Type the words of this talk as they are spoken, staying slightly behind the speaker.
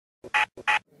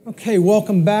Okay,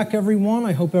 welcome back, everyone.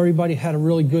 I hope everybody had a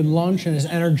really good lunch and is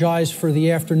energized for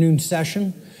the afternoon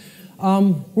session.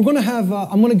 I'm going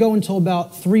to go until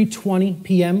about 3:20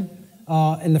 p.m.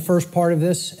 In the first part of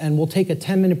this, and we'll take a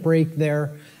 10-minute break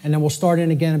there, and then we'll start in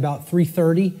again about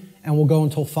 3:30, and we'll go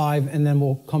until 5, and then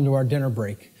we'll come to our dinner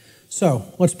break. So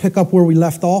let's pick up where we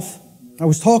left off. I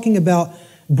was talking about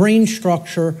brain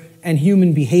structure and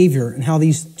human behavior and how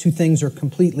these two things are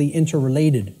completely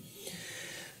interrelated.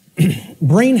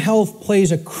 Brain health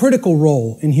plays a critical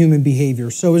role in human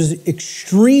behavior, so it is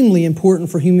extremely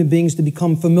important for human beings to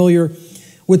become familiar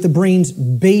with the brain's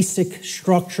basic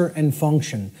structure and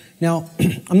function. Now,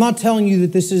 I'm not telling you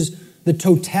that this is the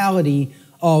totality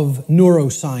of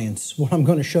neuroscience, what I'm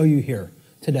going to show you here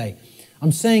today.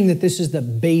 I'm saying that this is the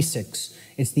basics.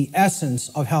 It's the essence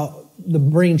of how the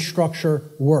brain structure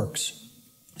works.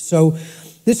 So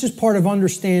this is part of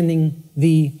understanding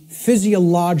the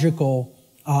physiological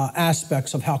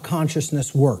aspects of how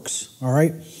consciousness works, all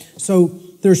right? So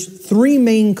there's three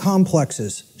main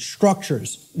complexes,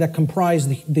 structures, that comprise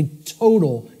the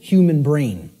total human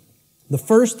brain. The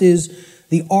first is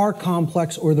the R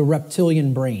complex, or the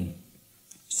reptilian brain.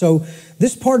 So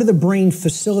this part of the brain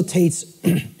facilitates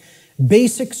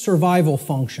basic survival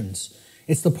functions.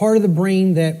 It's the part of the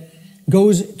brain that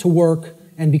goes to work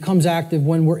and becomes active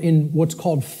when we're in what's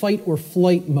called fight or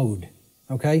flight mode,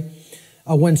 okay?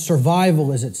 When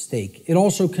survival is at stake. It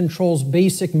also controls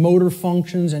basic motor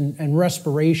functions and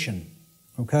respiration,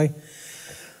 okay?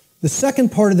 The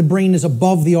second part of the brain is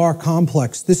above the R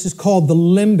complex. This is called the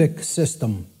limbic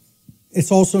system. It's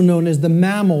also known as the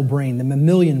mammal brain, the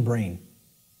mammalian brain.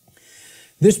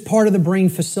 This part of the brain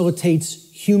facilitates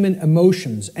human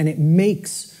emotions, and it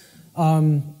makes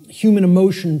human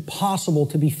emotion possible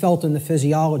to be felt in the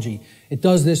physiology. It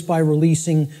does this by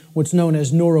releasing what's known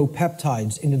as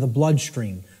neuropeptides into the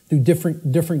bloodstream through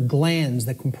different glands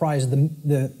that comprise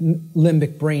the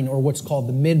limbic brain, or what's called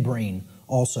the midbrain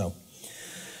also.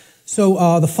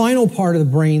 So the final part of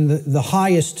the brain, the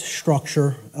highest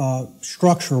structure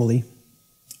structurally,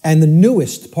 and the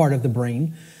newest part of the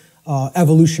brain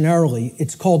evolutionarily,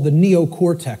 it's called the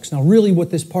neocortex. Now really what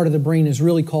this part of the brain is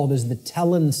really called is the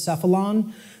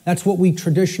telencephalon. That's what we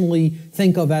traditionally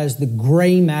think of as the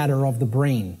gray matter of the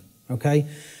brain, okay,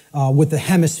 with the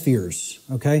hemispheres,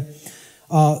 okay?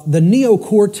 The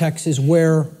neocortex is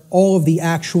where all of the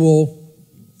actual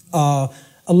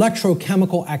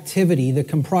electrochemical activity that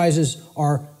comprises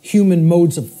our human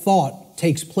modes of thought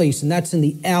takes place, and that's in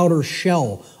the outer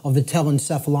shell of the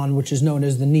telencephalon, which is known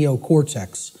as the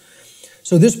neocortex.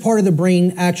 So this part of the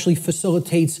brain actually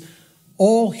facilitates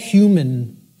all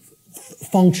human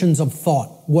functions of thought,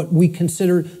 what we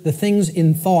consider the things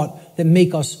in thought that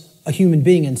make us a human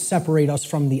being and separate us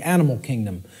from the animal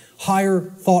kingdom. Higher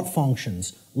thought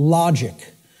functions,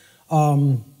 logic,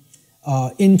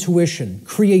 intuition,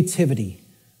 creativity,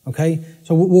 okay?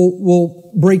 So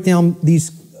we'll break down these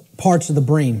parts of the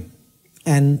brain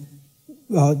and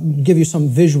give you some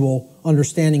visual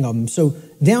understanding of them. So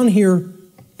down here,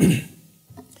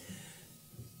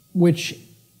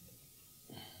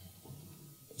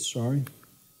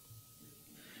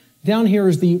 down here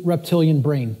is the reptilian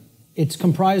brain. It's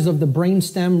comprised of the brain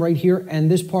stem right here, and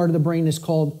this part of the brain is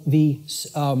called the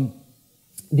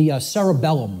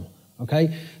cerebellum,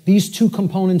 okay? These two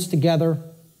components together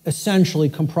essentially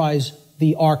comprise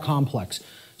the R complex.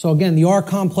 So again, the R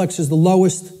complex is the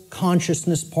lowest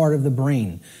consciousness part of the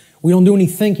brain. We don't do any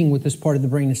thinking with this part of the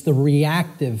brain. It's the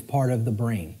reactive part of the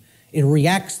brain. It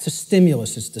reacts to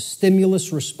stimulus. It's the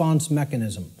stimulus response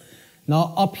mechanism.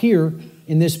 Now, up here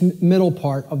in this middle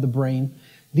part of the brain,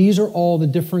 these are all the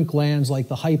different glands like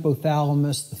the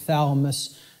hypothalamus, the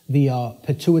thalamus, the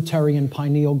pituitary and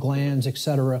pineal glands,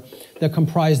 etc., that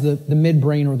comprise the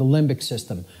midbrain or the limbic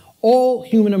system. All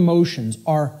human emotions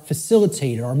are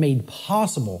facilitated, are made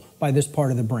possible by this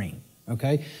part of the brain,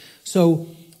 okay? So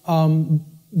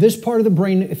this part of the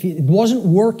brain, if it wasn't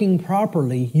working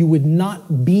properly, you would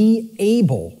not be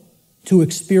able to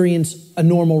experience a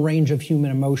normal range of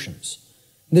human emotions.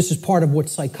 This is part of what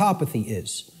psychopathy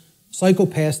is.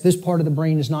 Psychopaths, this part of the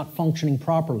brain is not functioning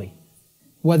properly,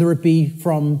 whether it be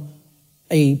from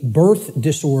a birth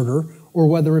disorder or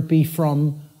whether it be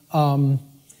from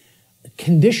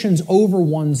conditions over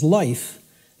one's life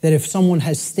that if someone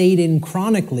has stayed in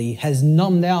chronically has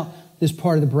numbed out this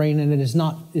part of the brain and it is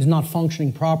not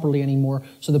functioning properly anymore,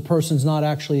 so the person's not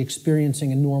actually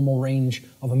experiencing a normal range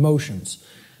of emotions.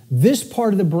 This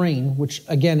part of the brain, which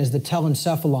again is the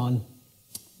telencephalon,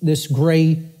 this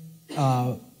gray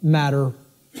matter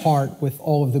part with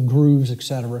all of the grooves,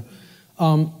 etc.,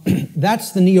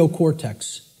 that's the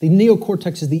neocortex. The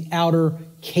neocortex is the outer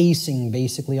casing,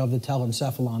 basically, of the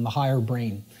telencephalon, the higher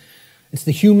brain. It's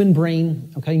the human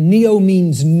brain, okay? Neo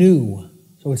means new,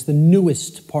 so it's the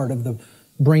newest part of the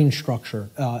brain structure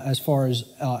as far as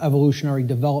evolutionary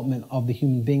development of the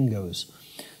human being goes.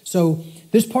 So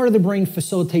this part of the brain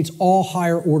facilitates all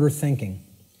higher order thinking.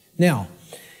 Now,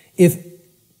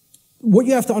 what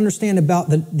you have to understand about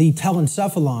the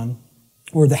telencephalon,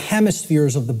 or the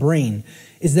hemispheres of the brain,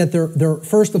 is that they're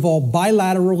first of all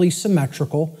bilaterally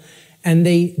symmetrical, and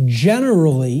they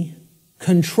generally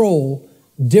control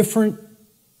different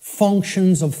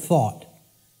functions of thought.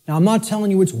 Now, I'm not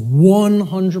telling you it's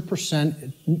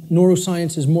 100%.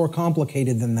 Neuroscience is more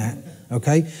complicated than that,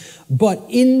 okay? But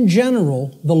in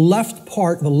general, the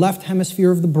left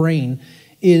hemisphere of the brain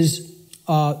is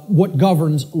what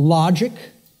governs logic,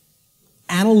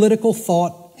 analytical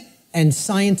thought, and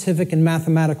scientific and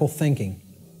mathematical thinking,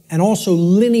 and also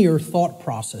linear thought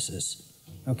processes,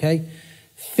 okay?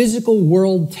 Physical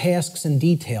world tasks and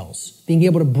details, being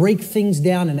able to break things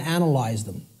down and analyze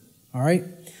them, all right?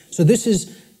 So this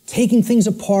is taking things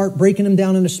apart, breaking them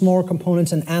down into smaller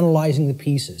components, and analyzing the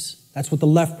pieces. That's what the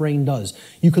left brain does.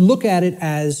 You could look at it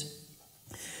as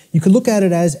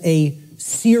a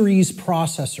series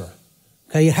processor,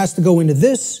 okay? It has to go into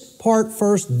this part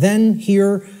first, then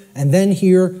here, and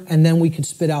then we could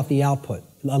spit out the output.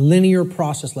 A linear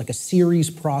process, like a series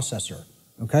processor,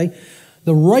 okay?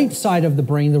 The right side of the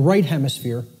brain, the right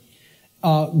hemisphere,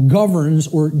 governs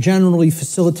or generally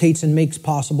facilitates and makes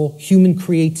possible human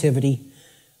creativity,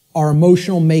 our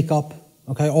emotional makeup,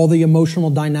 okay, all the emotional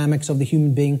dynamics of the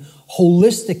human being,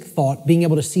 holistic thought, being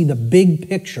able to see the big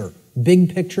picture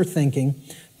thinking,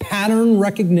 pattern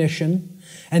recognition,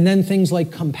 and then things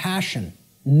like compassion,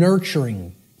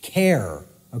 nurturing, care,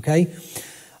 okay?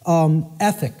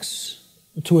 Ethics,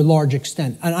 to a large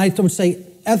extent. And I would say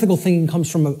ethical thinking comes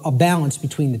from a balance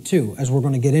between the two, as we're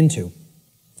going to get into.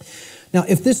 Now,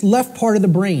 if this left part of the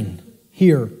brain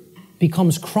here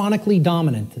becomes chronically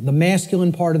dominant, the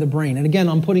masculine part of the brain, and again,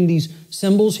 I'm putting these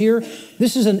symbols here.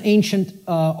 This is an ancient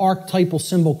archetypal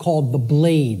symbol called the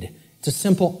blade. It's a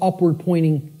simple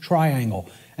upward-pointing triangle.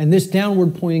 And this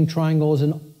downward-pointing triangle is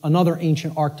another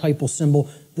ancient archetypal symbol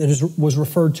that was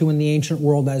referred to in the ancient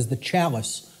world as the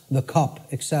chalice, the cup,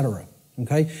 etc.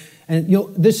 Okay? And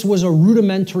this was a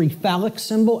rudimentary phallic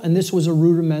symbol, and this was a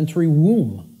rudimentary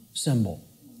womb symbol,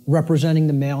 representing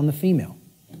the male and the female,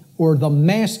 or the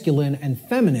masculine and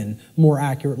feminine, more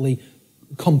accurately,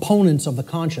 components of the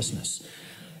consciousness.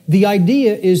 The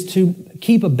idea is to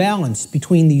keep a balance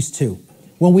between these two.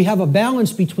 When we have a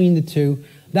balance between the two,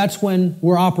 that's when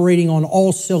we're operating on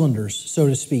all cylinders, so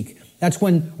to speak. That's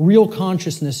when real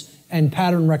consciousness and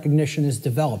pattern recognition is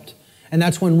developed. And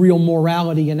that's when real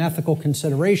morality and ethical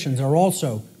considerations are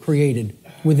also created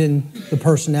within the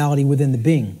personality, within the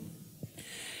being.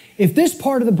 If this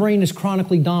part of the brain is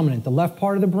chronically dominant, the left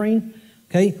part of the brain,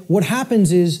 okay, what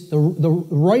happens is the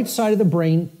right side of the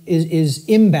brain is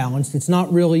imbalanced. It's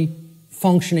not really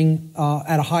functioning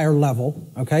at a higher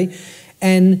level, okay?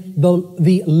 And the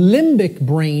limbic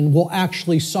brain will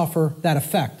actually suffer that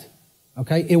effect,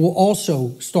 okay? It will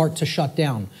also start to shut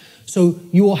down. So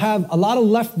you will have a lot of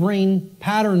left brain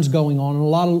patterns going on and a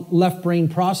lot of left brain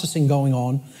processing going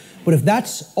on. But if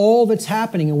that's all that's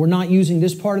happening and we're not using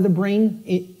this part of the brain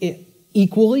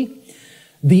equally,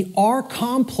 the R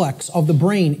complex of the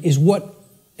brain is what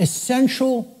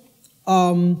essential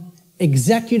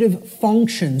executive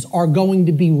functions are going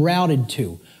to be routed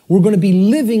to. We're going to be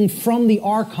living from the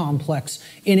R complex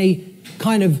in a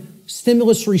kind of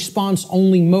stimulus response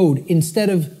only mode instead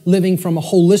of living from a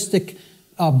holistic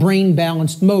brain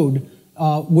balanced mode,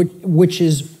 which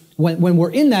is when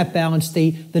we're in that balanced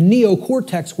state, the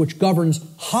neocortex, which governs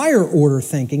higher order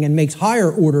thinking and makes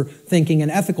higher order thinking and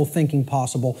ethical thinking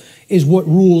possible, is what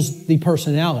rules the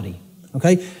personality.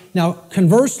 Okay? Now,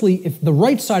 conversely, if the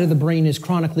right side of the brain is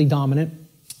chronically dominant,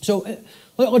 so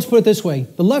let's put it this way.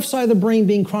 The left side of the brain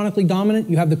being chronically dominant,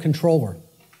 you have the controller.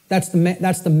 That's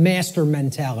the master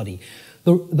mentality.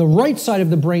 The right side of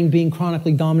the brain being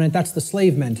chronically dominant, that's the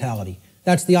slave mentality.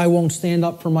 That's the I won't stand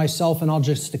up for myself and I'll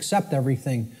just accept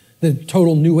everything. The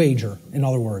total new ager, in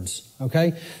other words.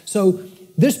 Okay? So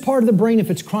this part of the brain, if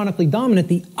it's chronically dominant,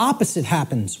 the opposite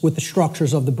happens with the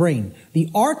structures of the brain. The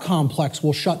R complex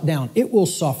will shut down. It will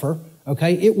suffer.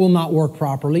 Okay? It will not work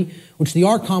properly, which the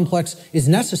R complex is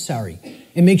necessary.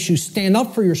 It makes you stand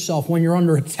up for yourself when you're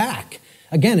under attack.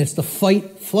 Again, it's the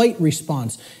fight-flight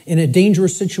response. In a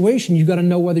dangerous situation, you've got to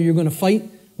know whether you're going to fight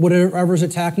whatever's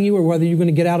attacking you or whether you're going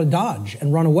to get out of dodge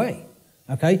and run away.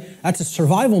 Okay? That's a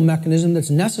survival mechanism that's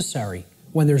necessary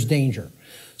when there's danger.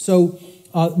 So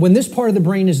when this part of the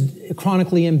brain is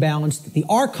chronically imbalanced, the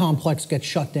R complex gets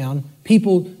shut down.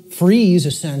 People freeze,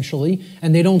 essentially,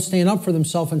 and they don't stand up for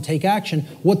themselves and take action.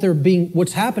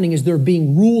 What's happening is they're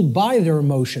being ruled by their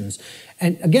emotions.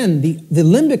 And again, the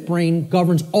limbic brain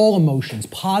governs all emotions,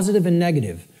 positive and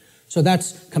negative. So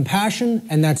that's compassion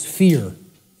and that's fear.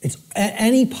 It's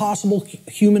any possible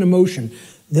human emotion.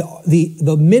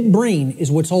 The midbrain is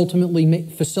what's ultimately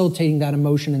facilitating that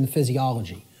emotion in the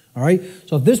physiology. All right?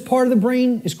 So if this part of the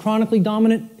brain is chronically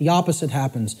dominant, the opposite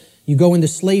happens. You go into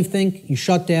slave think, you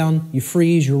shut down, you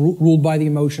freeze, you're ruled by the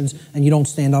emotions, and you don't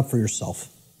stand up for yourself.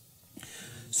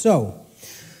 So,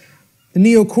 the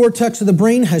neocortex of the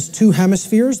brain has two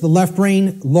hemispheres. The left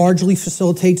brain largely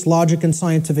facilitates logic and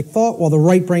scientific thought, while the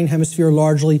right brain hemisphere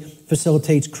largely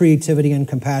facilitates creativity and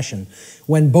compassion.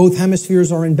 When both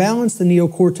hemispheres are in balance, the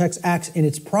neocortex acts in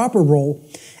its proper role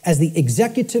as the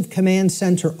executive command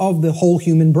center of the whole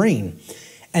human brain.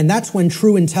 And that's when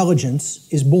true intelligence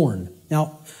is born.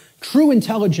 Now, true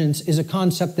intelligence is a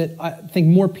concept that I think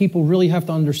more people really have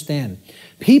to understand.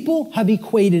 People have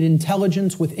equated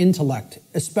intelligence with intellect,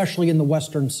 especially in the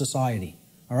Western society.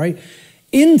 All right?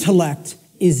 Intellect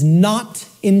is not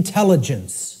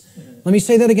intelligence. Let me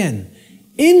say that again.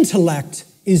 Intellect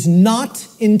is not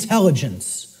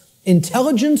intelligence.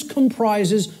 Intelligence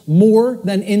comprises more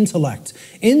than intellect.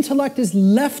 Intellect is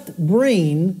left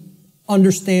brain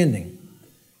understanding.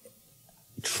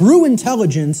 True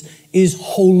intelligence is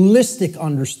holistic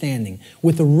understanding,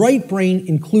 with the right brain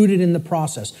included in the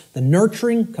process, the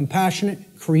nurturing, compassionate,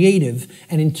 creative,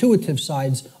 and intuitive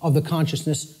sides of the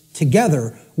consciousness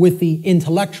together with the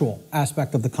intellectual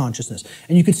aspect of the consciousness.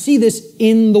 And you can see this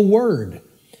in the word.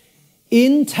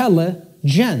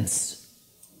 Intelligence,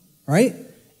 right?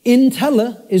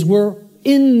 Intella is where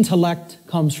intellect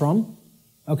comes from,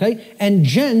 okay? And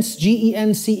gens,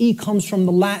 G-E-N-C-E, comes from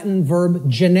the Latin verb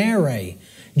generare.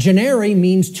 Generare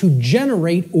means to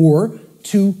generate or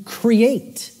to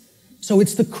create. So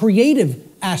it's the creative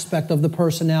aspect of the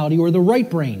personality or the right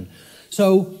brain.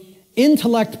 So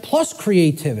intellect plus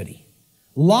creativity,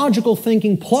 logical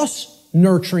thinking plus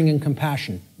nurturing and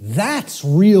compassion. That's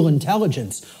real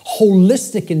intelligence,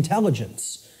 holistic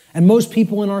intelligence. And most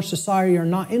people in our society are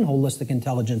not in holistic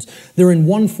intelligence. They're in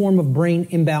one form of brain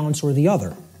imbalance or the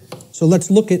other. So let's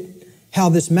look at how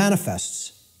this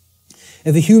manifests.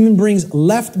 If a human being's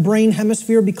left brain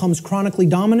hemisphere becomes chronically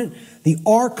dominant, the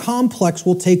R complex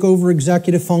will take over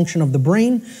executive function of the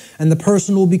brain, and the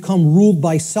person will become ruled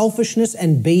by selfishness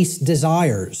and base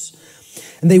desires.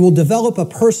 And they will develop a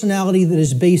personality that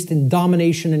is based in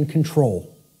domination and control.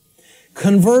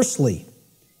 Conversely,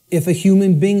 if a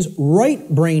human being's right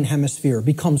brain hemisphere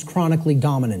becomes chronically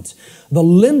dominant, the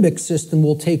limbic system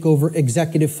will take over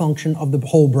executive function of the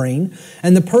whole brain,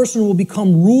 and the person will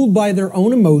become ruled by their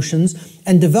own emotions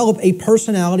and develop a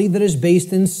personality that is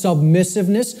based in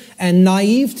submissiveness and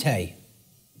naivete.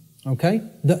 Okay?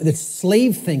 The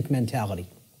slave think mentality.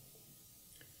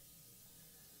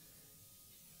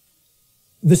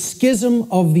 The schism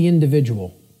of the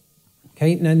individual.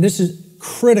 Okay? Now this is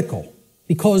critical,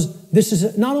 because this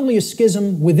is not only a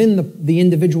schism within the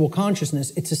individual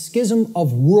consciousness, it's a schism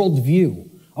of worldview,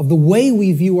 of the way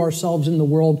we view ourselves in the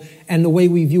world and the way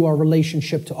we view our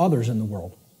relationship to others in the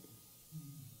world.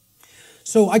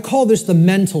 So I call this the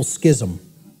mental schism.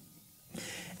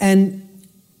 And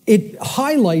it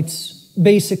highlights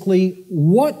basically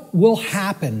what will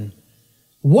happen,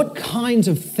 what kinds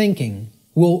of thinking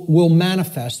will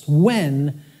manifest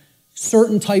when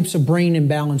certain types of brain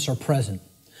imbalance are present.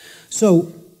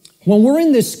 So when we're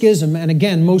in this schism, and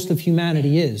again, most of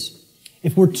humanity is,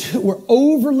 if we're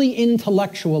overly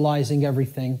intellectualizing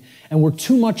everything and we're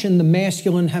too much in the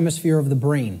masculine hemisphere of the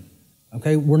brain,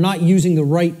 okay, we're not using the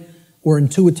right or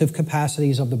intuitive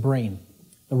capacities of the brain,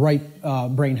 the right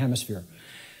brain hemisphere.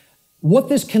 What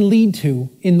this can lead to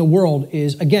in the world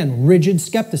is, again, rigid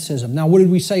skepticism. Now, what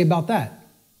did we say about that?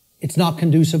 It's not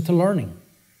conducive to learning.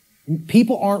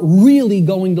 People aren't really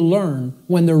going to learn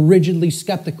when they're rigidly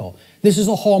skeptical. This is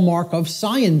a hallmark of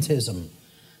scientism.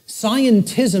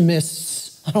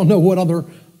 Scientismists, I don't know what other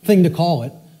thing to call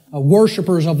it,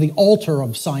 worshipers of the altar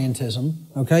of scientism,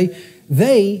 okay,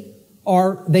 they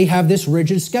have this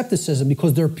rigid skepticism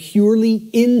because they're purely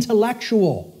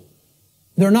intellectual.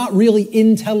 They're not really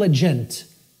intelligent.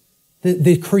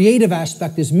 The creative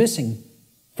aspect is missing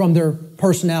from their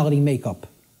personality makeup,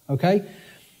 okay?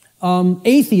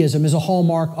 Atheism is a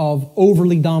hallmark of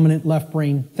overly dominant left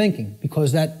brain thinking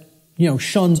because that,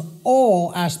 shuns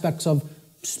all aspects of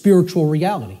spiritual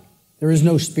reality. There is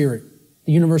no spirit.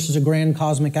 The universe is a grand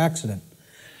cosmic accident.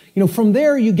 From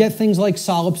there you get things like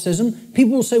solipsism.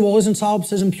 People will say, well, isn't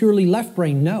solipsism purely left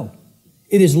brain? No.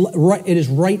 It is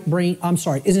right brain, I'm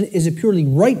sorry, is it purely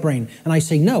right brain? And I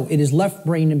say no, it is left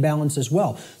brain imbalance as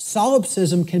well.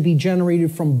 Solipsism can be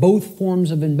generated from both forms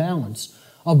of imbalance,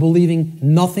 of believing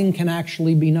nothing can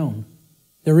actually be known.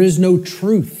 There is no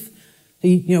truth.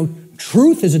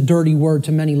 Truth is a dirty word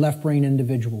to many left brain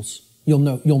individuals. You'll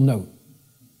note.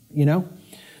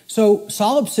 So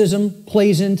solipsism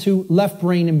plays into left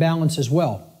brain imbalance as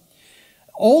well.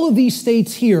 All of these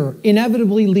states here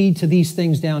inevitably lead to these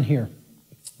things down here.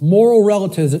 Moral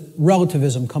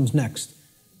relativism comes next.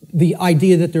 The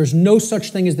idea that there's no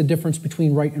such thing as the difference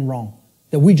between right and wrong,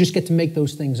 that we just get to make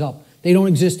those things up. They don't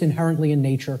exist inherently in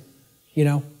nature,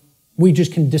 We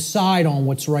just can decide on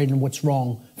what's right and what's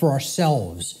wrong for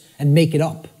ourselves and make it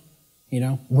up,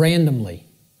 randomly.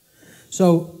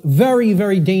 So very,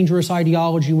 very dangerous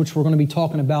ideology, which we're going to be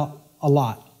talking about a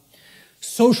lot.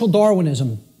 Social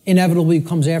Darwinism inevitably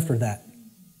comes after that,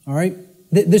 all right?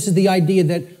 This is the idea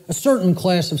that a certain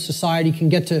class of society can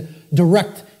get to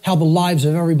direct how the lives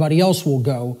of everybody else will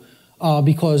go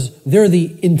because they're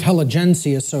the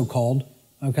intelligentsia, so-called,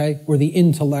 okay? We're the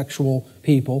intellectual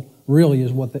people, really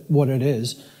is what it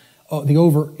is, the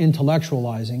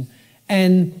over-intellectualizing.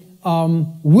 And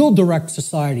we'll direct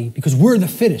society because we're the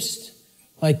fittest.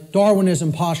 Like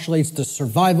Darwinism postulates the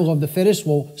survival of the fittest,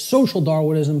 well, social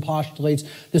Darwinism postulates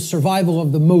the survival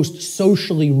of the most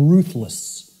socially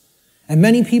ruthless. And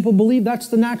many people believe that's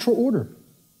the natural order.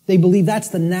 They believe that's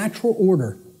the natural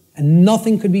order, and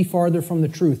nothing could be farther from the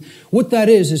truth. What that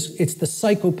is it's the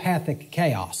psychopathic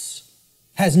chaos.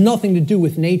 It has nothing to do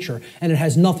with nature, and it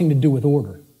has nothing to do with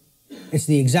order. It's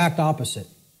the exact opposite.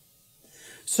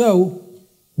 So,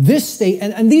 this state,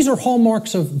 and these are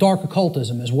hallmarks of dark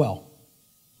occultism as well.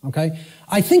 Okay?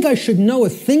 I think I should know a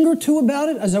thing or two about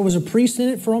it, as I was a priest in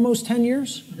it for almost 10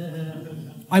 years.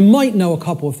 I might know a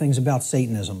couple of things about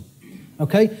Satanism.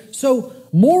 Okay? So,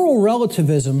 moral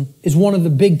relativism is one of the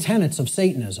big tenets of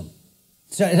Satanism.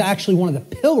 It's actually one of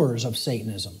the pillars of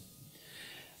Satanism.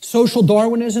 Social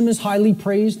Darwinism is highly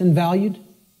praised and valued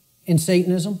in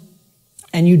Satanism.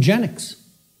 And eugenics.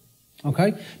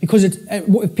 Okay? Because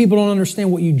if people don't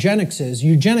understand what eugenics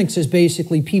is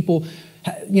basically people,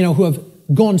 who have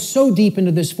gone so deep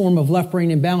into this form of left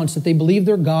brain imbalance that they believe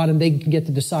they're God and they can get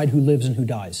to decide who lives and who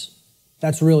dies.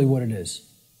 That's really what it is.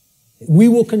 We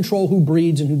will control who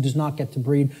breeds and who does not get to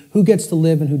breed, who gets to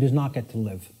live and who does not get to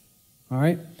live. All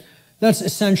right? That's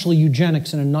essentially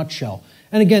eugenics in a nutshell.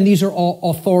 And again, these are all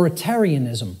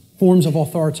authoritarianism, forms of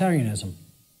authoritarianism.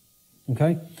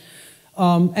 Okay?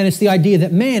 And it's the idea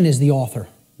that man is the author.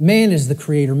 Man is the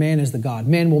creator. Man is the God.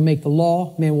 Man will make the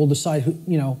law. Man will decide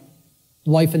who,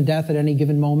 life and death at any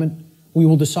given moment. We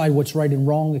will decide what's right and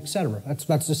wrong, etc.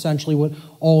 That's essentially what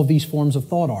all of these forms of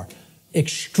thought are.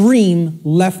 Extreme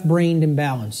left-brained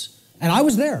imbalance. And I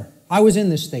was there. I was in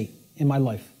this state in my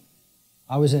life.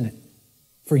 I was in it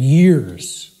for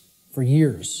years. For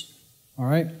years. All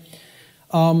right?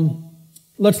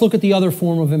 Let's look at the other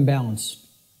form of imbalance.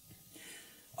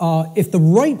 If the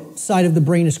right side of the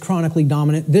brain is chronically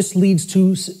dominant, this leads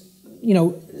to,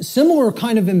 similar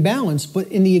kind of imbalance, but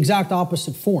in the exact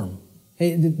opposite form.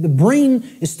 The brain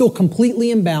is still completely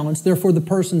imbalanced, therefore the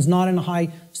person's not in a high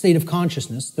state of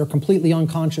consciousness. They're completely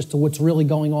unconscious to what's really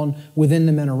going on within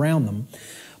them and around them.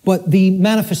 But the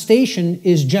manifestation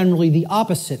is generally the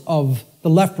opposite of the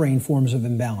left brain forms of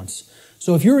imbalance.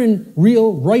 So if you're in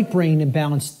real right brain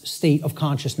imbalanced state of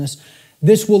consciousness,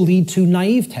 this will lead to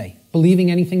naivete,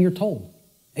 believing anything you're told,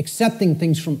 accepting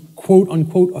things from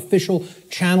quote-unquote official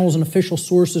channels and official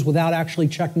sources without actually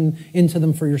checking into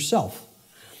them for yourself.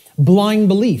 Blind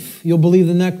belief. You'll believe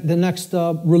the next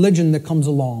religion that comes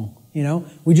along.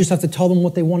 We just have to tell them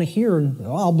what they want to hear, and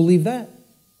I'll believe that.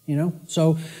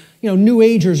 So, New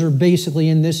Agers are basically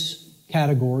in this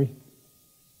category.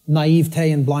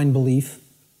 Naivete and blind belief.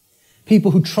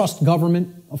 People who trust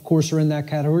government, of course, are in that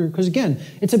category, because again,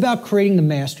 it's about creating the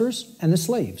masters and the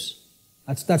slaves.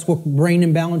 That's what brain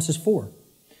imbalance is for.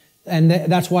 And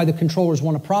that's why the controllers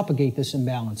want to propagate this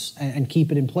imbalance and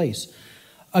keep it in place.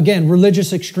 Again,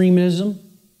 religious extremism,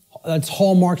 that's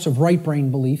hallmarks of right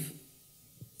brain belief,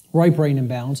 right brain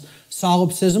imbalance.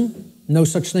 Solipsism, no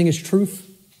such thing as truth,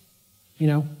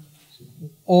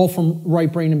 all from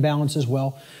right brain imbalance as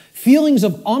well. Feelings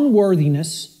of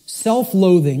unworthiness,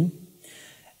 self-loathing,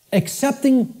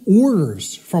 accepting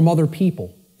orders from other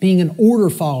people, being an order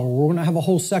follower. We're going to have a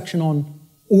whole section on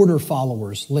order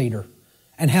followers later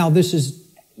and how this is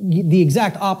the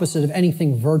exact opposite of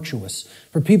anything virtuous.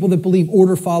 For people that believe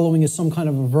order following is some kind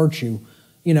of a virtue,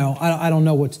 I don't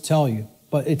know what to tell you,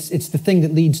 but it's the thing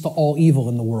that leads to all evil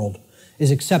in the world.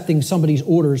 is accepting somebody's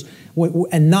orders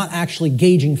and not actually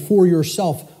gauging for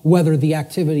yourself whether the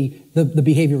activity, the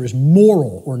behavior is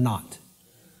moral or not.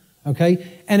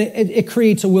 Okay? And it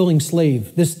creates a willing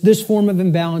slave. This form of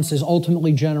imbalance is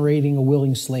ultimately generating a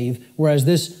willing slave, whereas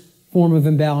this form of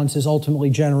imbalance is ultimately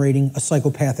generating a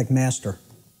psychopathic master.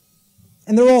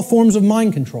 And they're all forms of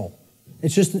mind control.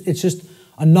 It's just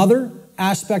another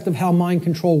aspect of how mind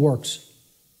control works.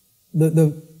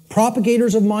 The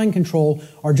propagators of mind control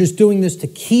are just doing this to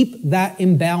keep that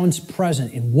imbalance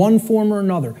present in one form or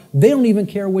another. They don't even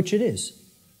care which it is.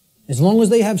 As long as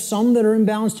they have some that are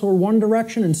imbalanced toward one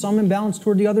direction and some imbalanced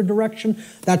toward the other direction,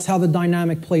 that's how the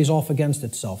dynamic plays off against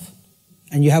itself.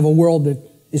 And you have a world that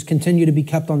is continued to be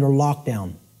kept under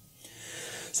lockdown.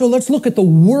 So let's look at the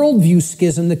worldview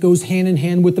schism that goes hand in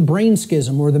hand with the brain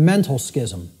schism or the mental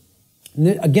schism.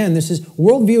 And again,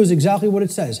 worldview is exactly what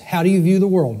it says. How do you view the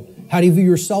world? How do you view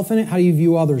yourself in it? How do you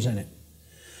view others in it?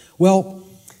 Well,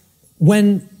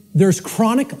 when there's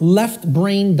chronic left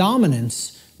brain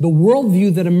dominance, the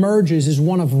worldview that emerges is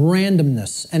one of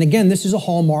randomness. And again, this is a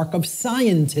hallmark of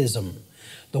scientism.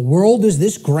 The world is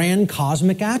this grand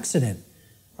cosmic accident.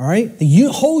 All right? The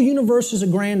whole universe is a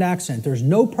grand accident. There's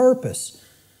no purpose.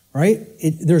 Right?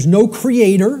 There's no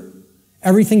creator.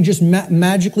 Everything just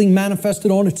magically manifested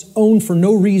on its own for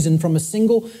no reason from a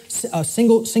single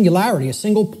singularity, a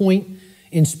single point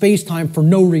in space-time for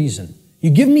no reason. You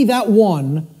give me that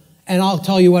one, and I'll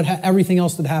tell you everything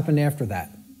else that happened after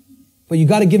that. But you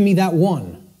got to give me that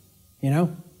one,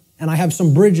 and I have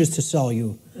some bridges to sell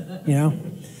you,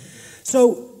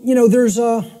 So, there's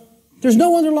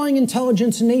no underlying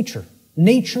intelligence in nature.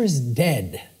 Nature is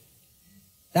dead.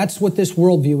 That's what this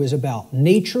worldview is about.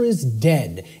 Nature is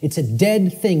dead. It's a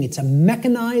dead thing. It's a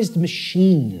mechanized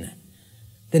machine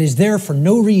that is there for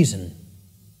no reason.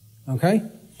 Okay?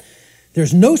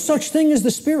 There's no such thing as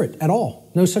the spirit at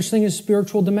all. No such thing as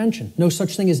spiritual dimension. No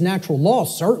such thing as natural law,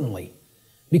 certainly.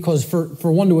 Because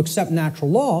for one to accept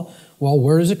natural law, well,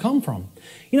 where does it come from?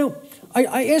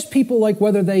 I ask people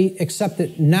whether they accept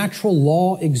that natural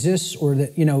law exists or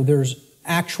that, there's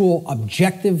actual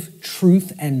objective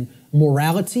truth and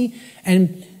morality,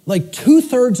 and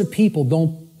 2/3 of people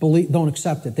don't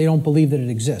accept it. They don't believe that it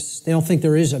exists. They don't think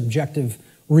there is objective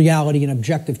reality and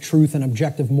objective truth and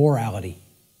objective morality.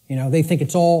 They think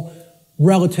it's all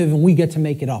relative and we get to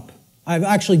make it up. I've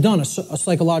actually done a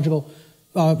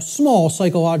small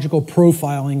psychological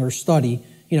profiling or study,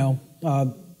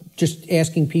 just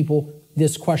asking people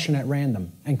this question at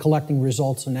random and collecting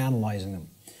results and analyzing them.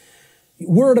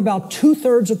 We're at about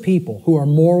 2/3 of people who are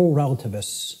moral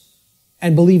relativists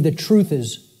and believe that truth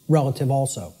is relative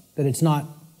also, that it's not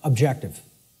objective.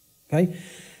 Okay?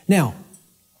 Now,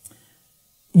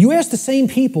 you ask the same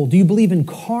people, do you believe in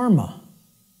karma?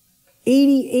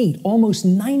 88, almost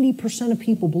 90% of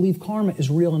people believe karma is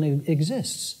real and it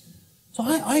exists. So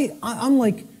I'm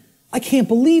like, I can't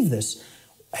believe this.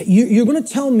 You're going to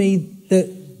tell me that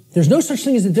there's no such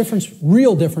thing as a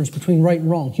real difference between right and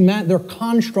wrong. They're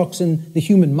constructs in the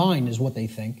human mind is what they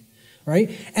think.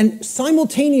 Right? And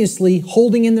simultaneously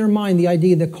holding in their mind the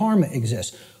idea that karma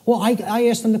exists. Well, I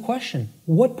asked them the question,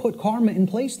 what put karma in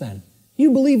place then?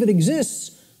 You believe it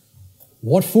exists.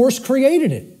 What force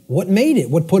created it? What made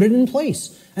it? What put it in place?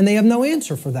 And they have no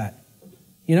answer for that.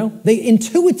 They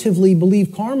intuitively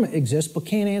believe karma exists, but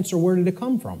can't answer where did it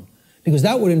come from. Because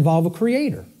that would involve a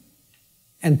creator.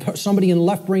 And somebody in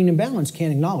left brain imbalance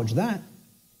can't acknowledge that.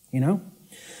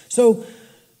 So,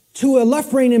 to a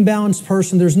left brain imbalanced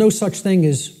person, there's no such thing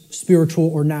as spiritual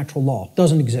or natural law. It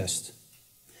doesn't exist.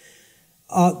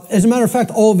 As a matter of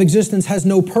fact, all of existence has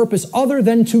no purpose other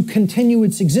than to continue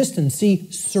its existence. See,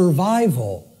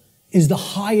 survival is the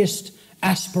highest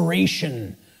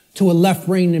aspiration to a left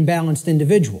brain imbalanced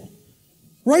individual.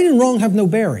 Right and wrong have no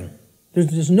bearing.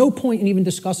 There's no point in even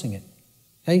discussing it.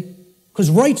 Okay? Because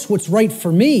right's what's right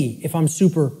for me if I'm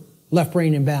super left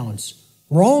brain imbalanced.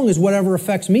 Wrong is whatever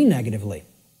affects me negatively.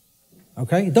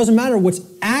 Okay? It doesn't matter what's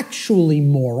actually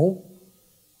moral.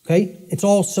 Okay? It's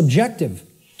all subjective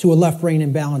to a left brain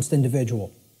imbalanced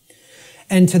individual.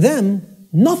 And to them,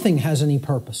 nothing has any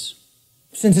purpose.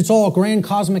 Since it's all a grand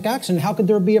cosmic accident, how could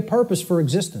there be a purpose for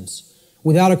existence?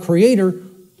 Without a creator,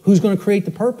 who's going to create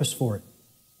the purpose for it?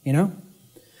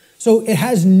 So it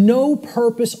has no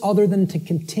purpose other than to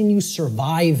continue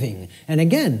surviving. And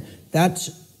again,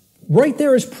 that's right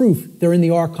there is proof they're in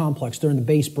the R complex, they're in the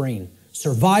base brain.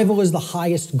 Survival is the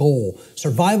highest goal.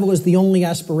 Survival is the only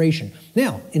aspiration.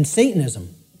 Now, in Satanism,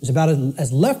 it's about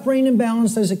as left brain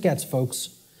imbalanced as it gets, folks.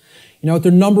 You know what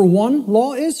their number one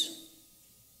law is?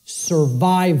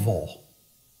 Survival.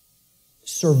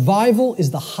 Survival is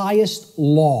the highest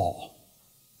law.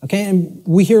 Okay, and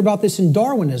we hear about this in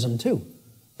Darwinism too.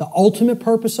 The ultimate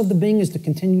purpose of the being is to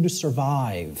continue to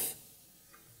survive.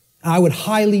 I would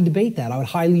highly debate that. I would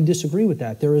highly disagree with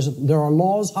that. There are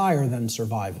laws higher than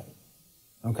survival.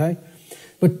 Okay?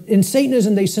 But in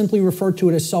Satanism, they simply refer to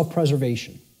it as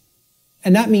self-preservation.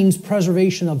 And that means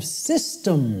preservation of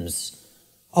systems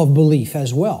of belief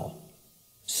as well.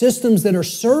 Systems that are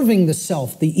serving the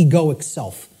self, the egoic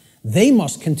self. They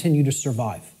must continue to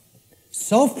survive.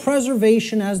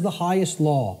 Self-preservation as the highest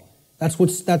law. That's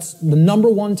the number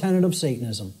one tenet of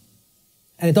Satanism.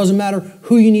 And it doesn't matter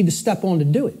who you need to step on to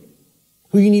do it.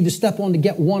 Who you need to step on to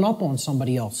get one up on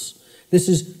somebody else. This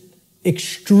is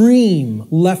extreme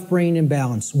left brain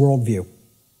imbalance worldview.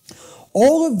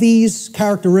 All of these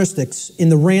characteristics in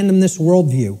the randomness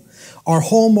worldview are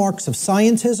hallmarks of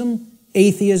scientism,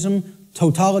 atheism,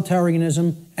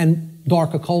 totalitarianism, and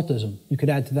dark occultism. You could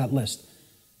add to that list.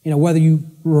 Whether you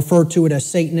refer to it as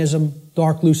Satanism,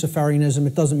 dark Luciferianism,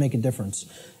 it doesn't make a difference.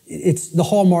 It's the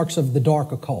hallmarks of the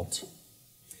dark occult.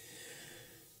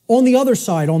 On the other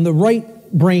side, on the right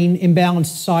brain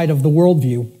imbalanced side of the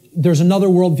worldview, there's another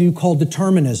worldview called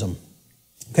determinism.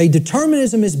 Okay,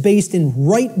 determinism is based in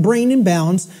right brain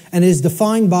imbalance and is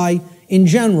defined by, in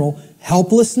general,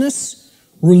 helplessness,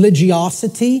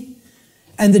 religiosity,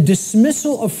 and the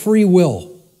dismissal of free will.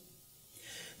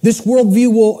 This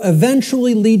worldview will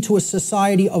eventually lead to a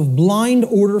society of blind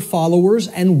order followers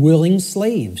and willing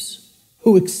slaves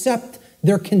who accept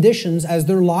their conditions as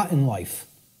their lot in life.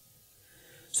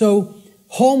 So,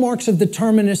 hallmarks of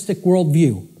deterministic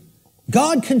worldview.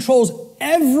 God controls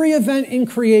every event in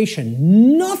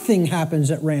creation. Nothing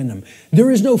happens at random. There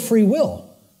is no free will.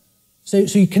 So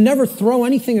you can never throw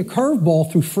anything a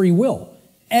curveball through free will.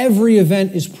 Every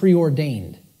event is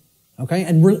preordained. Okay?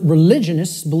 And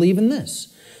religionists believe in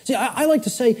this. See, I like to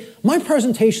say, my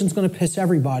presentation is going to piss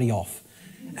everybody off.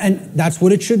 And that's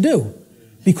what it should do.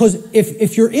 Because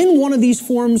if you're in one of these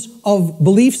forms of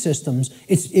belief systems,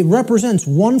 it represents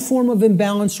one form of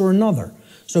imbalance or another.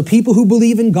 So people who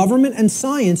believe in government and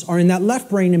science are in that left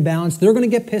brain imbalance. They're going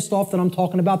to get pissed off that I'm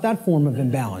talking about that form of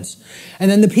imbalance.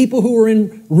 And then the people who are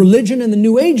in religion and the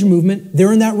New Age movement,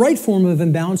 they're in that right form of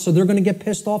imbalance, so they're going to get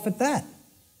pissed off at that.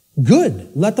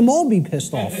 Good. Let them all be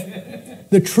pissed off.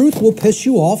 The truth will piss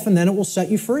you off, and then it will set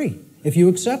you free if you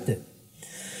accept it.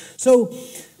 So,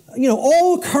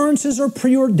 all occurrences are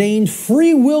preordained.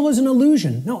 Free will is an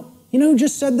illusion. No, who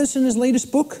just said this in his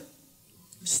latest book?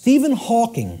 Stephen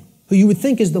Hawking, who you would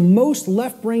think is the most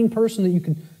left-brain person that you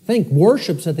could think,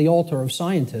 worships at the altar of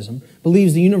scientism,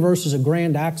 believes the universe is a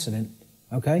grand accident,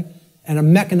 okay, and a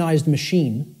mechanized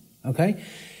machine, okay?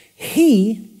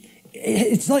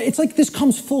 It's like this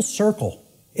comes full circle.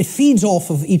 It feeds off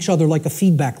of each other like a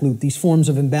feedback loop, these forms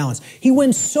of imbalance. He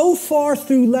went so far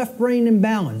through left brain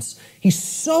imbalance, he's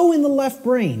so in the left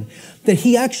brain, that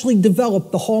he actually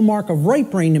developed the hallmark of right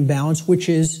brain imbalance, which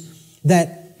is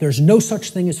that there's no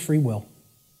such thing as free will.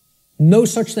 No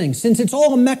such thing. Since it's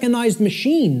all a mechanized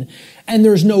machine and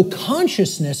there's no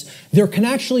consciousness, there can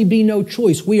actually be no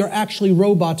choice. We are actually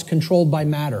robots controlled by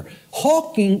matter.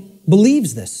 Hawking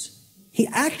believes this. He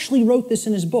actually wrote this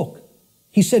in his book.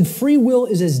 He said free will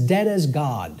is as dead as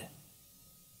God.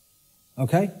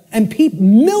 Okay? And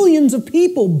millions of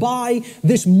people buy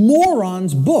this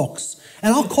moron's books,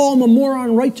 and I'll call him a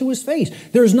moron right to his face.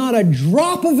 There's not a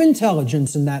drop of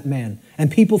intelligence in that man,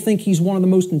 and people think he's one of the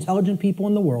most intelligent people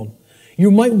in the world. You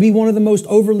might be one of the most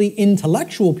overly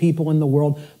intellectual people in the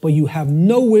world, but you have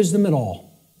no wisdom at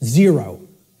all. Zero,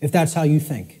 if that's how you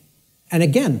think. And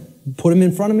again, put him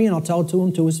in front of me and I'll tell it to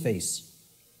him to his face.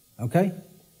 Okay?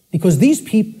 Because these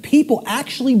people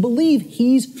actually believe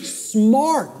he's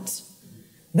smart.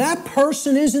 That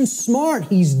person isn't smart.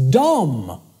 He's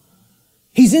dumb.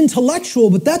 He's intellectual,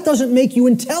 but that doesn't make you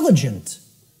intelligent.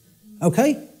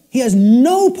 Okay? He has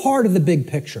no part of the big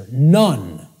picture.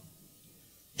 None.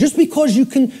 Just because you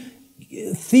can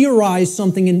theorize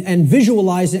something and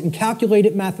visualize it and calculate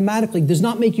it mathematically does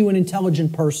not make you an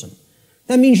intelligent person.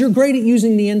 That means you're great at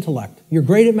using the intellect. You're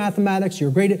great at mathematics.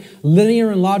 You're great at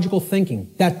linear and logical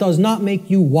thinking. That does not make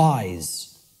you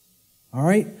wise. All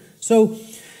right? So,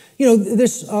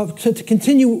 to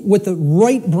continue with the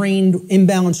right-brained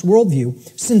imbalanced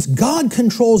worldview, since God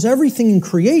controls everything in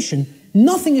creation,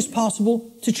 nothing is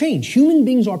possible to change. Human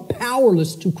beings are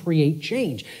powerless to create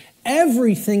change.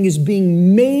 Everything is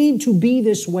being made to be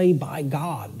this way by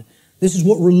God. This is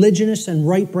what religionists and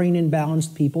right-brain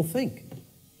imbalanced people think.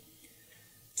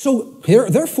 So,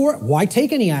 therefore, why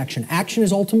take any action? Action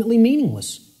is ultimately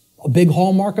meaningless. A big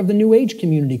hallmark of the New Age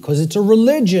community, because it's a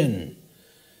religion.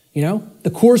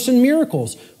 The Course in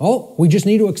Miracles. Oh, we just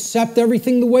need to accept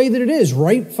everything the way that it is,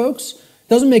 right, folks?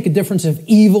 Doesn't make a difference if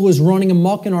evil is running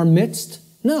amok in our midst.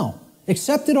 No.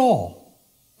 Accept it all.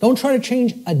 Don't try to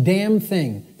change a damn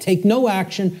thing. Take no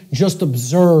action. Just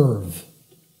observe.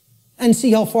 And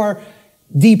see how far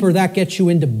deeper that gets you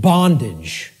into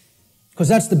bondage. Because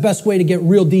that's the best way to get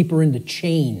real deeper into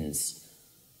chains.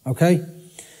 Okay?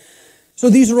 So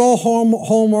these are all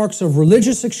hallmarks of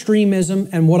religious extremism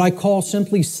and what I call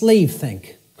simply slave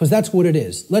think. Because that's what it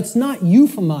is. Let's not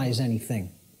euphemize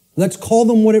anything. Let's call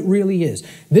them what it really is.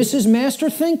 This is master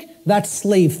think, that's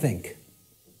slave think.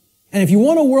 And if you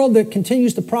want a world that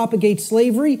continues to propagate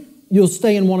slavery, you'll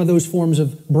stay in one of those forms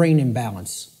of brain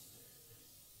imbalance.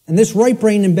 And this right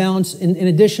brain imbalance, in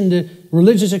addition to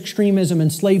religious extremism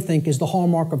and slave think, is the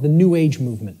hallmark of the New Age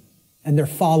movement and their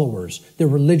followers, their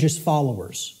religious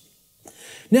followers.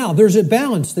 Now, there's a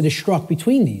balance that is struck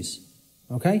between these,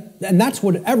 okay? And that's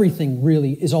what everything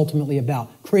really is ultimately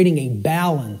about, creating a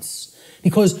balance.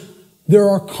 Because there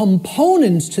are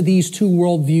components to these two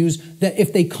worldviews that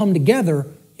if they come together,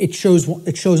 it shows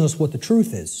us what the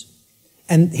truth is.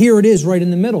 And here it is right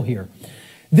in the middle here.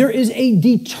 There is a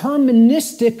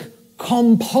deterministic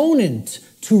component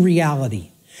to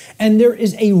reality. And there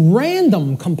is a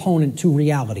random component to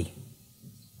reality,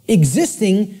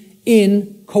 existing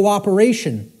in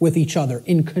cooperation with each other,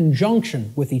 in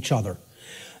conjunction with each other.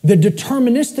 The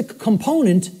deterministic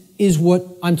component is what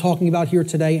I'm talking about here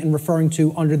today and referring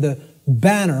to under the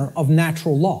banner of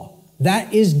natural law.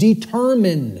 That is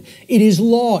determined. It is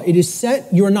law. It is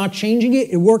set. You're not changing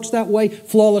it. It works that way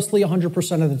flawlessly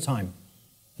 100% of the time.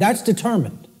 That's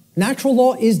determined. Natural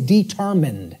law is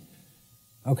determined.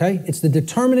 Okay? It's the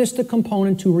deterministic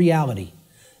component to reality.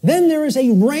 Then there is a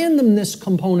randomness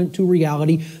component to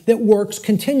reality that works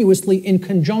continuously in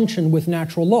conjunction with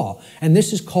natural law. And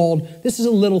this is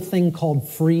a little thing called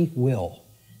free will.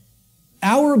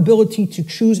 Our ability to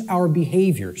choose our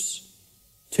behaviors,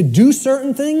 to do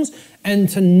certain things and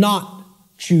to not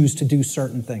choose to do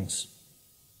certain things.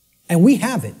 And we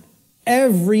have it.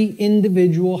 Every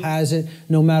individual has it,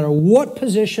 no matter what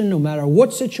position, no matter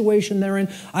what situation they're in.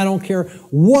 I don't care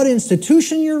what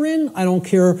institution you're in. I don't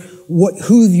care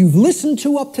who you've listened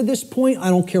to up to this point.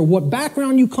 I don't care what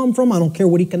background you come from. I don't care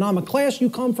what economic class you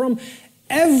come from.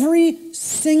 Every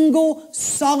single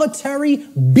solitary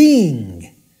being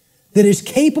that is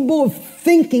capable of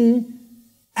thinking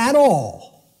at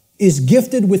all is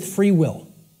gifted with free will.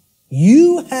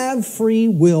 You have free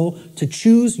will to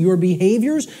choose your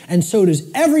behaviors, and so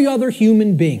does every other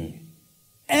human being.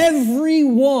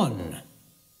 Everyone.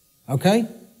 Okay?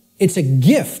 It's a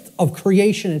gift of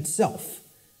creation itself.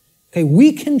 Okay,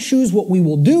 we can choose what we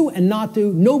will do and not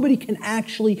do. Nobody can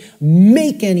actually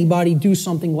make anybody do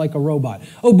something like a robot.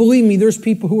 Oh, believe me, there's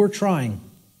people who are trying,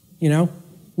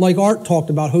 like Art talked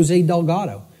about, Jose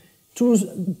Delgado,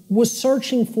 was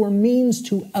searching for means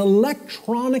to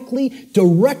electronically,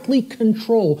 directly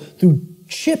control through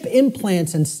chip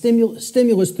implants and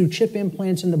stimulus through chip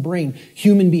implants in the brain,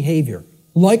 human behavior,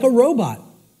 like a robot,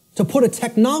 to put a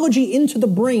technology into the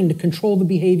brain to control the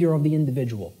behavior of the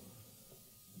individual.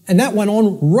 And that went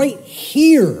on right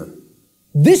here.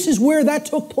 This is where that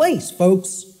took place,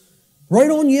 folks, right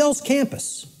on Yale's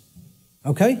campus.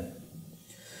 Okay?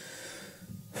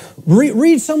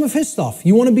 Read some of his stuff.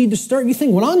 You want to be disturbed? You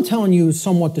think what I'm telling you is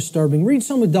somewhat disturbing. Read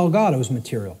some of Delgado's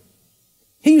material.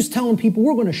 He was telling people,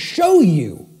 we're going to show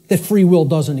you that free will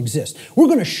doesn't exist. We're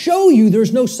going to show you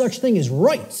there's no such thing as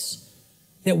rights,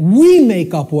 that we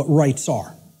make up what rights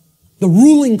are. The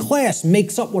ruling class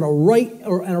makes up what a right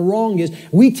and a wrong is.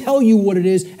 We tell you what it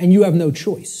is, and you have no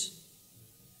choice.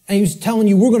 And he was telling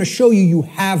you, we're going to show you you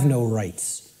have no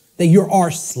rights, that you're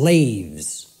our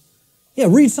slaves. Yeah,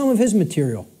 read some of his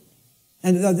material.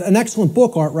 And an excellent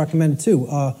book Art recommended too,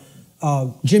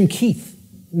 Jim Keith,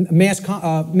 Mass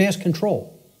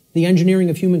Control, The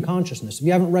Engineering of Human Consciousness. If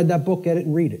you haven't read that book, get it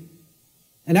and read it.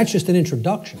 And that's just an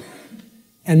introduction.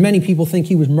 And many people think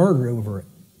he was murdered over it.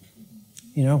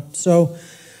 So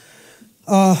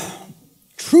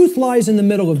truth lies in the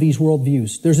middle of these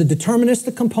worldviews. There's a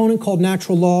deterministic component called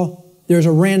natural law. There's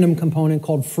a random component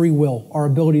called free will, our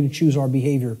ability to choose our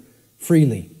behavior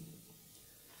freely.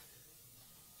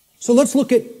 So let's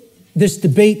look at this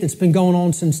debate that's been going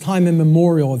on since time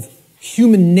immemorial of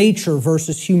human nature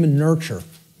versus human nurture.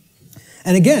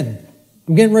 And again,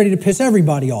 I'm getting ready to piss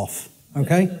everybody off,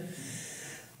 okay?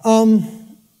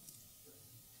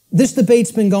 This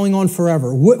debate's been going on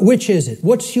forever. Which is it?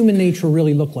 What's human nature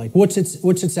really look like? What's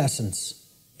its essence?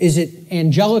 Is it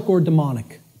angelic or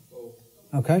demonic?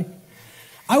 Okay?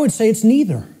 I would say it's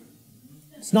neither.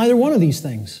 It's neither one of these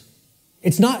things.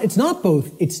 It's not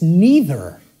both. It's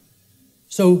neither.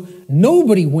 So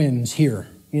nobody wins here,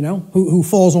 who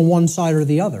falls on one side or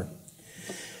the other.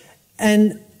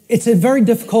 And it's a very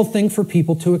difficult thing for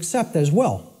people to accept as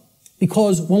well.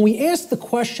 Because when we ask the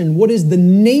question, what is the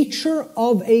nature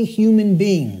of a human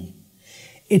being?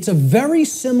 It's a very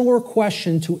similar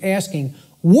question to asking,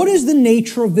 what is the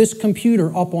nature of this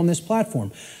computer up on this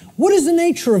platform? What is the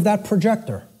nature of that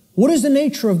projector? What is the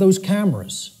nature of those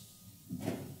cameras?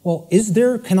 Well,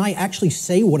 can I actually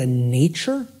say what the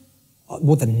nature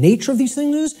of these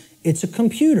things is? It's a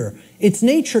computer. Its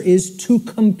nature is to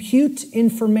compute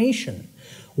information.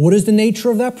 What is the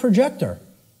nature of that projector?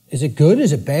 Is it good?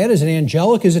 Is it bad? Is it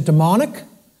angelic? Is it demonic?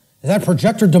 Is that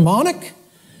projector demonic?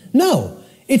 No.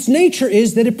 Its nature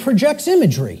is that it projects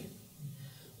imagery.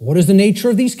 What is the nature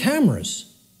of these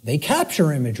cameras? They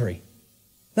capture imagery.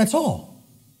 That's all.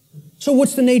 So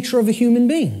what's the nature of a human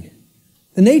being?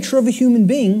 The nature of a human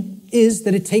being is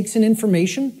that it takes in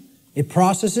information, it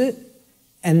processes it,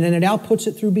 and then it outputs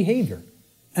it through behavior.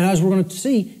 And as we're going to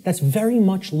see, that's very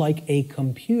much like a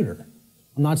computer.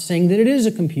 I'm not saying that it is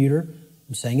a computer.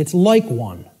 I'm saying it's like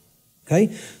one.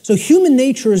 Okay? So human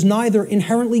nature is neither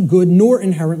inherently good nor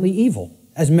inherently evil,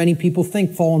 as many people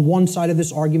think fall on one side of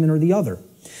this argument or the other.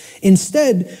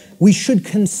 Instead, we should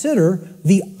consider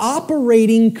the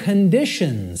operating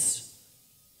conditions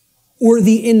or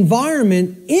the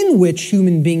environment in which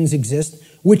human beings exist,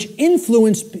 which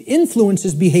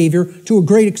influences behavior to a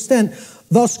great extent,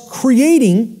 thus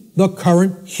creating the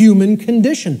current human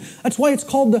condition. That's why it's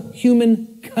called the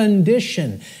human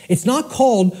condition. It's not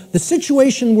called, the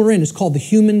situation we're in is called the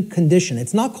human condition.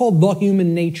 It's not called the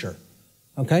human nature,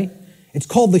 okay? It's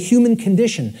called the human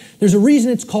condition. There's a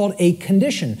reason it's called a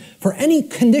condition. For any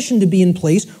condition to be in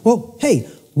place, well, hey,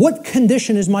 what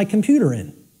condition is my computer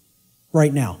in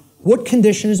right now? What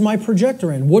condition is my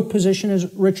projector in? What position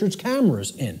is Richard's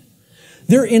cameras in?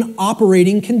 They're in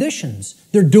operating conditions.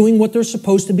 They're doing what they're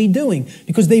supposed to be doing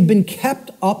because they've been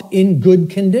kept up in good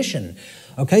condition.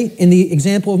 Okay? In the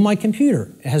example of my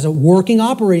computer, it has a working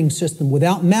operating system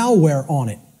without malware on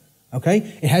it.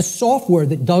 Okay? It has software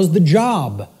that does the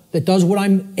job, that does what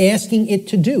I'm asking it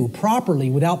to do properly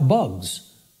without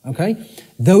bugs. Okay?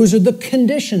 Those are the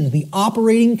conditions. The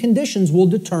operating conditions will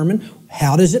determine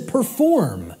how does it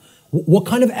perform. What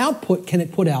kind of output can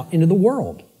it put out into the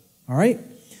world? All right?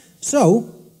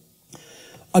 So,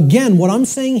 again, what I'm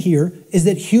saying here is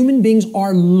that human beings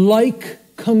are like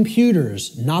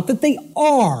computers. Not that they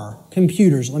are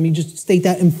computers. Let me just state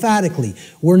that emphatically.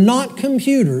 We're not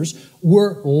computers.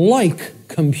 We're like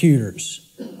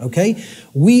computers. Okay?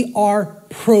 We are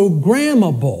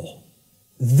programmable.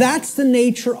 That's the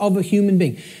nature of a human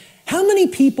being. How many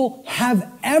people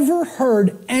have ever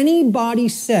heard anybody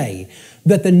say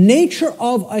that the nature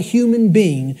of a human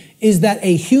being is that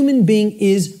a human being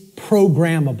is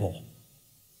programmable?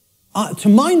 To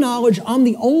my knowledge, I'm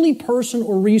the only person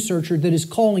or researcher that is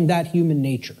calling that human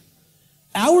nature.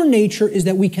 Our nature is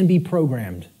that we can be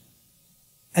programmed.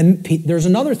 And there's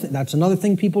another thing. That's another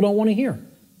thing people don't want to hear.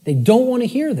 They don't want to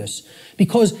hear this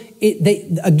because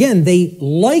they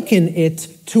liken it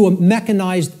to a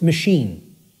mechanized machine.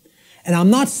 And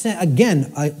I'm not saying,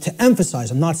 again, to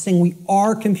emphasize, I'm not saying we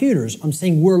are computers. I'm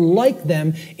saying we're like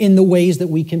them in the ways that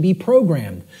we can be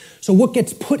programmed. So what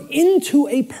gets put into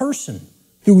a person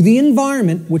through the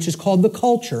environment, which is called the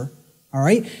culture, all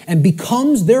right, and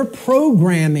becomes their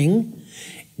programming,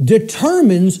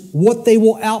 determines what they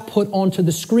will output onto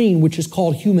the screen, which is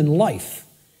called human life.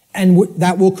 And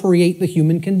that will create the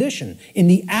human condition in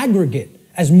the aggregate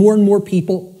as more and more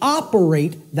people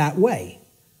operate that way.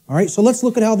 All right, so let's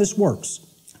look at how this works.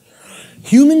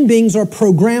 Human beings are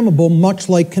programmable much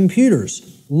like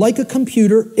computers. Like a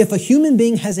computer, if a human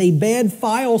being has a bad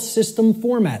file system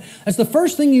format, that's the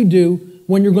first thing you do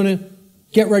when you're going to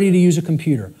get ready to use a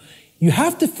computer. You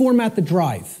have to format the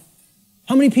drive.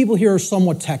 How many people here are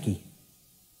somewhat techie?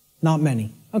 Not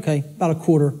many. Okay, about a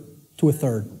quarter to a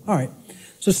third. All right.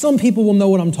 So some people will know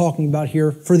what I'm talking about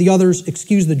here. For the others,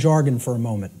 excuse the jargon for a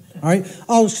moment. All right,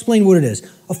 I'll explain what it is.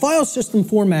 A file system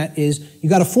format is you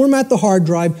got to format the hard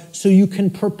drive so you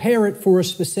can prepare it for a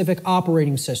specific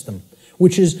operating system,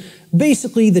 which is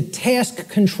basically the task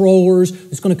controllers.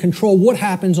 It's going to control what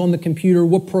happens on the computer,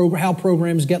 how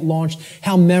programs get launched,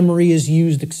 how memory is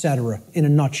used, etc. in a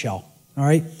nutshell. All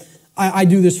right, I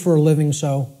do this for a living,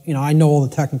 so I know all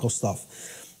the technical stuff.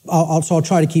 So I'll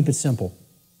try to keep it simple.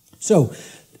 So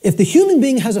if the human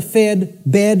being has a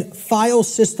bad file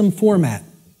system format,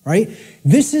 right?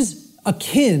 This is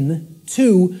akin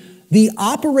to the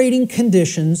operating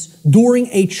conditions during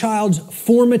a child's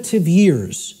formative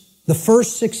years, the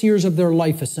first 6 years of their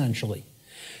life, essentially.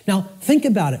 Now, think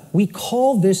about it. We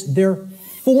call this their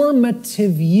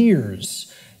formative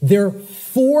years. Their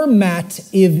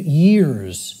formative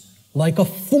years. like a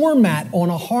format on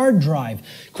a hard drive,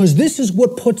 because this is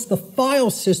what puts the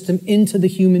file system into the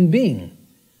human being,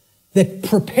 that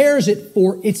prepares it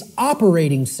for its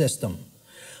operating system.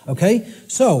 Okay?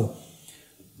 So,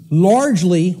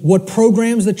 largely, what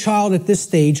programs the child at this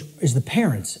stage is the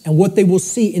parents and what they will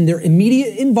see in their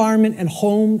immediate environment and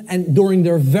home and during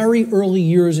their very early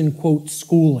years in, quote,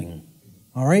 schooling.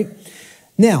 All right?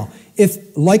 Now, if,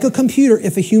 like a computer,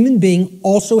 if a human being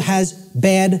also has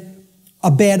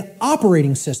a bad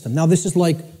operating system. Now, this is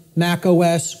like Mac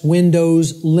OS,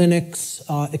 Windows, Linux,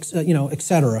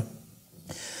 etc.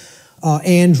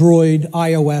 Android,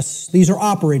 iOS. These are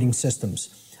operating systems.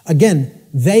 Again,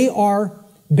 they are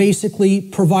basically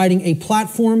providing a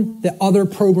platform that other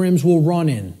programs will run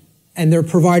in. And they're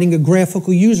providing a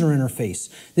graphical user interface.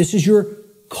 This is your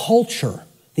culture.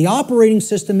 The operating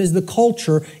system is the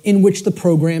culture in which the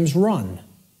programs run.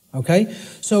 Okay?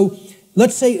 So,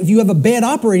 let's say if you have a bad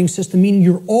operating system, meaning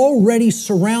you're already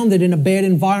surrounded in a bad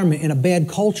environment, in a bad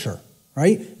culture,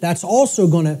 right? That's also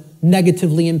going to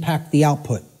negatively impact the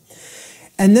output.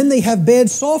 And then they have bad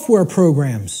software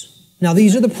programs. Now,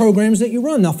 these are the programs that you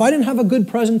run. Now, if I didn't have a good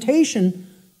presentation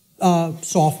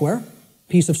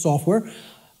piece of software,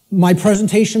 my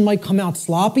presentation might come out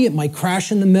sloppy. It might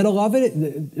crash in the middle of it.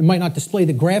 It might not display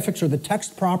the graphics or the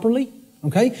text properly.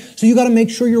 Okay? So you got to make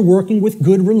sure you're working with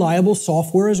good, reliable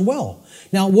software as well.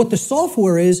 Now, what the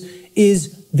software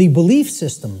is the belief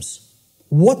systems,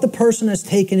 what the person has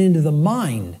taken into the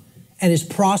mind and is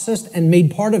processed and made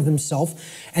part of themselves.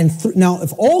 And now,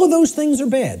 if all of those things are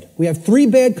bad, we have three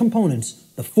bad components.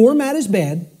 The format is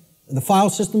bad, the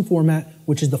file system format,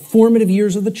 which is the formative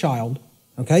years of the child.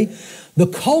 Okay? The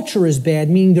culture is bad,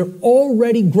 meaning they're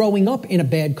already growing up in a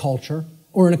bad culture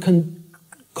or in a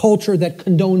culture that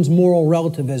condones moral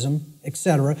relativism,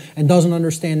 etc., and doesn't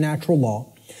understand natural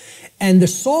law. And the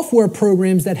software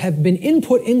programs that have been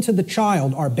input into the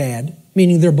child are bad,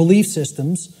 meaning their belief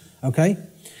systems, okay?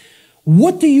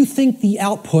 What do you think the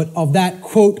output of that,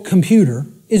 quote, computer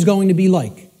is going to be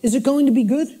like? Is it going to be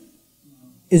good?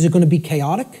 Is it going to be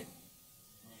chaotic?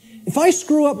 If I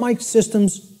screw up my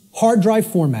system's hard drive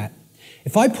format,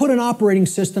 if I put an operating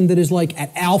system that is like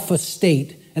at alpha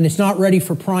state and it's not ready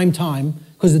for prime time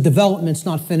because the development's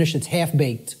not finished, it's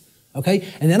half-baked, okay?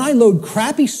 And then I load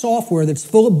crappy software that's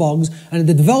full of bugs and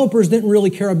the developers didn't really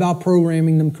care about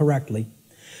programming them correctly.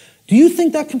 Do you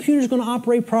think that computer is going to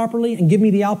operate properly and give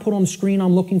me the output on the screen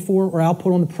I'm looking for, or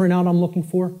output on the printout I'm looking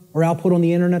for, or output on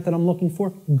the internet that I'm looking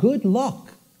for? Good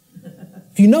luck.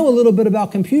 If you know a little bit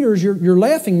about computers, you're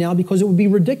laughing now because it would be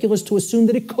ridiculous to assume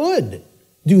that it could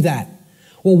do that.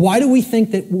 Well, why do we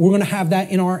think that we're going to have that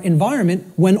in our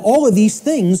environment when all of these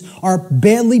things are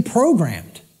badly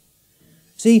programmed?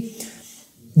 See,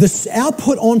 the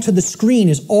output onto the screen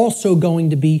is also going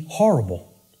to be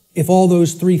horrible if all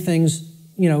those three things,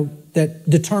 that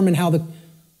determine how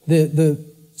the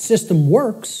system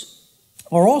works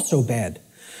are also bad.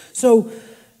 So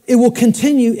it will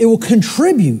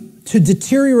contribute to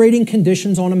deteriorating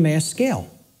conditions on a mass scale.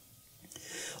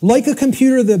 Like a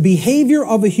computer, the behavior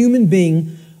of a human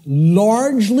being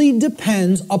largely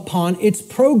depends upon its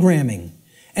programming.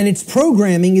 And its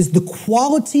programming is the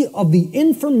quality of the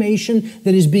information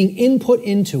that is being input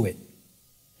into it.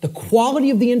 The quality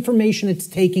of the information it's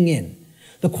taking in.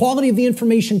 The quality of the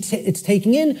information it's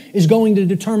taking in is going to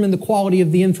determine the quality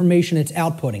of the information it's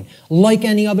outputting, like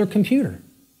any other computer.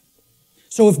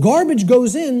 So if garbage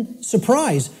goes in,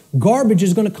 surprise, garbage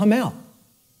is going to come out.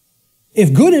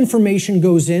 If good information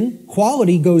goes in,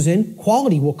 quality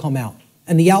will come out.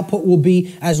 And the output will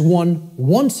be as one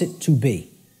wants it to be.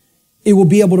 It will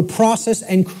be able to process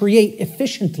and create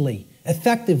efficiently,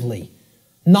 effectively,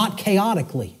 not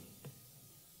chaotically.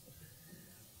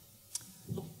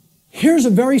 Here's a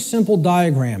very simple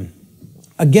diagram.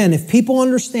 Again, if people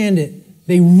understand it,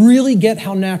 they really get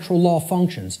how natural law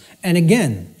functions. And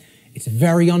again, it's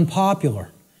very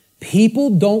unpopular. People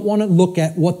don't want to look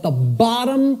at what the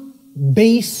bottom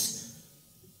base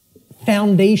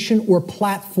foundation or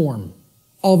platform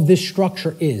of this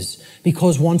structure is.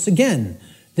 Because once again,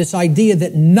 this idea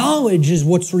that knowledge is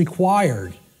what's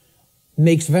required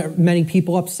makes many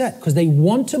people upset because they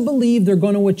want to believe they're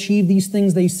going to achieve these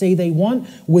things they say they want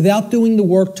without doing the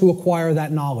work to acquire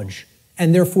that knowledge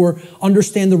and therefore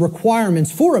understand the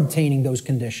requirements for obtaining those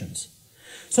conditions.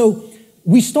 So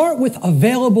we start with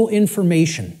available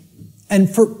information. And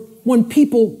when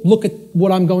people look at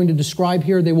what I'm going to describe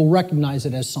here, they will recognize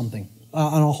it as something.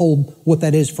 And I'll hold what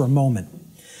that is for a moment.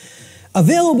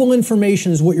 Available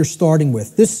information is what you're starting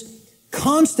with. This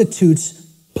constitutes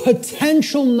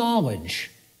potential knowledge.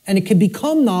 And it can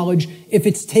become knowledge if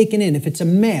it's taken in, if it's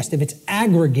amassed, if it's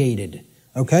aggregated.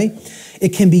 Okay? It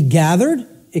can be gathered,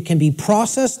 it can be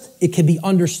processed, it can be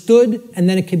understood, and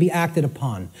then it can be acted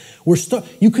upon.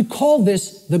 You could call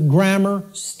this the grammar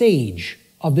stage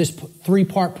of this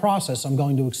three-part process I'm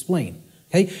going to explain.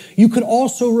 Okay? You could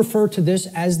also refer to this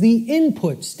as the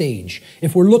input stage.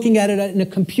 If we're looking at it in a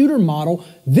computer model,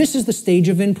 this is the stage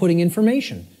of inputting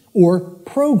information or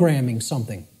programming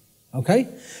something. Okay?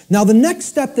 Now the next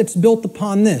step that's built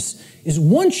upon this is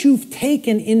once you've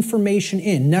taken information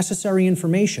in, necessary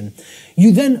information,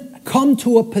 you then come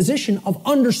to a position of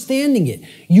understanding it.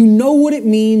 You know what it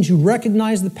means, you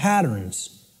recognize the patterns.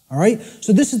 All right?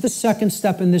 So this is the second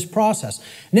step in this process.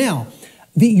 Now,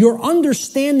 your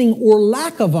understanding or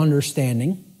lack of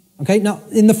understanding, okay? Now,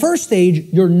 in the first stage,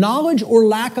 your knowledge or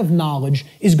lack of knowledge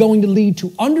is going to lead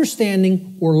to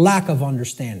understanding or lack of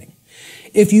understanding.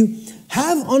 If you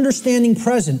have understanding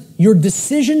present, your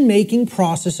decision-making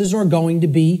processes are going to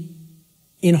be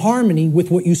in harmony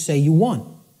with what you say you want.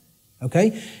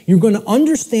 Okay? You're going to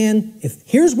understand, if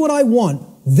here's what I want,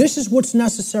 this is what's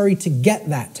necessary to get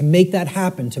that, to make that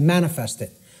happen, to manifest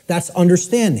it. That's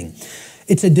understanding.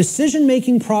 It's a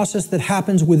decision-making process that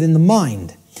happens within the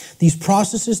mind. These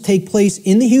processes take place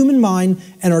in the human mind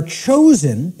and are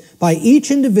chosen by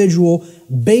each individual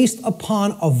based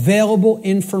upon available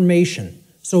information.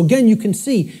 So again, you can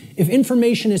see if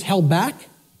information is held back,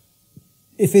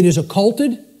 if it is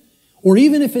occulted, or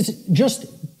even if it's just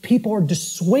people are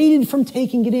dissuaded from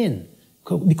taking it in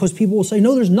because people will say,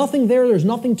 no, there's nothing there, there's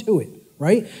nothing to it,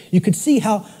 right? You could see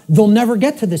how they'll never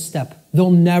get to this step.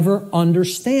 They'll never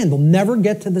understand. They'll never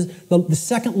get to the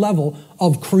second level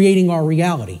of creating our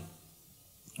reality,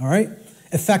 all right?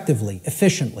 Effectively,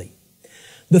 efficiently.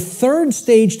 The third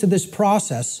stage to this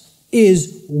process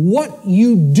is what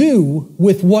you do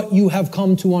with what you have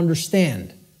come to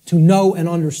understand, to know and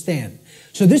understand.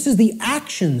 So this is the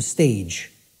action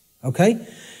stage, okay?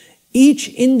 Each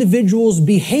individual's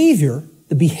behavior,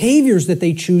 the behaviors that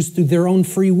they choose through their own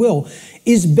free will,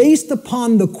 is based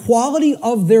upon the quality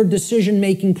of their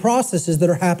decision-making processes that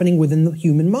are happening within the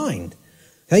human mind,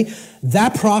 okay?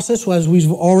 That process, as we've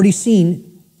already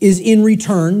seen, is in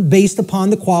return based upon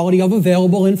the quality of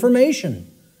available information.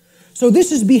 So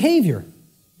this is behavior.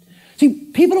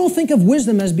 See, people don't think of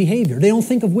wisdom as behavior. They don't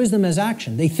think of wisdom as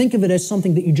action. They think of it as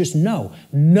something that you just know.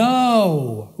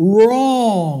 No,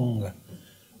 wrong.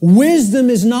 Wisdom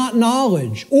is not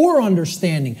knowledge or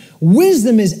understanding.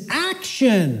 Wisdom is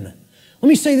action. Let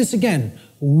me say this again.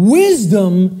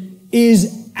 Wisdom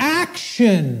is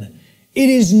action. It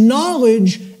is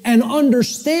knowledge and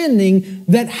understanding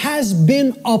that has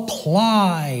been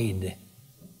applied.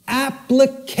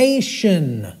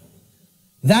 Application.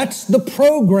 That's the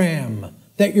program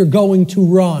that you're going to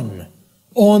run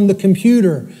on the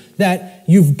computer that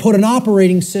you've put an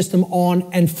operating system on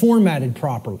and formatted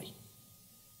properly.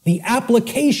 The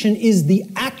application is the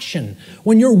action.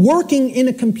 When you're working in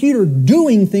a computer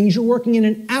doing things, you're working in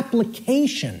an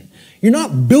application. You're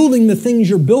not building the things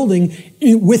you're building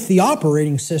with the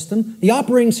operating system. The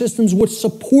operating system is what's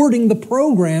supporting the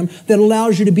program that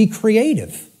allows you to be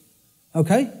creative.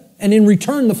 Okay? And in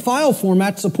return, the file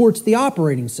format supports the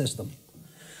operating system.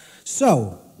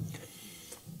 So,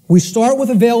 we start with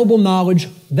available knowledge.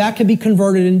 That can be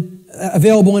converted in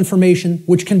available information,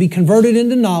 which can be converted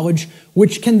into knowledge,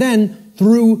 which can then,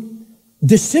 through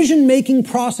decision-making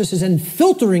processes and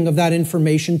filtering of that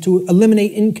information to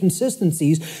eliminate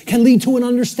inconsistencies, can lead to an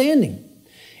understanding.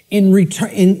 In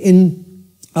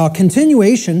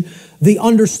continuation, the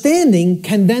understanding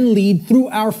can then lead through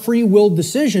our free will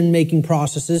decision-making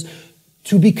processes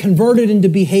to be converted into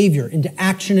behavior, into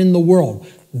action in the world.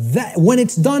 That, when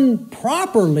it's done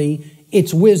properly,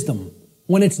 it's wisdom.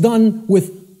 When it's done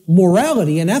with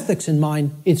morality and ethics in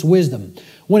mind, it's wisdom.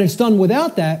 When it's done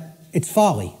without that, it's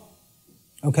folly.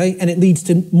 Okay? And it leads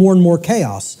to more and more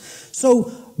chaos.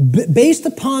 So, based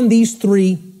upon these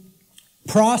three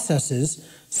processes,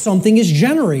 something is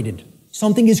generated.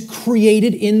 Something is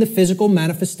created in the physical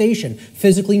manifestation,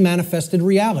 physically manifested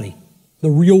reality,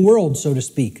 the real world, so to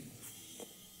speak.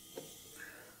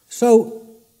 So,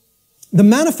 the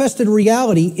manifested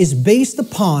reality is based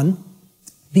upon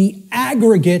the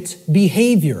aggregate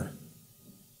behavior.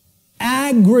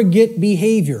 Aggregate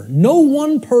behavior. No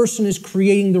one person is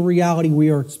creating the reality we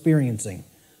are experiencing.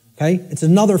 Okay? It's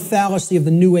another fallacy of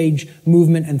the New Age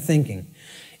movement and thinking.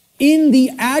 In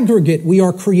the aggregate, we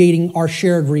are creating our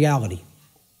shared reality.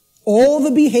 All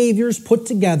the behaviors put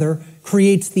together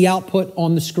creates the output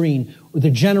on the screen, or the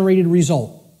generated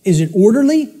result. Is it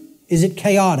orderly? Is it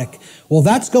chaotic? Well,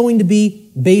 that's going to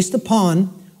be based upon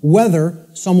whether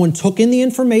someone took in the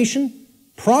information,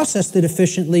 processed it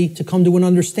efficiently to come to an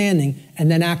understanding, and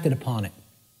then acted upon it.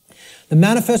 The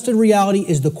manifested reality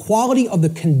is the quality of the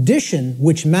condition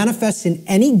which manifests in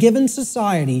any given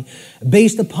society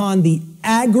based upon the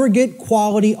aggregate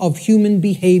quality of human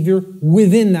behavior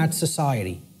within that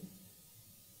society.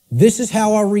 This is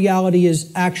how our reality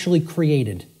is actually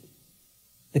created.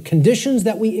 The conditions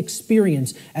that we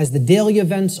experience as the daily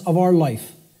events of our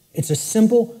life. It's a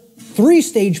simple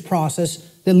three-stage process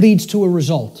that leads to a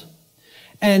result.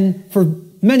 And for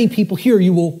many people here,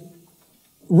 you will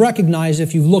recognize,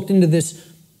 if you've looked into this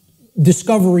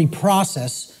discovery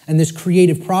process and this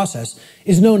creative process,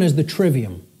 is known as the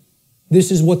trivium.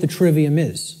 This is what the trivium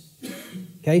is.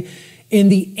 Okay? In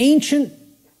the ancient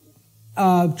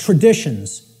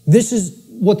traditions, this is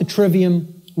what the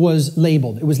trivium was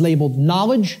labeled. It was labeled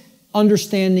knowledge,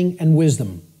 understanding, and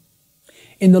wisdom.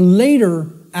 In the later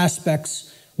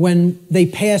aspects, when they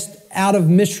passed out of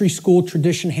mystery school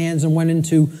tradition hands and went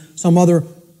into some other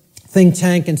think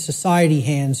tank and society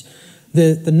hands,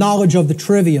 the knowledge of the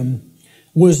trivium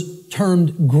was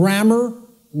termed grammar,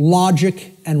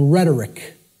 logic, and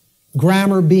rhetoric.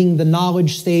 Grammar being the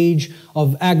knowledge stage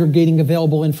of aggregating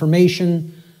available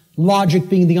information, logic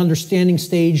being the understanding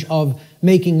stage of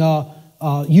making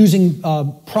using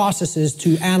processes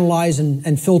to analyze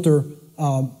and filter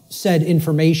said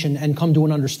information and come to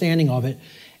an understanding of it.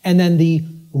 And then the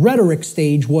rhetoric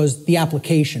stage was the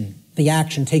application, the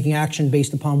action, taking action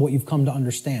based upon what you've come to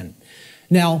understand.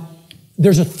 Now,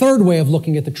 there's a third way of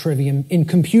looking at the trivium in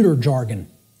computer jargon,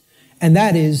 and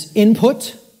that is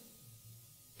input,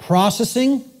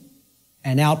 processing,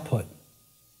 and output.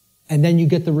 And then you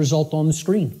get the result on the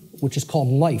screen, which is called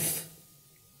life.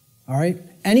 All right?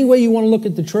 Any way you want to look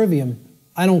at the trivium,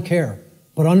 I don't care.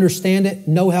 But understand it,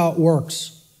 know how it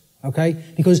works. Okay?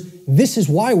 Because this is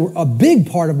why a big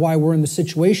part of why we're in the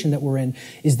situation that we're in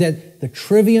is that the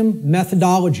trivium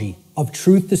methodology of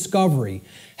truth discovery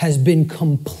has been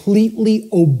completely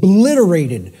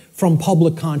obliterated from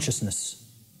public consciousness.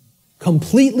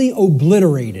 Completely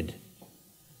obliterated.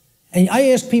 And I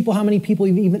ask people how many people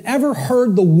have even ever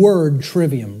heard the word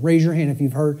trivium. Raise your hand if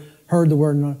you've heard the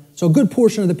word. So a good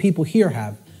portion of the people here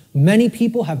have. Many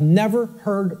people have never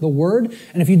heard the word.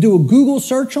 And if you do a Google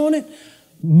search on it,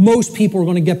 most people are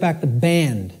going to get back the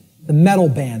band, the metal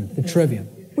band, the trivium,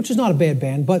 which is not a bad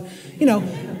band, but, you know,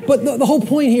 but the whole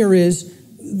point here is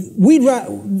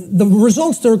the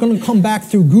results that are going to come back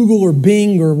through Google or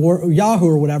Bing or Yahoo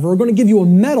or whatever are going to give you a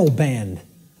metal band,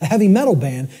 a heavy metal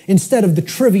band, instead of the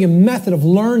trivium method of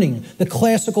learning, the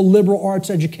classical liberal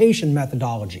arts education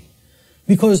methodology.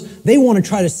 Because they want to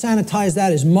try to sanitize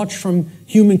that as much from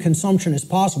human consumption as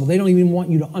possible. They don't even want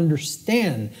you to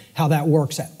understand how that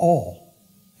works at all.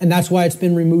 And that's why it's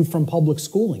been removed from public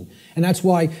schooling. And that's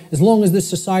why, as long as this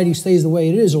society stays the way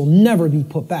it is, it'll never be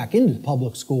put back into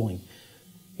public schooling.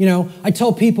 You know, I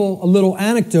tell people a little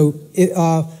anecdote.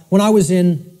 When I was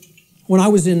in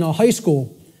high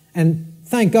school, and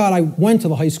thank God I went to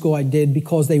the high school I did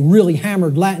because they really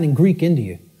hammered Latin and Greek into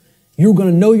you. You were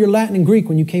going to know your Latin and Greek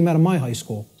when you came out of my high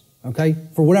school, okay?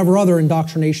 For whatever other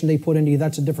indoctrination they put into you,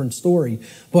 that's a different story.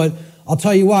 But I'll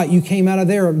tell you what, you came out of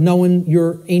there knowing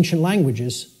your ancient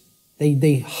languages. You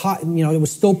know, it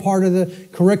was still part of the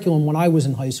curriculum when I was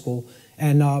in high school.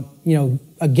 And, you know,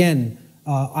 again,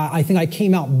 I think I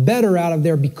came out better out of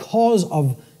there because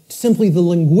of simply the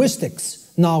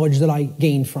linguistics knowledge that I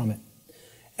gained from it.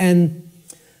 And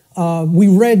we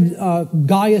read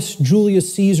Gaius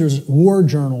Julius Caesar's war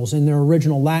journals in their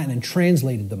original Latin and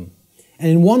translated them. And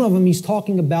in one of them,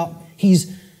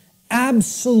 he's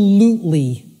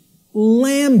absolutely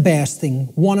lambasting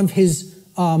one of his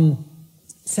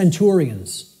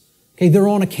centurions. Okay, they're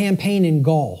on a campaign in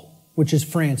Gaul, which is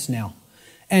France now.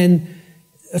 And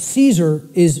Caesar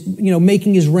is, you know,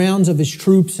 making his rounds of his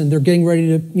troops, and they're getting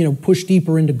ready to, you know, push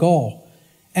deeper into Gaul.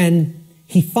 And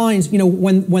he finds, you know,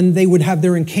 when they would have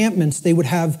their encampments, they would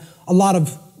have a lot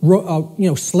of, you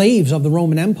know, slaves of the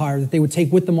Roman Empire that they would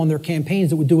take with them on their campaigns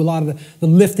that would do a lot of the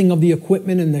lifting of the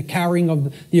equipment and the carrying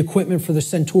of the equipment for the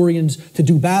centurions to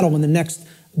do battle in the next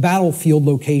battlefield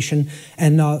location.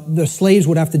 And the slaves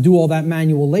would have to do all that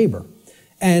manual labor.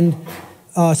 And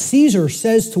Caesar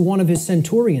says to one of his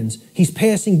centurions, he's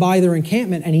passing by their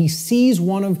encampment, and he sees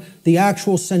one of the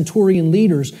actual centurion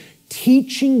leaders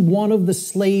teaching one of the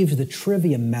slaves the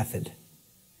trivium method.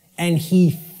 And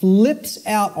he flips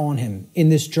out on him in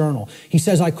this journal. He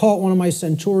says, I caught one of my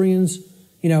centurions,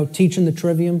 you know, teaching the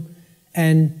trivium,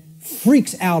 and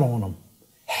freaks out on him.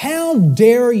 How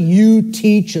dare you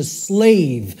teach a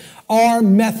slave our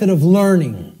method of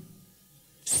learning?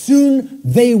 Soon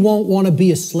they won't want to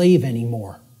be a slave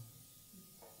anymore.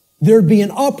 There'd be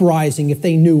an uprising if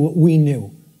they knew what we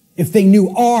knew, if they knew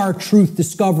our truth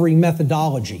discovery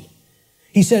methodology.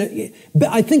 He said,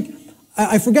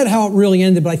 I forget how it really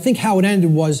ended, but I think how it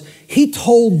ended was he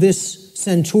told this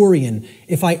centurion,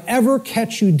 if I ever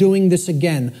catch you doing this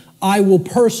again, I will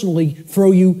personally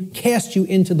cast you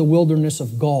into the wilderness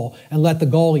of Gaul and let the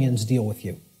Gaulians deal with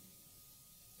you,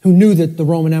 who knew that the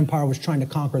Roman Empire was trying to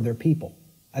conquer their people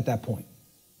at that point,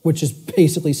 which is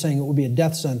basically saying it would be a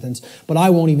death sentence, but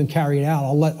I won't even carry it out.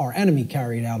 I'll let our enemy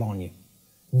carry it out on you.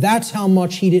 That's how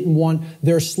much he didn't want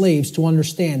their slaves to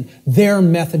understand their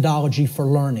methodology for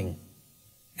learning.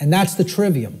 And that's the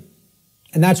trivium.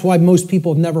 And that's why most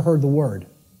people have never heard the word.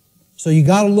 So you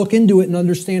got to look into it and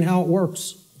understand how it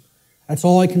works. That's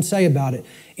all I can say about it.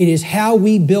 It is how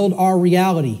we build our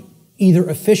reality, either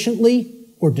efficiently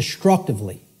or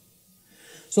destructively.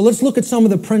 So let's look at some of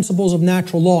the principles of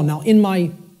natural law. Now, in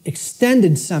my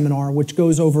extended seminar, which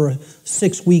goes over a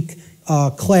 6-week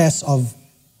class of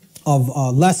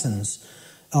lessons,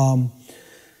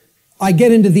 I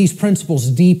get into these principles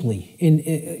deeply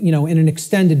in an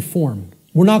extended form.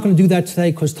 We're not going to do that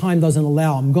today because time doesn't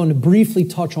allow. I'm going to briefly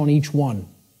touch on each one.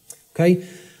 Okay?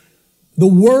 The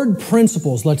word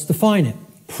principles, let's define it.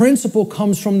 Principle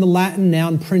comes from the Latin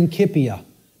noun principia.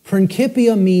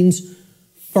 Principia means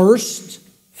first,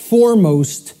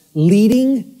 foremost,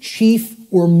 leading, chief,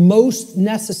 or most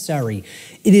necessary.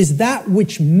 It is that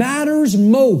which matters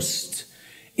most.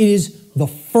 It is the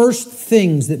first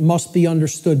things that must be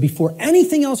understood. Before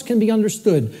anything else can be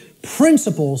understood,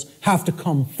 principles have to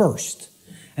come first.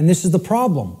 And this is the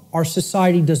problem. Our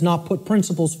society does not put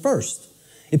principles first.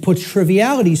 It puts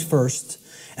trivialities first,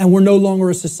 and we're no longer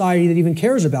a society that even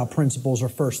cares about principles or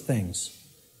first things.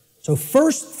 So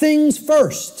first things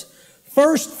first.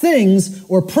 First things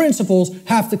or principles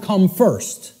have to come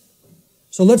first.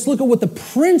 So let's look at what the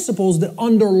principles that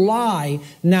underlie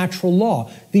natural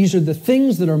law. These are the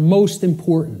things that are most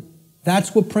important.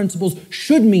 That's what principles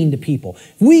should mean to people.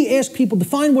 If we ask people to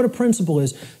define what a principle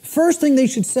is, first thing they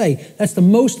should say, that's the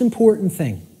most important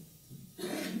thing.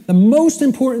 The most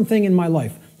important thing in my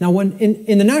life. Now, when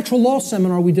in the natural law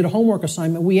seminar, we did a homework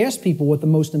assignment. We asked people what the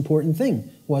most important thing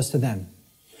was to them.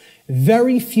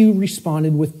 Very few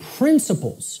responded with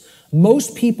principles.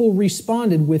 Most people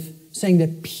responded with saying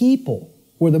that people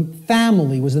or the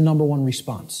family was the number one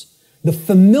response. The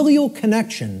familial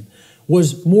connection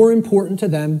was more important to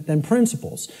them than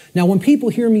principles. Now, when people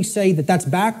hear me say that that's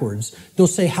backwards, they'll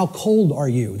say, how cold are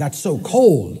you? That's so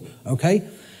cold, okay?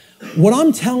 What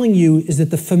I'm telling you is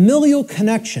that the familial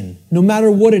connection, no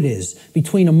matter what it is,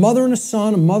 between a mother and a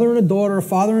son, a mother and a daughter, a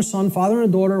father and a son, father and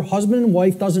a daughter, husband and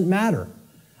wife, doesn't matter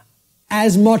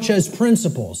as much as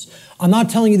principles. I'm not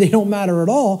telling you they don't matter at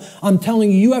all. I'm telling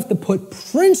you you have to put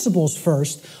principles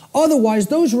first. Otherwise,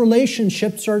 those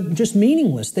relationships are just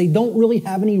meaningless. They don't really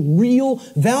have any real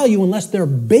value unless they're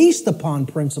based upon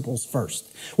principles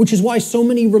first, which is why so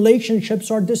many relationships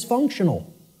are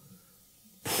dysfunctional.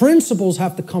 Principles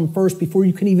have to come first before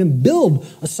you can even build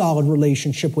a solid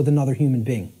relationship with another human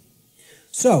being.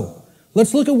 So,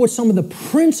 let's look at what some of the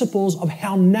principles of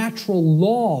how natural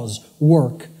laws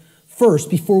work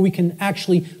first before we can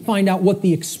actually find out what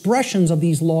the expressions of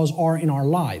these laws are in our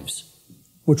lives,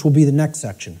 which will be the next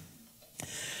section.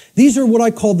 These are what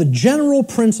I call the general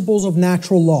principles of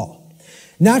natural law.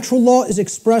 Natural law is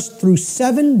expressed through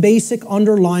 7 basic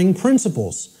underlying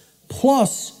principles,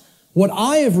 plus what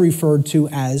I have referred to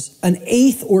as an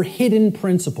 8th or hidden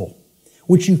principle,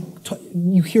 which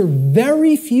you hear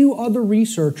very few other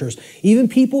researchers, even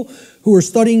people who are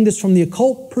studying this from the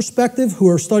occult perspective, who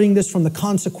are studying this from the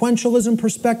consequentialism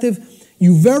perspective,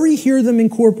 you very hear them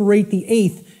incorporate the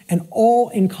 8th and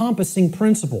all-encompassing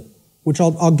principle, which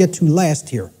I'll get to last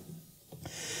here.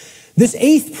 This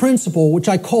 8th principle, which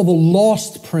I call the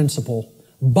lost principle,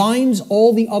 binds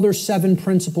all the other 7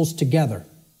 principles together.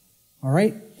 All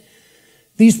right?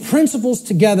 These principles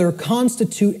together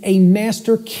constitute a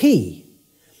master key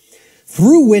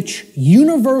through which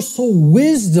universal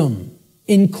wisdom,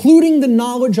 including the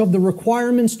knowledge of the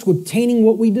requirements to obtaining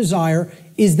what we desire,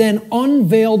 is then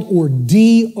unveiled or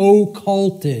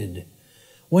de-occulted.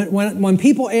 When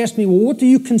people ask me, well, what do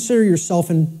you consider yourself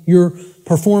in your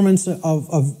performance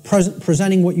of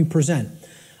presenting what you present?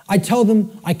 I tell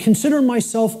them, I consider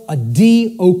myself a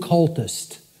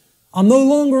de-occultist. I'm no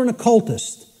longer an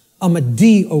occultist. I'm a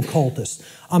de-occultist.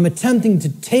 I'm attempting to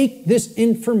take this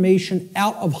information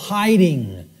out of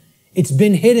hiding. It's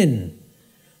been hidden.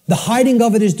 The hiding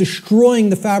of it is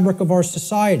destroying the fabric of our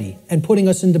society and putting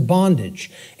us into bondage.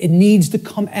 It needs to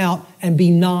come out and be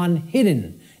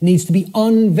non-hidden. It needs to be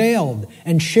unveiled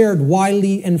and shared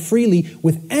widely and freely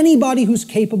with anybody who's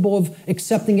capable of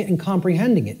accepting it and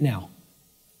comprehending it now.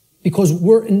 Because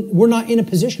we're not in a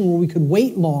position where we could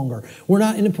wait longer. We're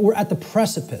at the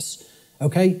precipice.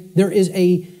 Okay? There is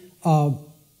a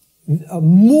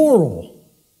moral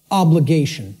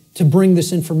obligation to bring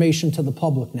this information to the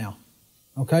public now.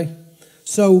 Okay?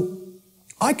 So,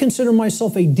 I consider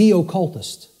myself a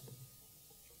de-occultist.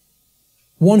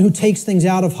 One who takes things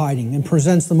out of hiding and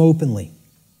presents them openly.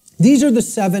 These are the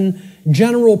 7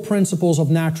 general principles of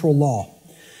natural law.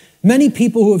 Many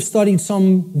people who have studied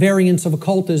some variants of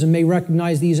occultism may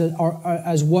recognize these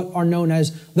as what are known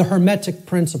as the Hermetic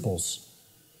principles.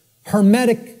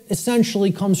 Hermetic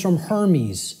essentially comes from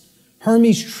Hermes.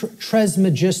 Hermes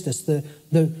Trismegistus,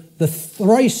 the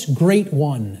thrice great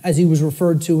one, as he was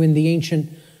referred to in the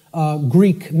ancient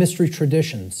Greek mystery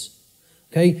traditions.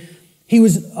 Okay? He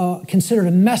was considered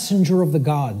a messenger of the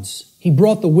gods. He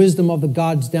brought the wisdom of the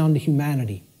gods down to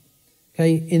humanity.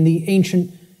 Okay? In the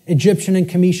ancient Egyptian and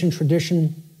Cometian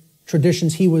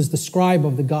traditions, he was the scribe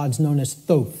of the gods known as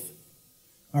Thoth.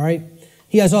 All right?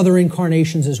 He has other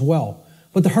incarnations as well.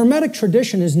 But the Hermetic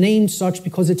tradition is named such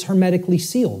because it's hermetically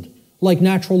sealed, like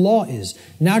natural law is.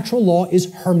 Natural law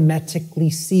is hermetically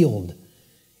sealed.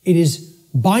 It is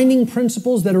binding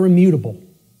principles that are immutable.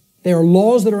 They are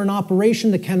laws that are in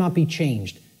operation that cannot be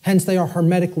changed. Hence, they are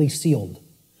hermetically sealed.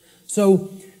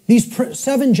 So, these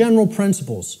 7 general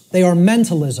principles, they are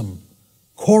mentalism,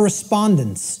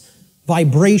 correspondence,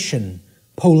 vibration,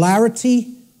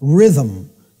 polarity, rhythm,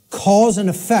 cause and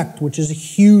effect, which is a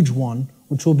huge one,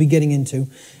 which we'll be getting into,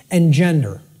 and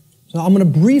gender. So I'm going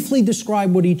to briefly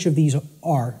describe what each of these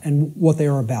are and what they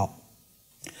are about.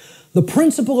 The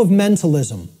principle of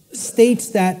mentalism states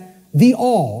that the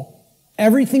all,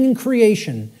 everything in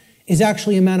creation, is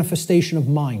actually a manifestation of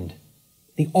mind.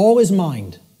 The all is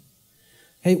mind.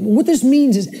 Okay, what this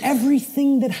means is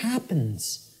everything that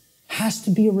happens has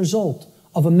to be a result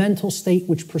of a mental state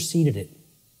which preceded it.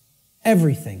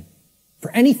 Everything.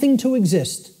 For anything to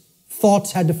exist,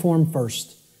 thoughts had to form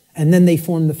first, and then they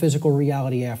formed the physical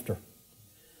reality after.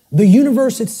 The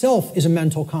universe itself is a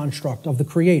mental construct of the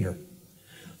Creator.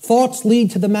 Thoughts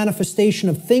lead to the manifestation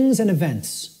of things and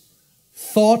events.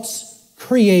 Thoughts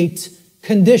create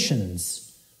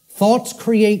conditions. Thoughts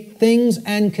create things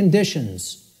and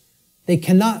conditions. They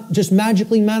cannot just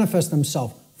magically manifest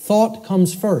themselves. Thought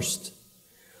comes first.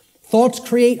 Thoughts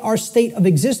create our state of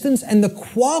existence and the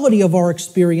quality of our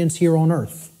experience here on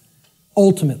earth,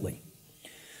 ultimately.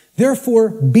 Therefore,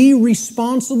 be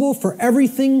responsible for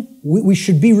everything. We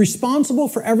should be responsible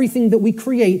for everything that we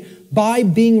create by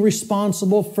being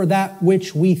responsible for that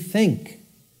which we think.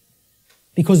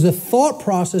 Because the thought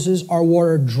processes are what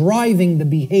are driving the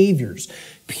behaviors.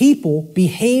 People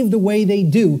behave the way they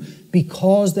do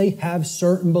because they have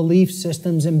certain belief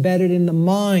systems embedded in the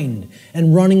mind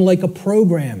and running like a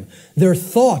program. Their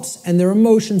thoughts and their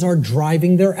emotions are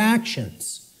driving their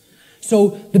actions. So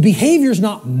the behavior is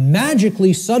not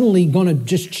magically suddenly going to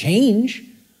just change.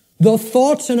 The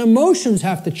thoughts and emotions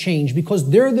have to change because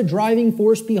they're the driving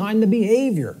force behind the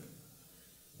behavior.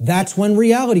 That's when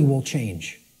reality will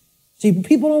change. See,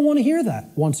 people don't want to hear that,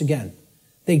 once again.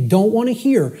 They don't want to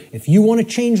hear, if you want to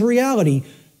change reality,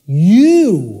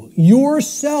 you,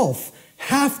 yourself,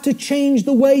 have to change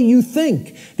the way you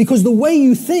think. Because the way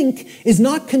you think is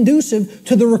not conducive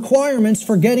to the requirements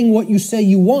for getting what you say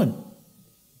you want.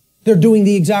 They're doing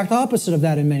the exact opposite of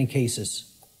that in many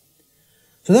cases.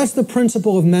 So that's the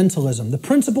principle of mentalism. The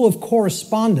principle of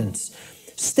correspondence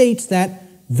states that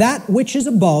that which is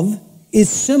above is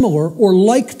similar or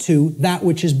like to that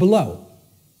which is below.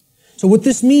 So what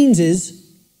this means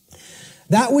is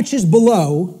that which is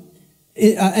below,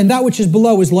 and that which is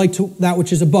below is like to that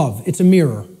which is above. It's a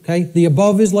mirror, okay? The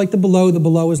above is like the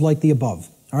below is like the above,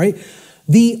 all right?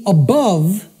 The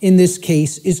above, in this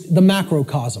case, is the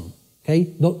macrocosm,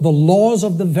 okay? The laws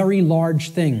of the very large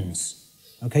things,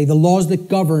 okay? The laws that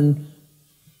govern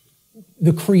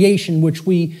the creation which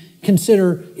we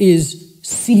consider is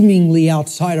seemingly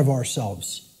outside of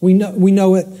ourselves. We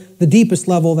know at the deepest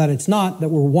level that it's not, that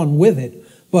we're one with it,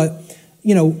 but,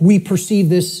 you know, we perceive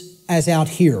this as out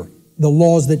here, the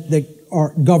laws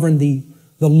that govern the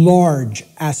large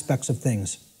aspects of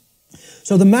things.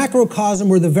 So the macrocosm,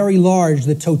 or the very large,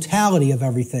 the totality of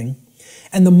everything,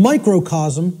 and the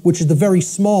microcosm, which is the very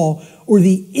small, or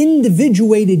the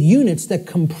individuated units that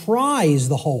comprise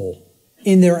the whole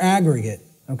in their aggregate,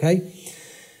 okay?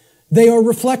 They are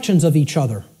reflections of each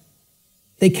other.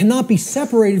 They cannot be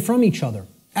separated from each other.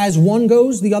 As one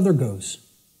goes, the other goes.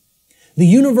 The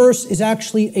universe is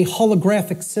actually a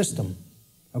holographic system,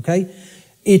 okay?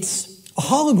 It's a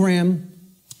hologram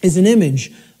is an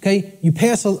image, okay? You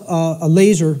pass a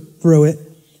laser through it,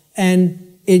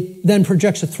 and it then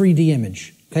projects a 3D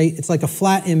image, okay? It's like a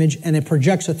flat image, and it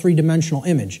projects a three-dimensional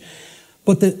image.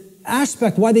 But the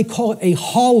aspect, why they call it a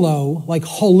hollow, like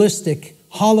holistic,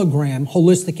 hologram,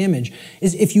 holistic image,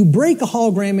 is if you break a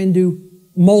hologram into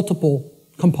multiple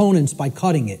components by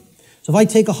cutting it. So if I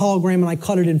take a hologram and I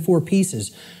cut it in 4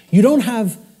 pieces, you don't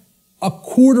have a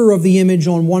quarter of the image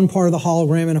on one part of the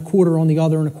hologram and a quarter on the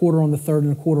other and a quarter on the third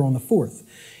and a quarter on the fourth.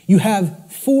 You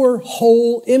have 4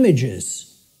 whole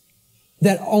images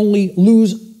that only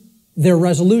lose their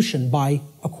resolution by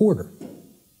a quarter.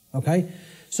 Okay?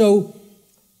 So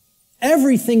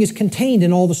everything is contained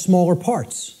in all the smaller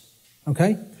parts.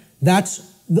 Okay? That's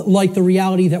like the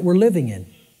reality that we're living in.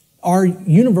 Our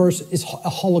universe is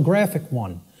a holographic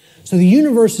one. So the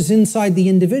universe is inside the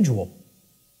individual.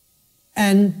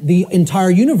 And the entire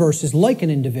universe is like an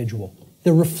individual.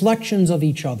 They're reflections of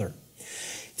each other.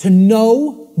 To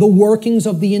know the workings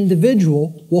of the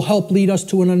individual will help lead us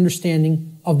to an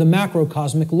understanding of the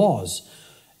macrocosmic laws.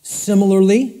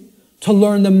 Similarly, to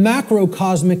learn the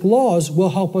macrocosmic laws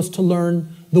will help us to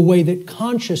learn the way that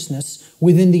consciousness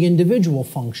within the individual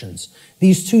functions.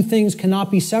 These 2 things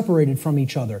cannot be separated from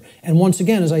each other. And once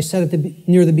again, as I said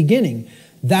near the beginning,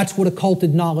 that's what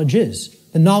occulted knowledge is.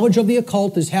 The knowledge of the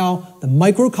occult is how the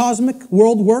microcosmic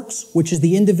world works, which is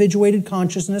the individuated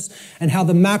consciousness, and how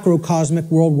the macrocosmic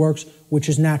world works, which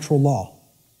is natural law.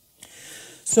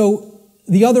 So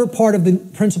the other part of the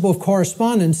principle of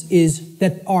correspondence is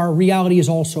that our reality is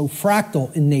also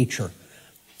fractal in nature.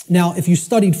 Now, if you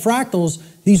studied fractals,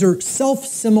 these are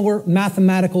self-similar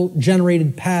mathematical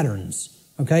generated patterns.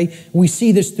 Okay? We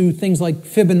see this through things like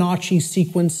Fibonacci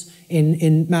sequence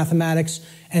in mathematics,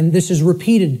 and this is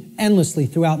repeated endlessly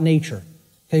throughout nature.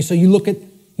 Okay, so you look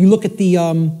at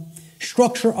the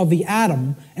structure of the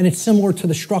atom, and it's similar to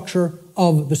the structure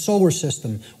of the solar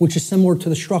system, which is similar to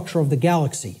the structure of the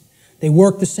galaxy. They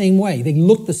work the same way. They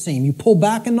look the same. You pull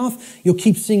back enough, you'll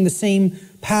keep seeing the same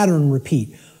pattern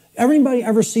repeat. Everybody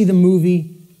ever see the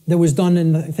movie that was done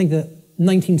in, I think, the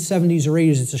 1970s or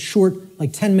 80s? It's a short,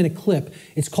 like 10-minute clip.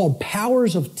 It's called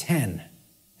Powers of 10.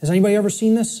 Has anybody ever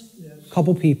seen this? Yes. A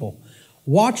couple people.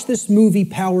 Watch this movie,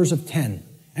 Powers of 10,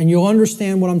 and you'll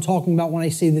understand what I'm talking about when I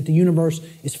say that the universe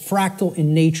is fractal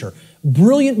in nature.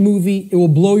 Brilliant movie. It will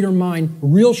blow your mind.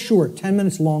 Real short, 10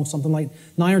 minutes long, something like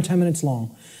 9 or 10 minutes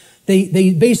long.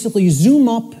 They basically zoom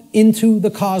up into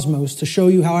the cosmos to show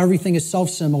you how everything is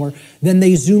self-similar. Then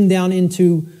they zoom down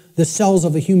into the cells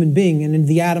of a human being and in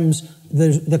the atoms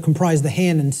that comprise the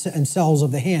hand and cells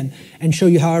of the hand, and show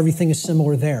you how everything is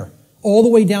similar there, all the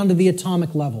way down to the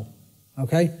atomic level,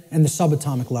 okay, and the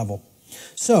subatomic level.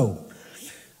 So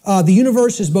the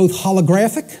universe is both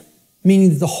holographic, meaning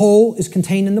that the whole is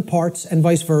contained in the parts, and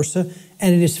vice versa,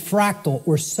 and it is fractal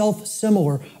or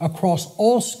self-similar across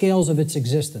all scales of its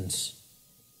existence.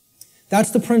 That's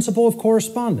the principle of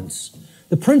correspondence.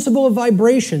 The principle of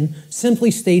vibration simply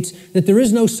states that there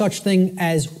is no such thing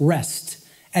as rest,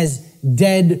 as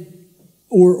dead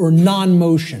or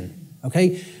non-motion,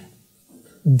 okay?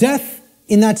 Death,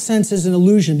 in that sense, is an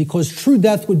illusion, because true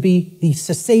death would be the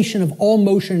cessation of all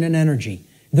motion and energy.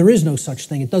 There is no such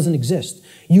thing. It doesn't exist.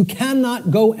 You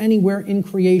cannot go anywhere in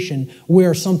creation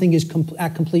where something is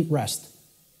at complete rest.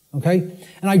 Okay?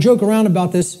 And I joke around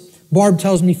about this. Barb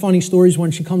tells me funny stories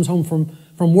when she comes home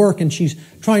from work, and she's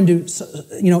trying to,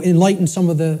 enlighten some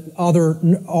of the other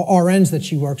RNs that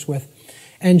she works with.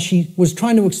 And she was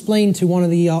trying to explain to one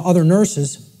of the other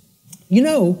nurses,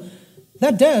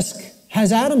 that desk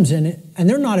has atoms in it, and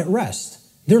they're not at rest.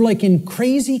 They're like in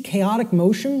crazy, chaotic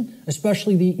motion,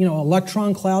 especially the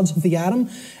electron clouds of the atom.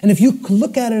 And if you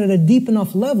look at it at a deep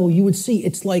enough level, you would see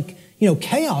it's like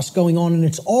chaos going on, and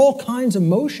it's all kinds of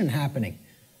motion happening,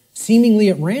 seemingly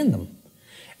at random.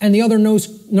 And the other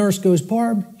nurse goes,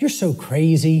 "Barb, you're so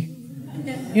crazy."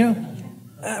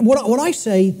 What I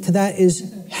say to that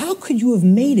is, how could you have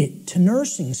made it to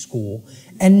nursing school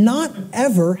and not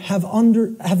ever have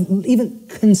even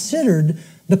considered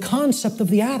the concept of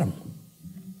the atom?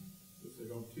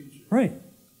 Right.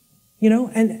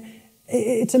 And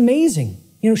it's amazing.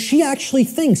 She actually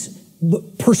thinks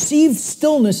perceived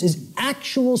stillness is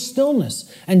actual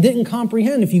stillness, and didn't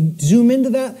comprehend. If you zoom into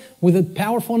that with a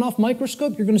powerful enough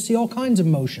microscope, you're going to see all kinds of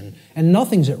motion, and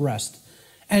nothing's at rest.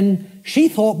 And she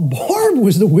thought Barb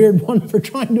was the weird one for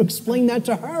trying to explain that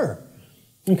to her.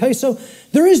 Okay, so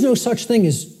there is no such thing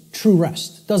as true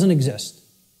rest. It doesn't exist.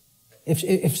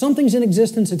 If something's in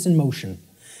existence, it's in motion.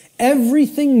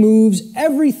 Everything moves,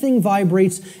 everything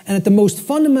vibrates, and at the most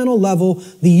fundamental level,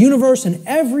 the universe and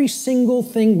every single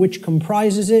thing which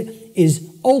comprises it is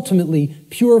ultimately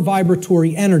pure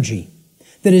vibratory energy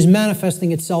that is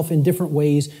manifesting itself in different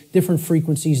ways, different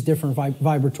frequencies, different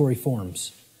vibratory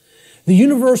forms. The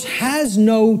universe has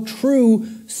no true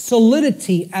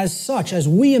solidity as such, as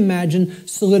we imagine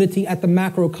solidity at the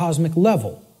macrocosmic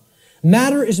level.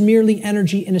 Matter is merely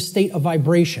energy in a state of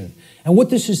vibration. And what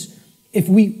this is, if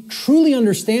we truly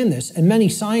understand this, and many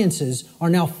sciences are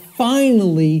now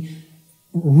finally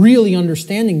really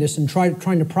understanding this and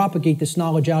trying to propagate this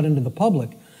knowledge out into the public,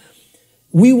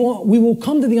 we will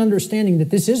come to the understanding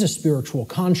that this is a spiritual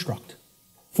construct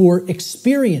for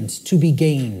experience to be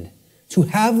gained, to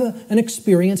have an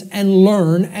experience and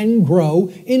learn and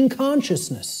grow in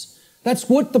consciousness. That's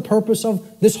what the purpose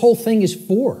of this whole thing is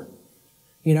for,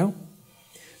 you know?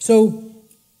 So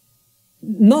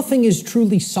nothing is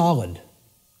truly solid,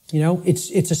 you know?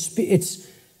 It's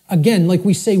again, like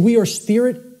we say, we are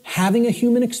spirit having a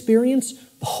human experience.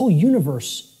 The whole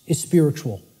universe is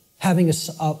spiritual, having a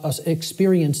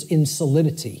experience in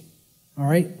solidity. All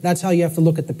right? That's how you have to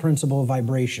look at the principle of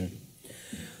vibration.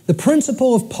 The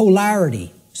principle of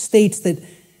polarity states that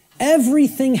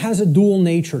everything has a dual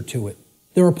nature to it.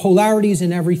 There are polarities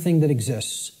in everything that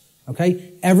exists.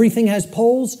 Okay? Everything has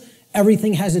poles.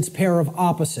 Everything has its pair of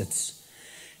opposites.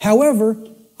 However,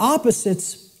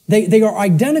 opposites, they are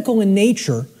identical in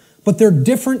nature, but they're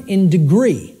different in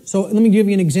degree. So let me give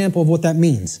you an example of what that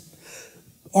means.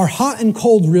 Are hot and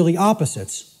cold really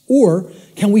opposites? Or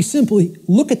can we simply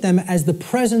look at them as the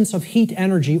presence of heat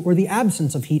energy or the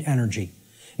absence of heat energy?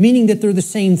 Meaning that they're the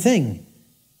same thing,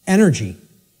 energy.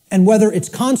 And whether it's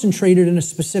concentrated in a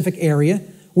specific area,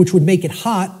 which would make it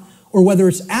hot, or whether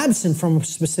it's absent from a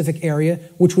specific area,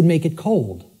 which would make it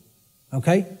cold.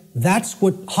 Okay? That's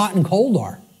what hot and cold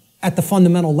are at the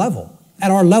fundamental level.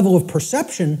 At our level of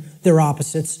perception, they're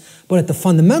opposites, but at the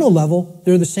fundamental level,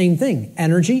 they're the same thing,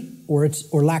 energy or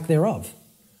lack thereof.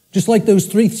 Just like those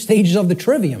 3 stages of the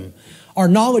trivium. Are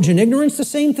knowledge and ignorance the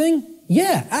same thing?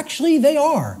 Yeah, actually they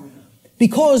are.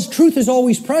 Because truth is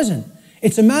always present.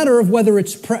 It's a matter of whether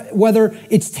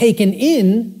it's taken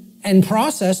in and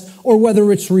processed, or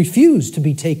whether it's refused to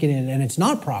be taken in and it's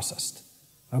not processed.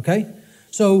 Okay?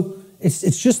 So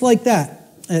it's just like that.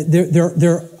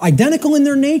 They're identical in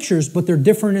their natures, but they're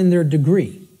different in their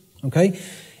degree. Okay?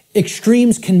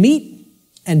 Extremes can meet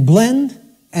and blend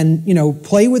and, you know,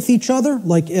 play with each other,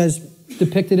 like as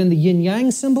depicted in the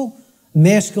yin-yang symbol,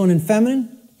 masculine and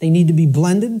feminine. They need to be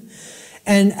blended.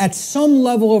 And at some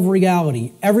level of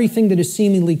reality, everything that is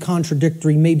seemingly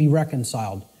contradictory may be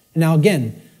reconciled. Now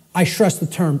again, I stress the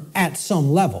term at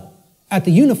some level. At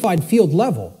the unified field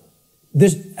level,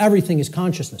 everything is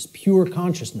consciousness, pure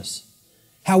consciousness.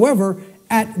 However,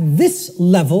 at this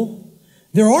level,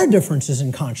 there are differences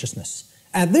in consciousness.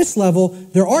 At this level,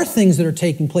 there are things that are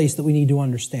taking place that we need to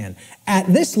understand. At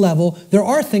this level, there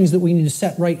are things that we need to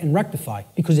set right and rectify,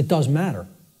 because it does matter.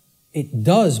 It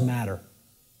does matter.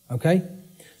 Okay?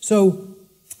 So,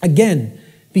 again,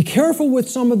 be careful with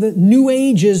some of the New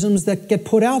Age-isms that get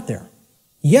put out there.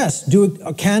 Yes,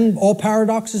 can all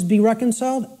paradoxes be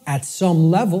reconciled? At some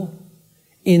level.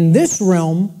 In this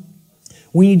realm,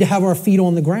 we need to have our feet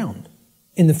on the ground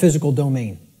in the physical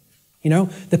domain. You know,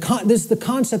 this is the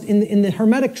concept in the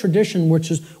Hermetic tradition, which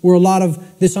is where a lot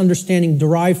of this understanding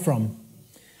derived from.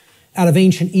 Out of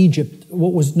ancient Egypt,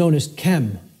 what was known as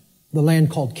Kem, the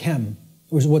land called Kem,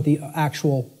 was what the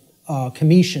actual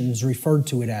Cometians referred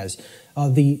to it as.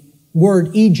 The word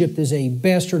Egypt is a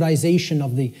bastardization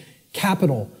of the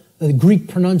capital, the Greek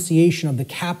pronunciation of the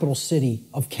capital city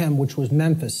of Kem, which was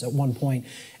Memphis at one point.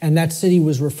 And that city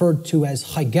was referred to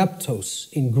as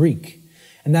Hygeptos in Greek.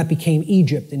 And that became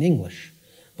Egypt in English.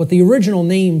 But the original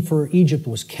name for Egypt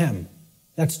was Kem.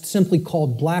 That's simply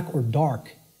called black or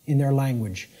dark in their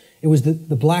language. It was the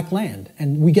black land.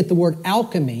 And we get the word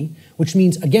alchemy, which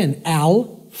means, again,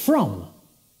 al, from.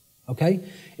 Okay?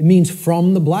 It means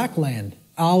from the black land,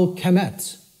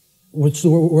 al-kemet, which is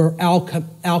where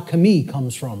alchemy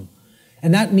comes from.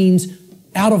 And that means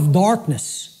out of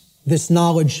darkness, this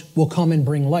knowledge will come and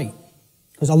bring light.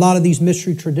 Because a lot of these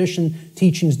mystery tradition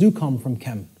teachings do come from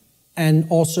Kem. And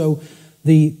also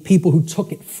the people who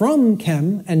took it from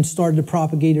Kem and started to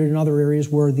propagate it in other areas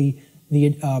were the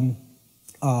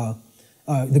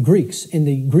Greeks in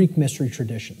the Greek mystery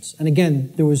traditions. And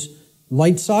again, there was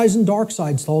light sides and dark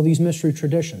sides to all these mystery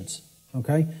traditions.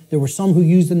 Okay? There were some who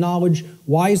used the knowledge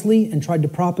wisely and tried to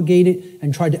propagate it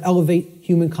and tried to elevate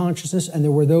human consciousness, and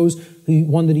there were those who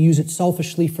wanted to use it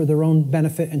selfishly for their own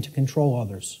benefit and to control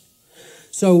others.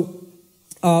 So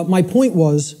my point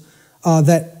was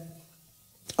that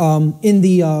in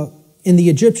the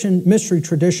Egyptian mystery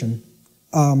tradition,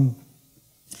 I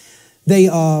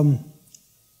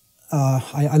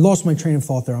lost my train of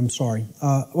thought there. I'm sorry.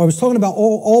 I was talking about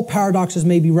all paradoxes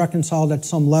may be reconciled at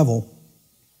some level,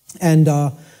 and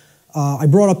I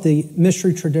brought up the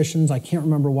mystery traditions. I can't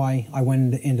remember why I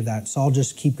went into that, so I'll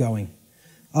just keep going.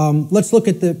 Let's look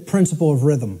at the principle of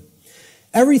rhythm.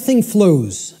 Everything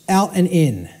flows out and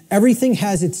in. Everything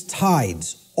has its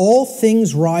tides. All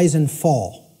things rise and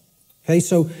fall. Okay,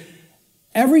 so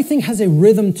everything has a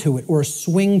rhythm to it or a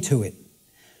swing to it.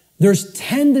 There's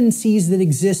tendencies that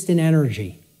exist in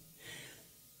energy.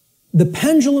 The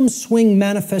pendulum swing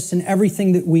manifests in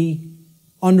everything that we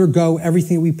undergo,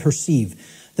 everything that we perceive.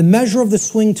 The measure of the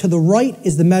swing to the right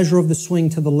is the measure of the swing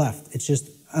to the left. It's just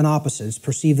an opposite. It's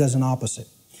perceived as an opposite.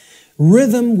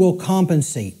 Rhythm will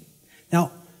compensate.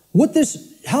 Now,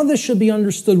 how this should be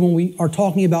understood when we are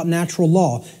talking about natural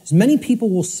law is many people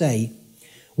will say,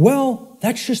 well,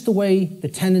 that's just the way the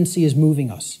tendency is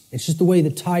moving us. It's just the way the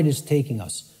tide is taking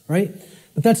us, right?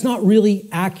 But that's not really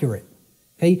accurate.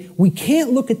 Okay? We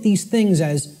can't look at these things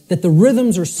as that the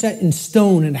rhythms are set in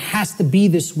stone and it has to be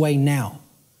this way now,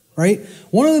 right?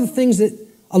 One of the things that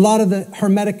a lot of the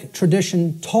Hermetic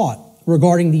tradition taught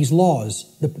regarding these laws,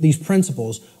 these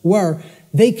principles, were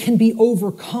they can be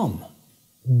overcome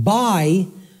by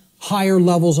higher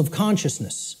levels of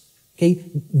consciousness. Okay?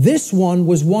 This one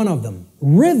was one of them.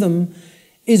 Rhythm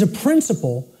is a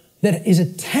principle that is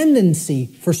a tendency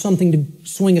for something to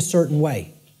swing a certain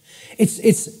way.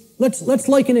 Let's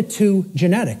liken it to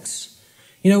genetics.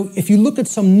 You know, if you look at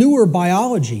some newer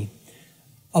biology,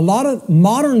 a lot of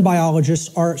modern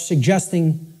biologists are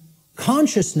suggesting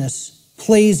consciousness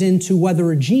plays into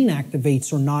whether a gene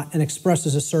activates or not and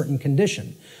expresses a certain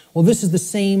condition. Well, this is the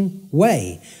same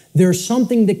way. There's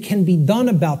something that can be done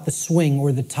about the swing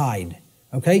or the tide,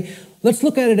 okay? Let's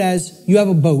look at it as you have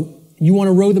a boat. You want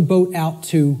to row the boat out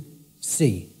to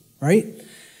sea, right?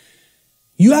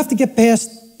 You have to get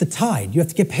past the tide. You have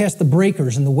to get past the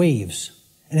breakers and the waves.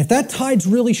 And if that tide's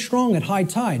really strong at high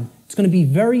tide, it's going to be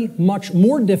very much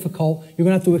more difficult. You're going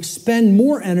to have to expend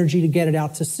more energy to get it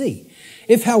out to sea.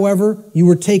 If, however, you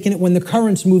were taking it when the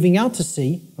current's moving out to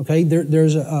sea, okay,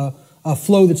 there's a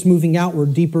flow that's moving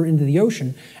outward deeper into the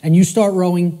ocean, and you start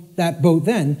rowing that boat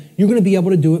then, you're going to be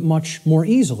able to do it much more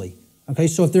easily. Okay,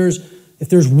 so if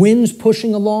there's winds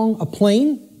pushing along a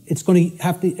plane, it's going to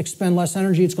have to expend less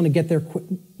energy. It's going to get there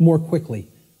more quickly,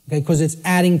 okay, because it's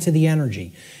adding to the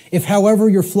energy. If, however,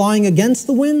 you're flying against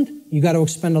the wind, you got to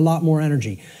expend a lot more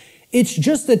energy. It's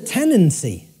just a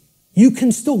tendency. You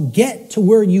can still get to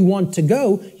where you want to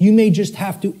go. You may just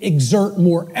have to exert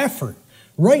more effort.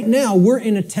 Right now, we're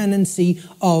in a tendency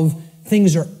of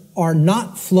things are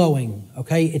not flowing,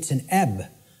 okay? It's an ebb,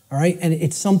 all right? And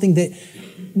it's something that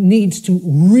needs to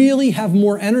really have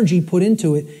more energy put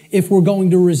into it if we're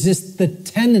going to resist the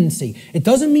tendency. It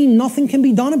doesn't mean nothing can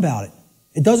be done about it.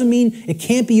 It doesn't mean it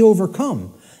can't be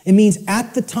overcome. It means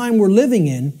at the time we're living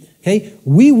in, okay,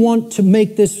 we want to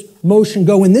make this motion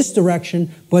go in this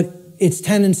direction, but its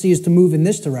tendency is to move in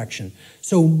this direction.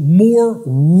 So more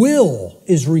will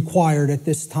is required at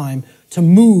this time to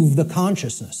move the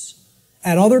consciousness.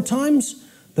 At other times,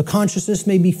 the consciousness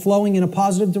may be flowing in a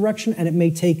positive direction and it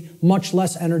may take much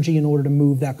less energy in order to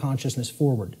move that consciousness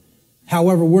forward.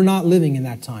 However, we're not living in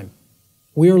that time.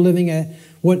 We are living at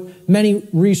what many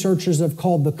researchers have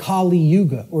called the Kali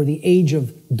Yuga, or the age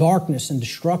of darkness and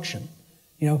destruction.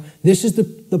 You know, this is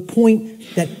the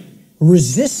point that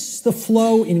resists the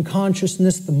flow in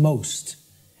consciousness the most.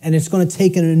 And it's going to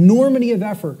take an enormity of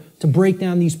effort to break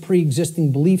down these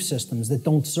pre-existing belief systems that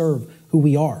don't serve who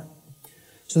we are.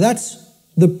 So that's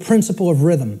the principle of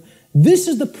rhythm. This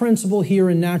is the principle here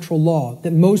in natural law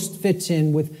that most fits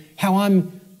in with how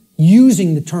I'm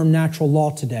using the term natural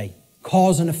law today,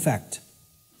 cause and effect.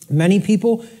 Many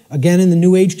people, again in the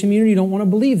New Age community, don't want to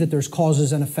believe that there's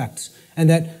causes and effects, and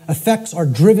that effects are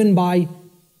driven by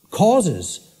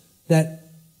causes that,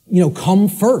 come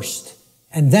first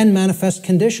and then manifest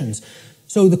conditions.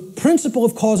 So the principle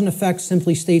of cause and effect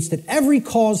simply states that every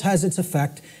cause has its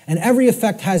effect and every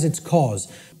effect has its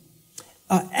cause.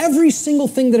 Every single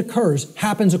thing that occurs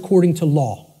happens according to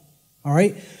law. All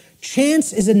right?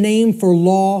 Chance is a name for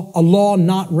law, a law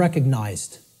not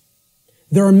recognized.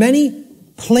 There are many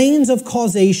planes of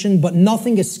causation, but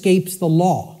nothing escapes the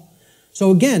law.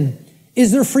 So again,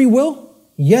 is there free will?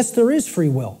 Yes, there is free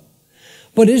will.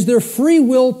 But is there free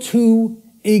will to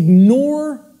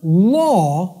ignore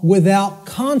law without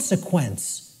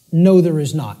consequence? No, there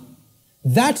is not.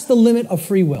 That's the limit of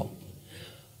free will.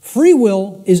 Free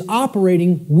will is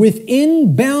operating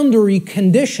within boundary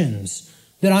conditions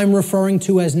that I'm referring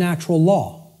to as natural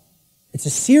law. It's a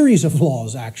series of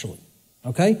laws, actually.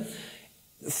 Okay?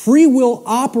 Free will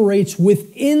operates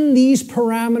within these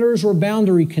parameters or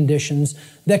boundary conditions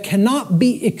that cannot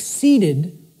be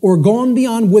exceeded or gone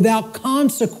beyond without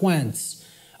consequence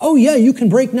Oh yeah, you can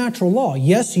break natural law.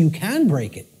 Yes, you can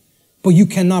break it, but you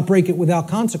cannot break it without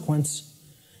consequence.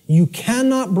 You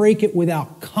cannot break it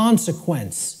without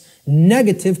consequence,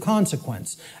 negative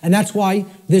consequence. And that's why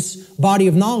this body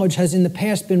of knowledge has in the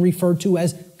past been referred to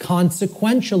as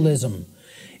consequentialism.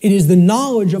 It is the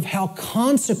knowledge of how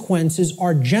consequences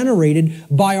are generated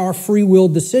by our free will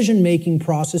decision-making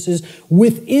processes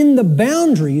within the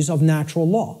boundaries of natural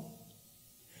law.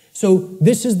 So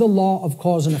this is the law of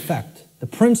cause and effect, the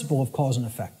principle of cause and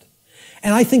effect.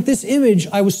 And I think this image,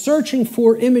 I was searching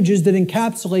for images that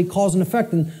encapsulate cause and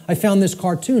effect, and I found this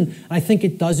cartoon, and I think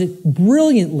it does it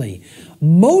brilliantly.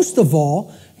 Most of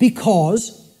all,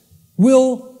 because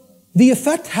will the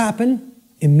effect happen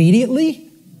immediately?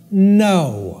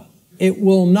 No, it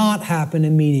will not happen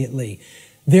immediately.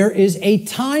 There is a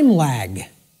time lag.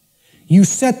 You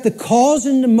set the cause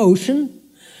into motion.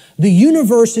 The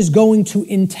universe is going to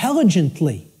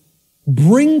intelligently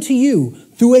bring to you,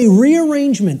 through a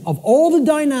rearrangement of all the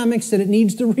dynamics that it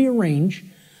needs to rearrange,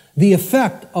 the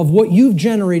effect of what you've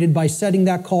generated by setting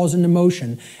that cause into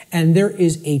motion. And there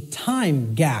is a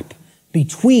time gap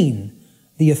between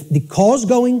the cause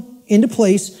going into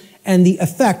place and the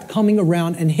effect coming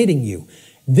around and hitting you.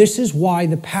 This is why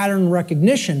the pattern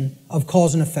recognition of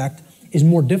cause and effect is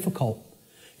more difficult,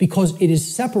 because it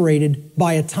is separated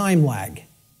by a time lag,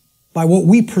 by what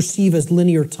we perceive as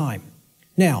linear time.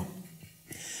 Now,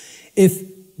 if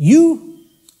you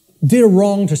did a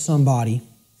wrong to somebody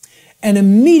and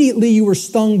immediately you were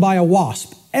stung by a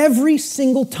wasp, every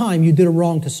single time you did a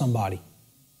wrong to somebody,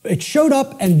 it showed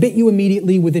up and bit you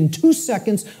immediately within 2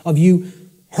 seconds of you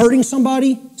hurting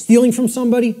somebody, stealing from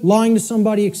somebody, lying to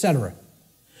somebody, etc.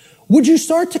 Would you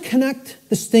start to connect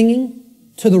the stinging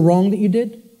to the wrong that you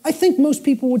did? I think most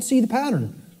people would see the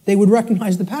pattern. They would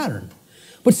recognize the pattern.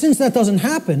 But since that doesn't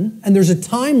happen, and there's a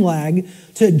time lag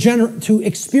to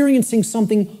experiencing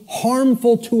something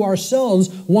harmful to ourselves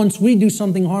once we do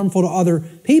something harmful to other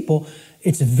people,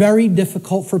 it's very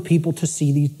difficult for people to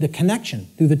see the connection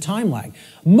through the time lag.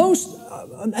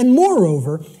 And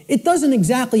moreover, it doesn't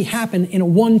exactly happen in a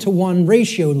one-to-one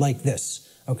ratio like this,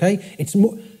 okay?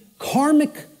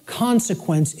 Karmic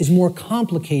consequence is more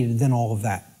complicated than all of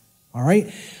that, all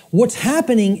right? What's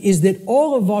happening is that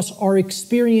all of us are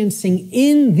experiencing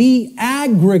in the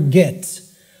aggregate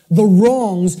the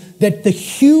wrongs that the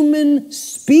human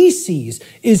species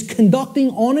is conducting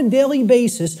on a daily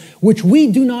basis, which we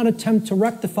do not attempt to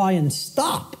rectify and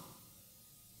stop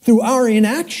through our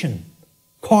inaction.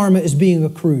 Karma is being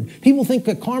accrued. People think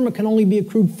that karma can only be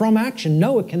accrued from action.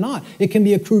 No, it cannot. It can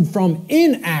be accrued from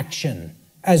inaction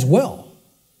as well.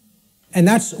 And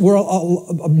that's where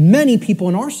many people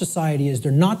in our society is.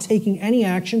 They're not taking any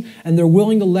action, and they're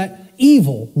willing to let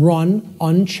evil run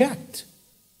unchecked.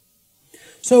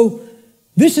 So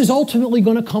this is ultimately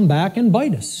going to come back and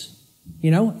bite us,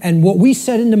 and what we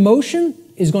set into motion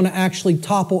is going to actually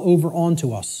topple over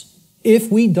onto us if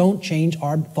we don't change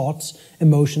our thoughts,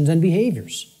 emotions, and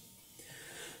behaviors.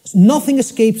 Nothing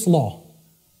escapes law.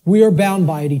 We are bound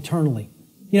by it eternally.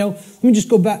 Let me just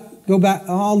go back.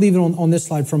 I'll leave it on this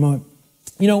slide for a moment.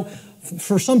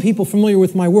 For some people familiar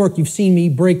with my work, you've seen me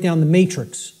break down the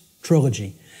Matrix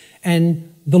trilogy.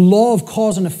 And the law of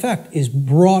cause and effect is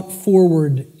brought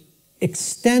forward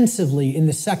extensively in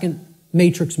the second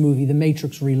Matrix movie, The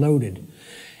Matrix Reloaded.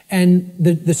 And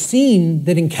the scene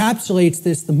that encapsulates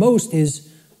this the most is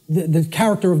the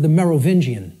character of the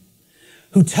Merovingian,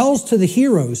 who tells to the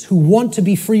heroes who want to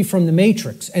be free from the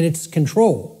Matrix and its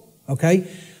control, okay?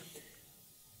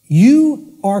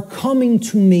 You are coming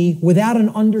to me without an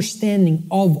understanding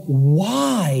of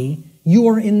why you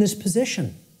are in this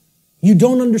position. You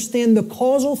don't understand the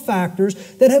causal factors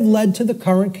that have led to the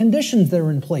current conditions that are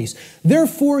in place.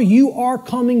 Therefore, you are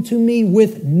coming to me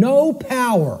with no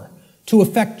power to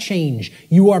effect change.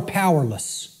 You are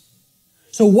powerless.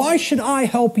 So why should I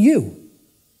help you?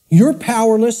 You're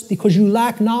powerless because you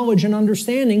lack knowledge and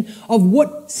understanding of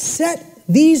what set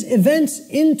these events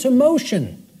into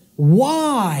motion.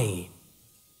 Why?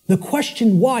 The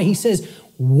question why, he says,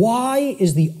 why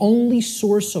is the only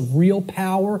source of real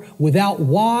power. Without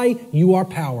why, you are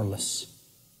powerless.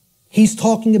 He's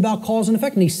talking about cause and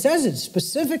effect, and he says it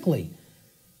specifically.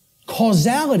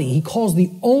 Causality, he calls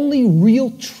the only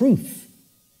real truth.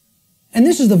 And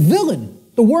this is the villain.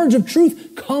 The words of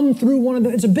truth come through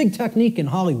it's a big technique in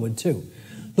Hollywood too.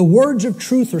 The words of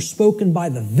truth are spoken by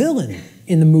the villain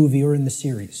in the movie or in the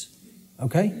series.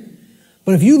 Okay?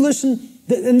 But if you listen,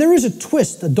 and there is a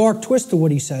twist, a dark twist to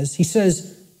what he says. He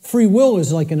says free will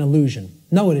is like an illusion.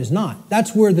 No, it is not.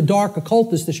 That's where the dark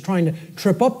occultist is trying to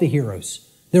trip up the heroes.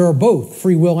 There are both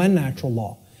free will and natural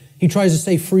law. He tries to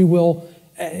say free will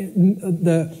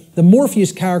the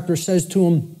Morpheus character says to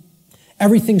him,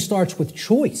 everything starts with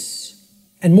choice.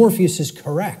 And Morpheus is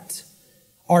correct.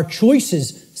 Our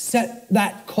choices set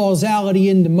that causality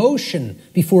into motion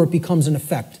before it becomes an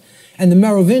effect. And the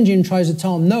Merovingian tries to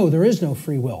tell him, no, there is no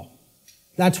free will.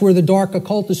 That's where the dark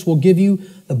occultist will give you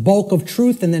the bulk of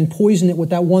truth and then poison it with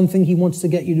that one thing he wants to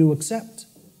get you to accept.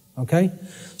 Okay?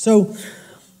 So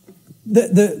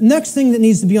the next thing that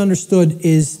needs to be understood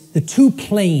is the two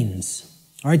planes.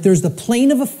 All right? There's the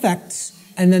plane of effects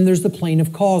and then there's the plane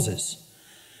of causes.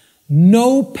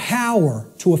 No power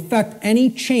to affect any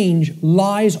change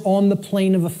lies on the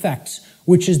plane of effects,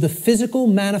 which is the physical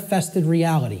manifested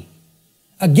reality.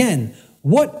 Again,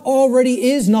 what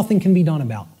already is, nothing can be done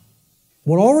about.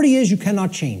 What already is, you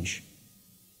cannot change.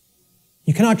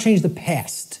 You cannot change the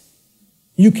past.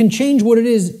 You can change what it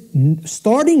is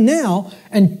starting now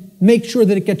and make sure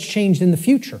that it gets changed in the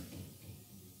future.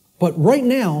 But right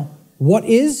now, what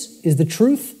is the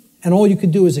truth, and all you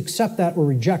could do is accept that or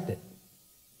reject it.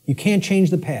 You can't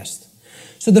change the past.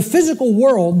 So the physical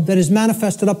world that is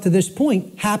manifested up to this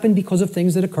point happened because of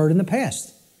things that occurred in the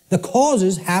past. The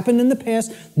causes happened in the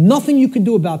past. Nothing you can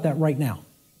do about that right now.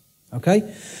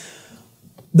 Okay?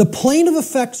 The plane of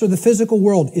effects or the physical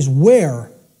world is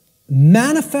where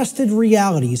manifested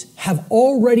realities have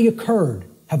already occurred,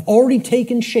 have already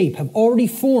taken shape, have already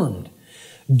formed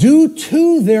due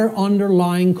to their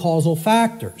underlying causal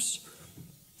factors.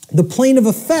 The plane of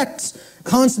effects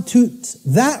constitutes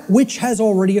that which has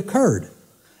already occurred.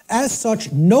 As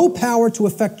such, no power to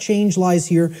effect change lies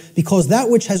here because that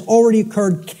which has already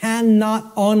occurred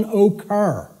cannot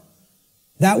unoccur.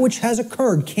 That which has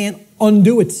occurred can't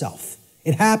undo itself.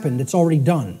 It happened. It's already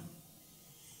done.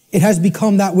 It has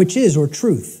become that which is, or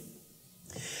truth.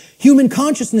 Human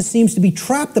consciousness seems to be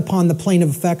trapped upon the plane of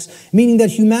effects, meaning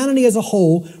that humanity as a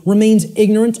whole remains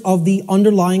ignorant of the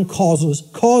underlying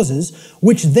causes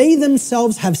which they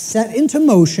themselves have set into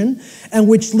motion and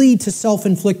which lead to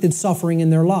self-inflicted suffering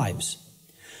in their lives.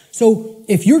 So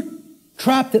if you're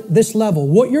trapped at this level,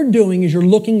 what you're doing is you're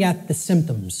looking at the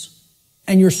symptoms,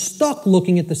 and you're stuck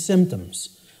looking at the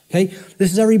symptoms. Okay?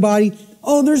 This is everybody.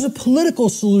 Oh, there's a political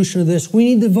solution to this. We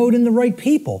need to vote in the right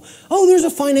people. Oh, there's a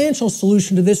financial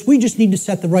solution to this. We just need to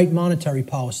set the right monetary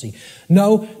policy.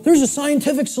 No, there's a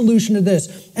scientific solution to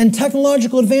this. And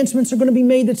technological advancements are going to be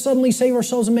made that suddenly save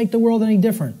ourselves and make the world any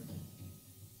different.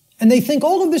 And they think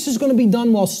all of this is going to be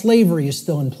done while slavery is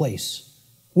still in place.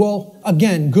 Well,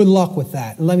 again, good luck with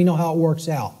that. And let me know how it works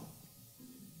out.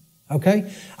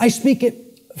 Okay? I speak at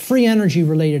free energy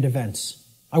related events.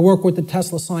 I work with the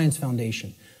Tesla Science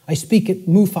Foundation. I speak at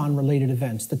MUFON-related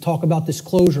events that talk about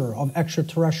disclosure of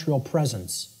extraterrestrial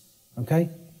presence. Okay?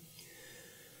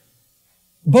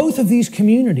 Both of these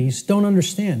communities don't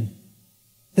understand.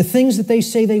 The things that they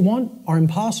say they want are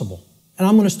impossible. And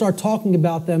I'm going to start talking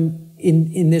about them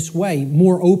in this way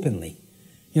more openly.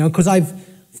 You know, because I've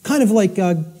kind of like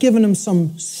given them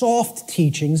some soft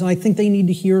teachings, and I think they need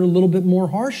to hear it a little bit more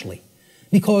harshly.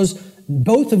 Because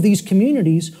both of these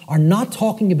communities are not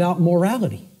talking about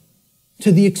morality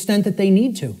to the extent that they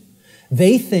need to.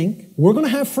 They think we're going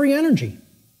to have free energy,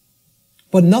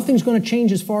 but nothing's going to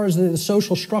change as far as the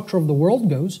social structure of the world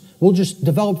goes. We'll just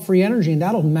develop free energy and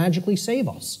that'll magically save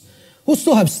us. We'll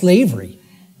still have slavery,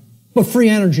 but free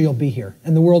energy will be here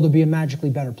and the world will be a magically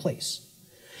better place.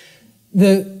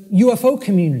 The UFO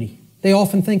community, they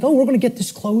often think, oh, we're going to get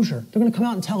disclosure. They're going to come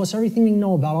out and tell us everything they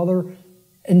know about other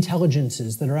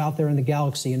intelligences that are out there in the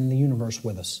galaxy and in the universe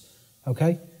with us.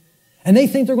 Okay? And they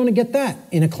think they're going to get that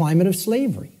in a climate of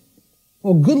slavery.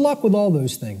 Well, good luck with all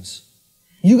those things.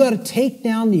 You got to take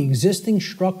down the existing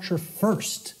structure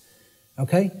first.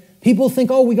 Okay? People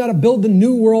think, oh, we got to build the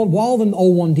new world while the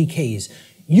old one decays.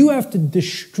 You have to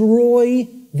destroy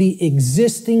the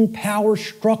existing power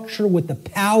structure with the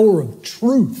power of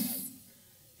truth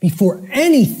before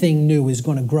anything new is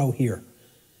going to grow here.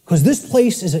 Because this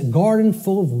place is a garden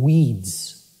full of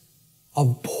weeds,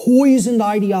 of poisoned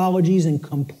ideologies and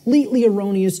completely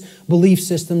erroneous belief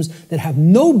systems that have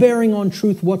no bearing on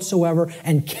truth whatsoever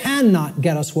and cannot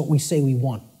get us what we say we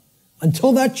want.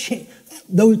 Until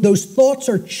those thoughts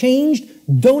are changed,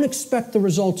 don't expect the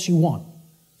results you want.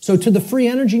 So to the free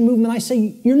energy movement, I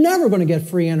say you're never going to get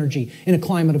free energy in a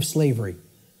climate of slavery.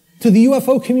 To the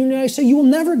UFO community, I say you will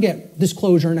never get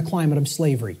disclosure in a climate of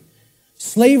slavery.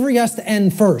 Slavery has to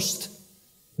end first.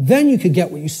 Then you could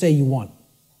get what you say you want.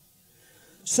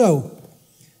 So,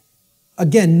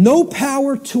 again, no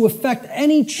power to effect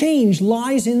any change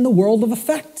lies in the world of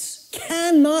effects.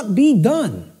 Cannot be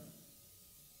done.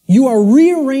 You are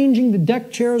rearranging the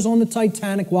deck chairs on the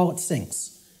Titanic while it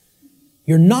sinks.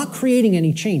 You're not creating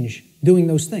any change doing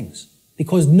those things.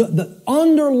 because the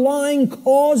underlying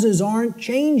causes aren't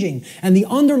changing. And the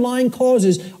underlying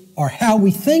causes are how we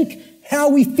think, how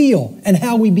we feel, and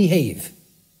how we behave.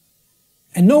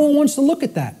 And no one wants to look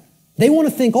at that. They want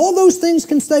to think all those things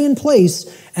can stay in place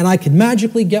and I can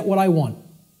magically get what I want.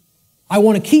 I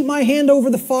want to keep my hand over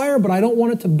the fire, but I don't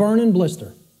want it to burn and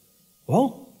blister.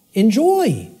 Well,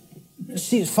 enjoy.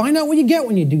 See, find out what you get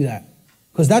when you do that,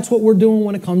 because that's what we're doing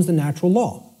when it comes to natural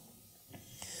law.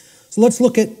 So let's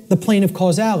look at the plane of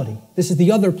causality. This is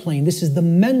the other plane. This is the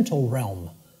mental realm,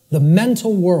 the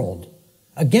mental world.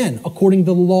 Again, according to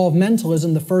the law of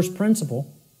mentalism, the first principle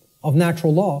of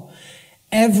natural law,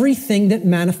 everything that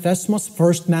manifests must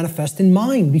first manifest in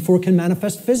mind before it can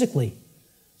manifest physically.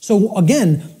 So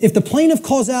again, if the plane of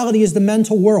causality is the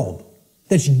mental world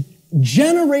that's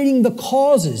generating the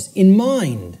causes in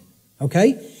mind,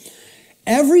 okay,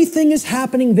 everything is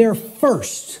happening there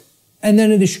first, and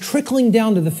then it is trickling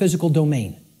down to the physical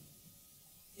domain.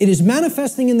 It is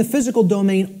manifesting in the physical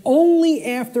domain only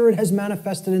after it has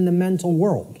manifested in the mental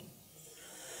world.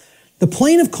 The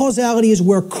plane of causality is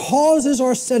where causes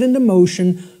are set into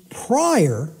motion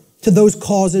prior to those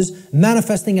causes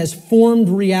manifesting as formed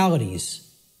realities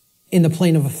in the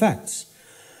plane of effects.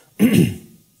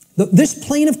 This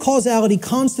plane of causality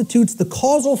constitutes the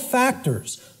causal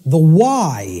factors, the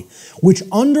why, which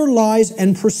underlies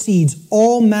and precedes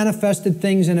all manifested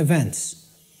things and events.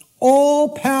 All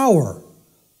power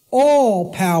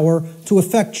to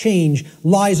effect change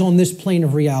lies on this plane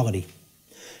of reality.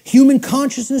 Human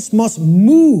consciousness must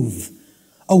move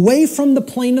away from the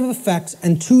plane of effects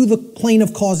and to the plane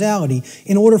of causality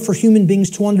in order for human beings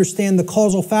to understand the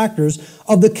causal factors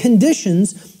of the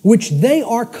conditions which they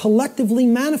are collectively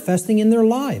manifesting in their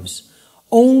lives.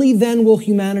 Only then will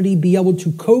humanity be able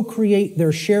to co-create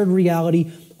their shared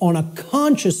reality on a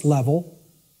conscious level,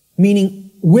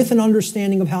 meaning with an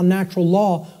understanding of how natural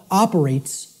law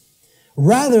operates,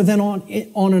 rather than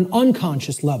on an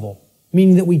unconscious level,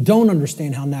 meaning that we don't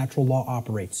understand how natural law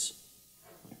operates.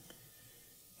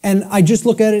 And I just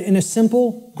look at it in a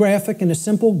simple graphic, in a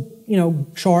simple,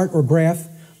 chart or graph.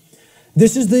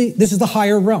 This is the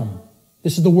higher realm.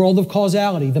 This is the world of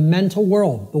causality, the mental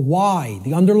world, the why,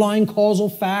 the underlying causal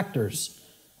factors,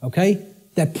 okay,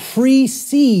 that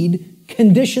precede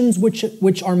conditions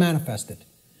which are manifested.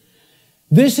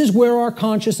 This is where our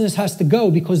consciousness has to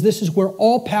go, because this is where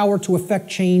all power to effect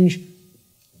change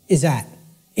is at,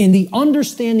 in the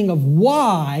understanding of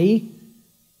why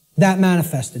that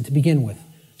manifested to begin with.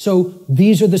 So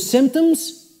these are the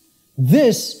symptoms.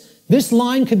 This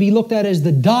line could be looked at as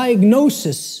the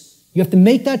diagnosis. You have to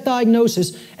make that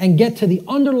diagnosis and get to the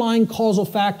underlying causal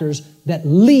factors that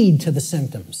lead to the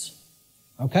symptoms.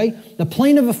 Okay? The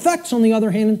plane of effects, on the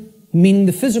other hand, meaning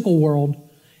the physical world,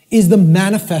 is the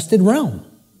manifested realm.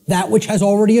 That which has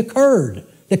already occurred,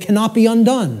 that cannot be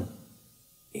undone.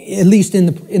 At least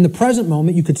in the present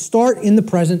moment. You could start in the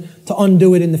present to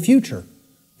undo it in the future.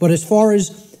 But as far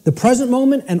as the present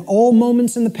moment and all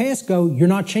moments in the past go, you're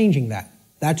not changing that.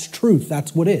 That's truth.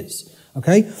 That's what is.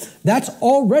 Okay? That's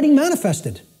already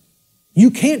manifested.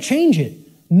 You can't change it.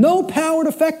 No power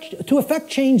to effect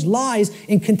change lies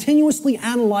in continuously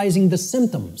analyzing the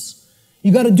symptoms.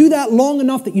 You got to do that long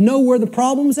enough that you know where the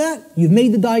problem's at. You've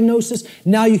made the diagnosis.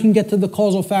 Now you can get to the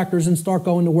causal factors and start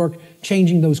going to work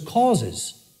changing those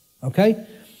causes. Okay?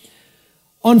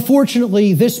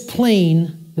 Unfortunately, this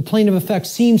plane, the plane of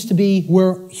effects, seems to be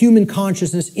where human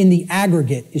consciousness in the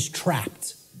aggregate is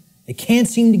trapped. It can't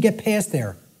seem to get past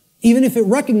there. Even if it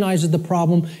recognizes the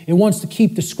problem, it wants to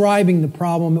keep describing the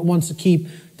problem. It wants to keep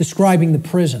describing the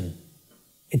prison.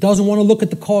 It doesn't want to look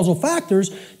at the causal factors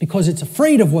because it's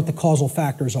afraid of what the causal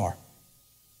factors are.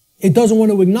 It doesn't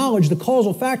want to acknowledge the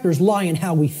causal factors lie in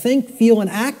how we think, feel, and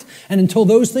act, and until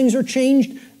those things are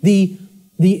changed, the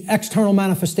external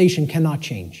manifestation cannot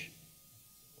change.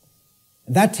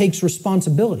 That takes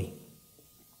responsibility.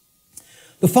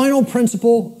 The final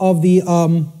principle of the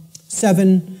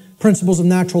 7 principles of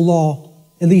natural law,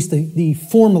 at least the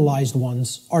formalized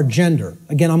ones, are gender.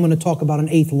 Again, I'm going to talk about an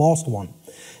 8th lost one.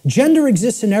 Gender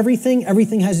exists in everything.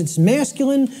 Everything has its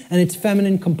masculine and its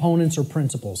feminine components or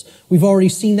principles. We've already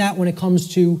seen that when it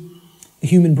comes to the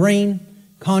human brain,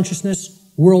 consciousness,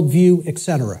 worldview,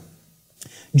 etc.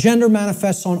 Gender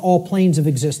manifests on all planes of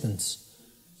existence.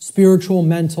 Spiritual,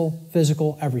 mental,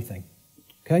 physical, everything.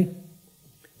 Okay?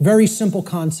 Very simple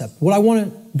concept. What I want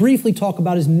to briefly talk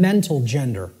about is mental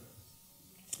gender.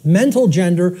 Mental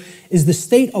gender is the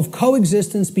state of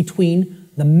coexistence between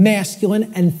the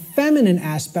masculine and feminine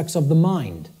aspects of the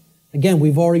mind. Again,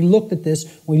 we've already looked at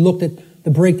this. We looked at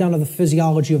the breakdown of the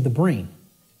physiology of the brain,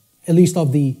 at least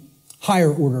of the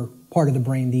higher order part of the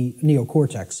brain, the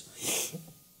neocortex.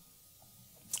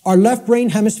 Our left brain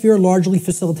hemisphere largely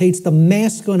facilitates the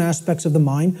masculine aspects of the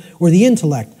mind, or the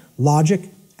intellect, logic,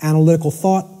 analytical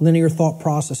thought, linear thought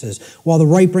processes, while the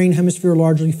right brain hemisphere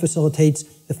largely facilitates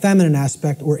the feminine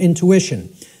aspect, or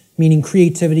intuition, meaning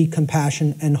creativity,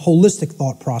 compassion, and holistic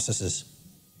thought processes.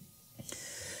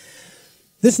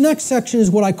 This next section is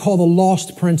what I call the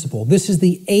lost principle. This is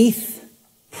the 8th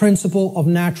principle of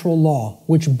natural law,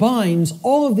 which binds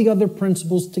all of the other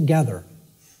principles together.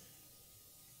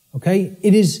 Okay?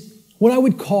 It is what I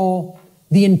would call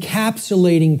the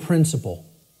encapsulating principle.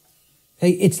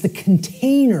 Okay? It's the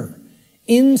container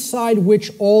inside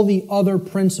which all the other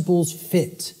principles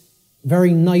fit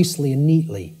very nicely and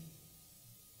neatly.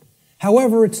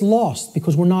 However, it's lost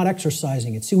because we're not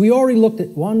exercising it. See, we already looked at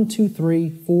 1, 2, 3,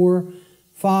 4,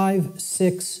 5,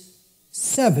 6,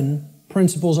 7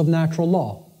 principles of natural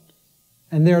law.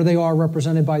 And there they are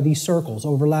represented by these circles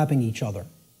overlapping each other.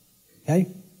 Okay?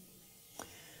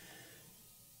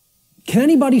 Can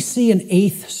anybody see an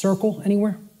 8th circle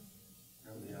anywhere?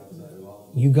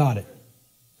 You got it.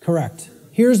 Correct.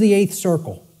 Here's the 8th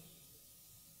circle.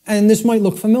 And this might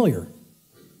look familiar.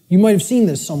 You might have seen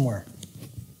this somewhere.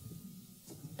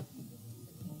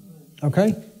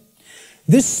 Okay?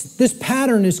 This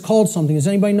pattern is called something. Does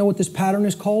anybody know what this pattern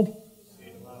is called?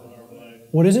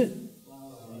 What is it?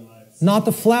 Not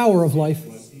the flower of life.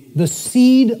 The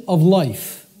seed of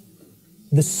life.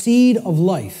 The seed of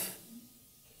life.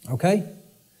 Okay?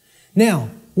 Now,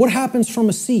 what happens from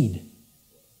a seed?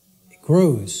 It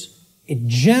grows. It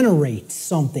generates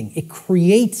something. It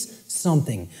creates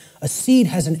something. A seed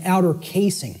has an outer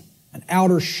casing, an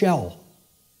outer shell.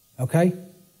 Okay?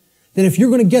 That if you're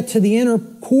going to get to the inner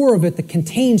core of it that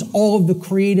contains all of the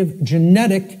creative,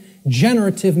 genetic,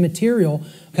 generative material,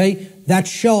 okay, that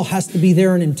shell has to be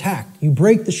there and intact. You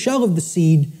break the shell of the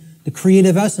seed, the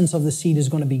creative essence of the seed is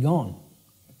going to be gone.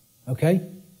 Okay?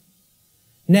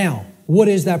 Now, what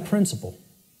is that principle?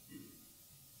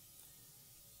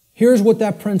 Here's what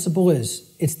that principle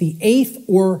is. It's the 8th,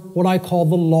 or what I call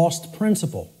the lost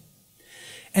principle.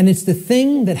 And it's the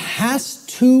thing that has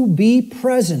to be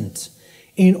present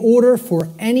in order for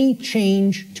any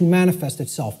change to manifest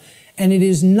itself. And it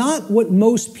is not what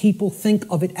most people think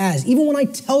of it as. Even when I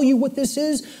tell you what this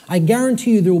is, I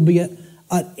guarantee you there will be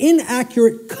an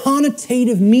inaccurate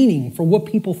connotative meaning for what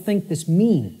people think this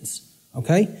means.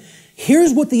 Okay?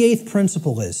 Here's what the 8th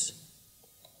principle is.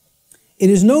 It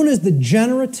is known as the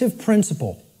generative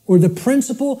principle, or the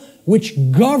principle which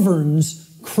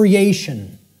governs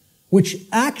creation, which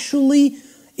actually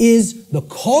is the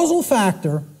causal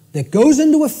factor that goes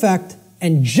into effect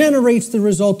and generates the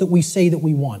result that we say that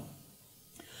we want.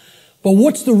 But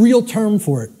what's the real term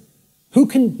for it? Who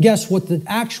can guess what the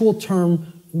actual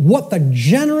term, what the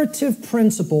generative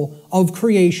principle of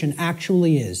creation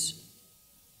actually is?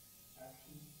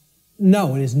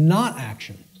 No, it is not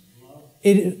action.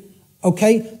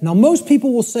 Okay, now most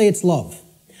people will say it's love.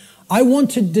 I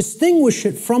want to distinguish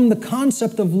it from the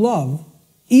concept of love,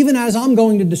 even as I'm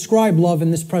going to describe love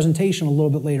in this presentation a little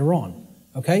bit later on.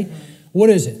 Okay? What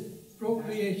is it?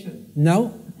 Procreation.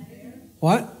 No?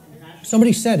 What? Compassion.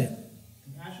 Somebody said it.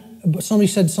 Compassion? But somebody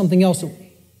said something else.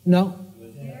 No?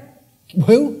 Care.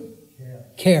 Who?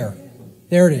 Care.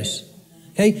 There it is.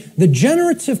 Okay? The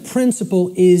generative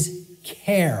principle is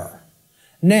care.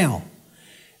 Now,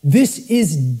 this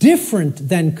is different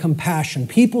than compassion.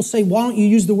 People say, why don't you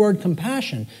use the word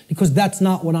compassion? Because that's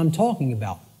not what I'm talking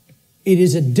about. It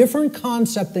is a different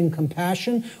concept than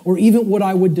compassion, or even what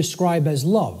I would describe as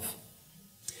love.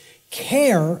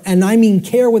 Care, and I mean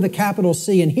care with a capital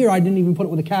C, and here I didn't even put it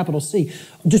with a capital C.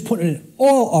 I'm just putting it in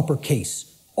all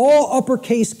uppercase. All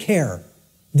uppercase care.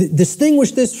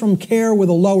 Distinguish this from care with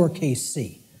a lowercase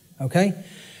c. Okay?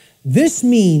 This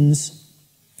means,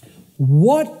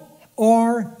 what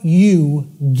are you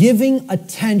giving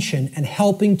attention and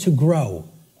helping to grow?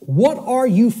 What are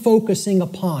you focusing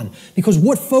upon? Because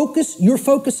what focus you're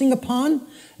focusing upon,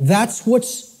 that's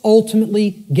what's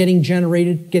ultimately getting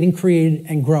generated, getting created,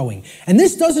 and growing. And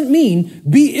this doesn't mean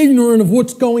be ignorant of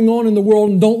what's going on in the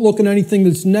world and don't look at anything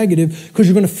that's negative because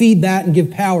you're going to feed that and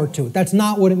give power to it. That's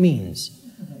not what it means.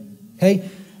 Okay?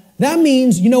 That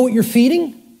means, you know what you're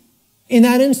feeding? In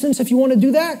that instance, if you want to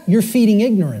do that, you're feeding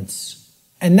ignorance.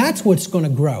 And that's what's going to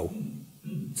grow.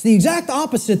 It's the exact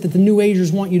opposite that the New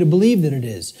Agers want you to believe that it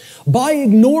is. By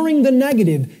ignoring the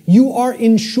negative, you are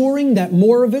ensuring that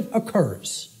more of it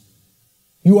occurs.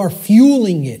 You are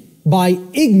fueling it by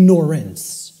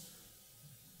ignorance,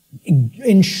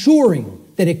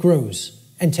 ensuring that it grows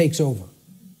and takes over.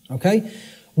 Okay?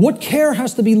 What care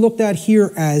has to be looked at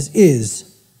here as is,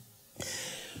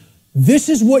 this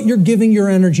is what you're giving your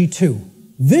energy to.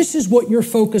 This is what you're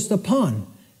focused upon.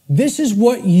 This is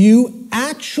what you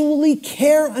actually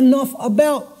care enough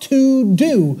about to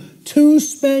do, to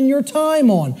spend your time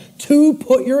on, to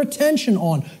put your attention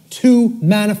on, to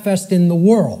manifest in the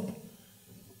world.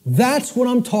 That's what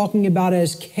I'm talking about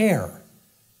as care,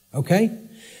 okay?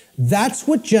 That's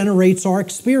what generates our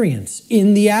experience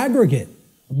in the aggregate.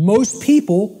 Most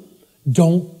people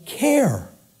don't care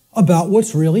about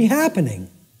what's really happening.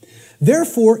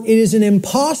 Therefore, it is an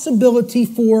impossibility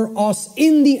for us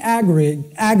in the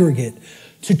aggregate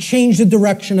to change the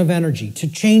direction of energy, to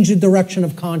change the direction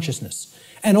of consciousness,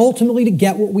 and ultimately to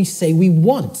get what we say we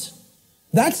want.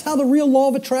 That's how the real law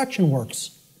of attraction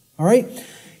works. All right?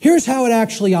 Here's how it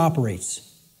actually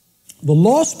operates. The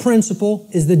lost principle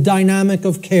is the dynamic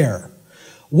of care.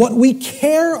 What we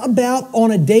care about on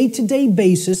a day-to-day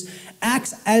basis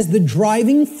acts as the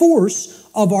driving force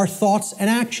of our thoughts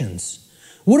and actions.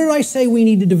 What did I say we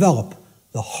need to develop?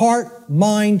 The heart,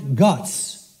 mind,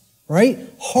 guts. Right?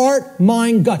 Heart,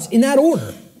 mind, guts. In that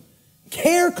order.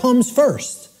 Care comes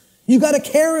first. You got to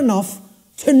care enough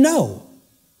to know,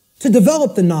 to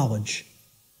develop the knowledge.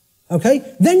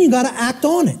 Okay? Then you got to act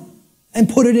on it and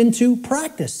put it into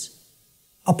practice.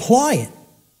 Apply it.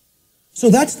 So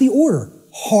that's the order.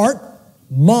 Heart,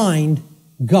 mind,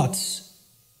 guts.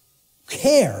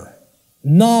 Care,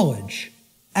 knowledge,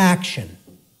 action.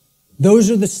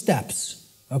 Those are the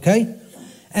steps, okay?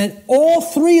 And all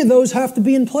three of those have to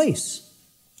be in place.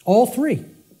 All three.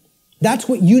 That's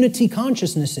what unity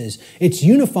consciousness is. It's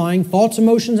unifying thoughts,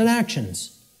 emotions, and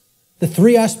actions. The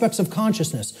three aspects of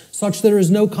consciousness, such that there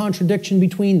is no contradiction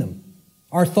between them.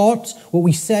 Our thoughts, what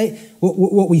we say,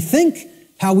 what we think,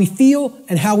 how we feel,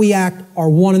 and how we act are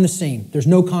one and the same. There's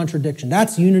no contradiction.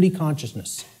 That's unity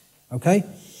consciousness, okay?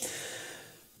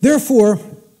 Therefore,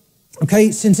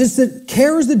 okay, since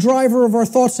care is the driver of our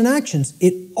thoughts and actions,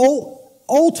 it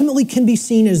ultimately can be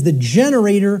seen as the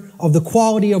generator of the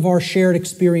quality of our shared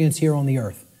experience here on the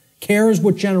earth. Care is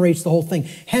what generates the whole thing.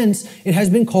 Hence, it has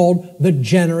been called the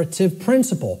generative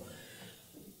principle.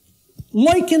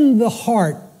 Liken the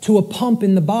heart to a pump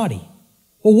in the body.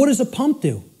 Well, what does a pump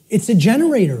do? It's a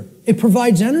generator. It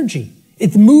provides energy.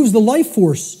 It moves the life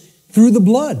force through the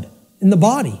blood in the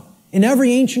body. In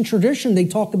every ancient tradition, they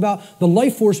talked about the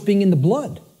life force being in the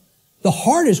blood. The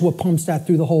heart is what pumps that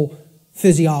through the whole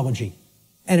physiology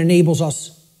and enables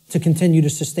us to continue to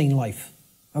sustain life.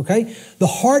 Okay? The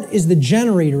heart is the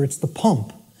generator. It's the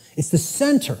pump. It's the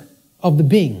center of the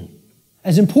being.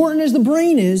 As important as the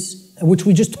brain is, which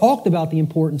we just talked about the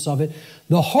importance of it,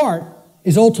 the heart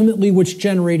is ultimately what's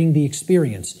generating the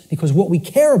experience. Because what we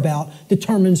care about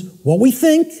determines what we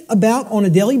think about on a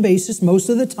daily basis most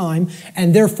of the time,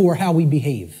 and therefore how we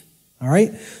behave. All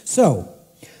right? So,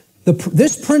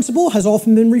 this principle has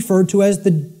often been referred to as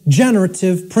the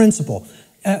generative principle.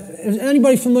 Is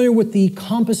anybody familiar with the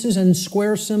compasses and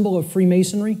square symbol of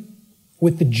Freemasonry?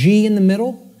 With the G in the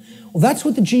middle? Well, that's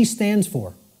what the G stands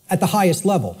for at the highest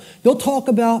level. They'll talk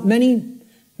about many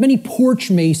porch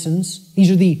masons.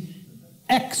 These are the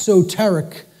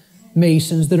exoteric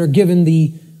Masons that are given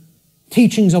the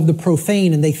teachings of the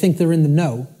profane and they think they're in the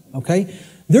know, okay?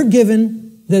 They're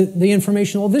given the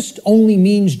information, well, this only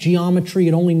means geometry,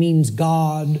 it only means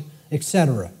God,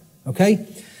 etc., okay?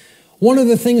 One of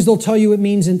the things they'll tell you it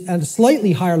means at a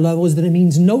slightly higher level is that it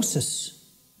means gnosis,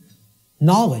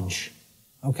 knowledge,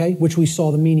 okay, which we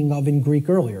saw the meaning of in Greek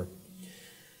earlier.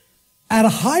 At a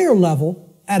higher level,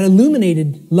 at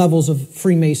illuminated levels of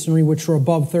Freemasonry, which are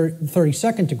above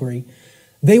 32nd degree,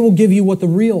 they will give you what the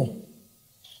real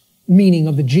meaning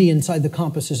of the G inside the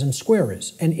compasses and square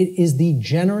is. And it is the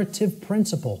generative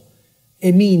principle.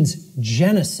 It means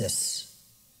genesis,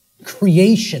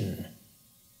 creation,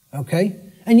 okay?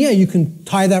 And yeah, you can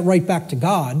tie that right back to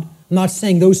God. I'm not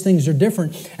saying those things are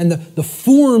different. And the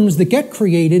forms that get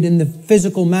created in the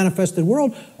physical manifested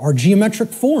world are geometric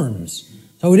forms.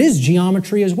 So it is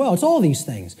geometry as well. It's all these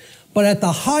things. But at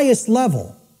the highest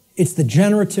level, it's the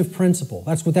generative principle.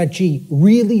 That's what that G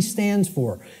really stands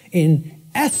for in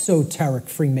esoteric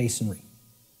Freemasonry.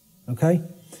 Okay?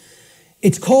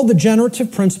 It's called the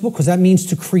generative principle because that means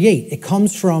to create. It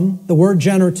comes from, the word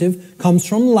generative comes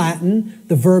from Latin.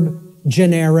 The verb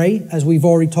generare, as we've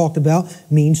already talked about,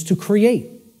 means to create.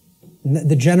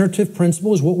 The generative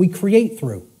principle is what we create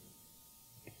through.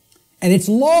 And it's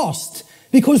lost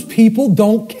because people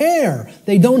don't care.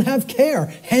 They don't have care.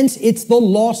 Hence, it's the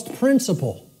lost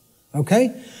principle.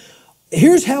 Okay?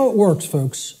 Here's how it works,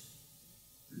 folks.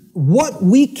 What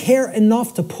we care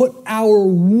enough to put our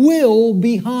will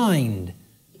behind.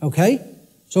 Okay?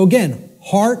 So again,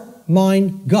 heart,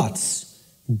 mind, guts.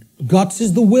 Guts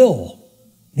is the will.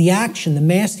 The action, the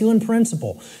masculine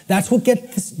principle. That's what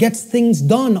gets things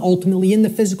done ultimately in the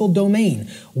physical domain.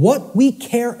 What we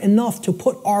care enough to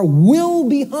put our will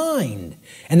behind.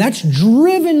 And that's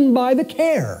driven by the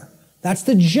care. That's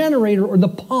the generator or the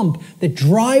pump that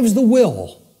drives the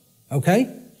will.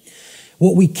 Okay?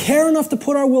 What we care enough to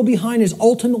put our will behind is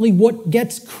ultimately what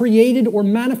gets created or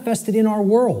manifested in our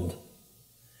world.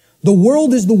 The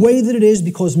world is the way that it is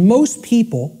because most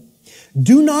people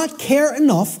do not care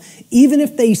enough, even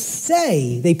if they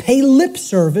say, they pay lip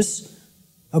service,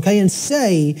 okay, and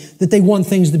say that they want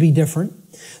things to be different.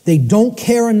 They don't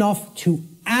care enough to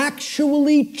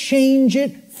actually change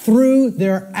it through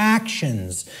their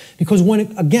actions. Because when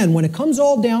it comes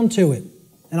all down to it,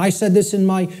 and I said this in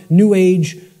my New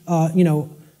Age,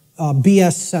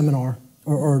 BS seminar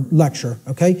or lecture,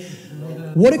 okay?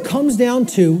 What it comes down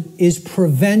to is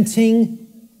preventing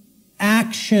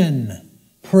action.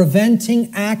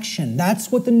 Preventing action. That's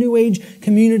what the New Age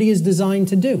community is designed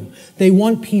to do. They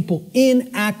want people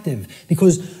inactive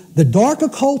because the dark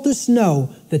occultists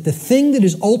know that the thing that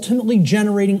is ultimately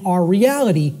generating our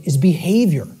reality is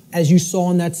behavior, as you saw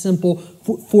in that simple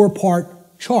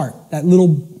four-part chart, that little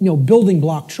building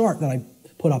block chart that I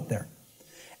put up there.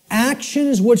 Action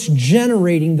is what's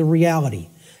generating the reality.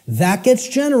 That gets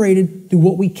generated through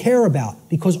what we care about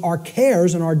because our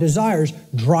cares and our desires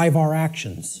drive our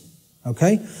actions.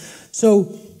 Okay?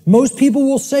 So most people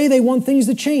will say they want things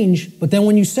to change, but then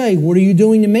when you say, what are you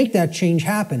doing to make that change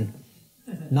happen?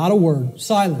 Not a word.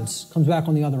 Silence comes back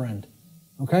on the other end.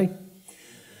 Okay?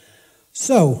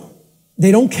 So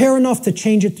they don't care enough to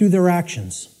change it through their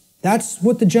actions. That's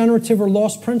what the generative or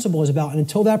lost principle is about. And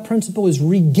until that principle is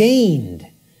regained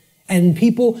and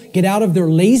people get out of their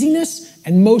laziness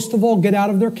and most of all get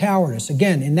out of their cowardice.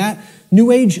 Again, in that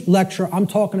New Age lecture, I'm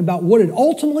talking about what it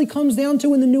ultimately comes down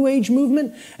to in the New Age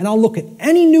movement, and I'll look at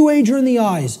any New Ager in the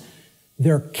eyes.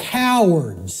 They're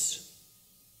cowards.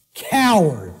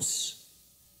 Cowards.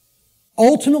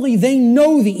 Ultimately, they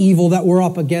know the evil that we're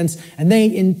up against, and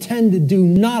they intend to do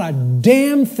not a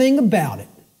damn thing about it.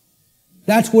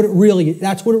 That's what it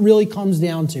really comes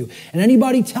down to. And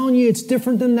anybody telling you it's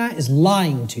different than that is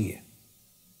lying to you.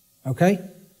 Okay?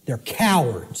 They're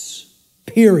cowards.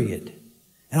 Period.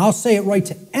 And I'll say it right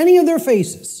to any of their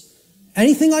faces.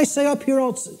 Anything I say up here,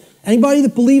 anybody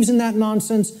that believes in that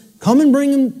nonsense, come and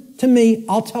bring them to me.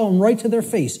 I'll tell them right to their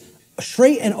face.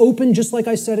 Straight and open, just like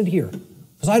I said it here.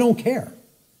 Because I don't care.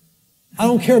 I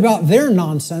don't care about their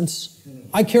nonsense.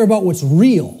 I care about what's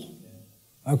real.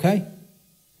 Okay?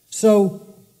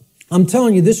 So, I'm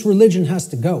telling you, this religion has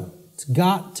to go. It's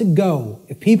got to go.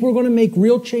 If people are going to make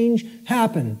real change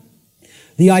happen,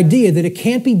 the idea that it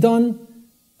can't be done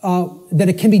that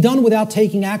it can be done without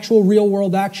taking actual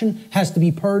real-world action has to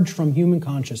be purged from human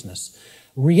consciousness.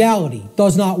 Reality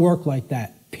does not work like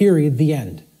that. Period. The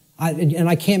end. And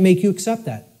I can't make you accept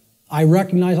that. I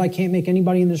recognize I can't make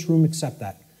anybody in this room accept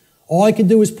that. All I can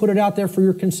do is put it out there for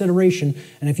your consideration,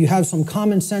 and if you have some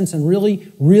common sense and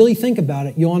really, really think about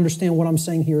it, you'll understand what I'm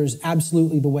saying here is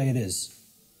absolutely the way it is.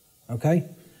 Okay?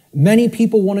 Many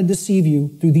people want to deceive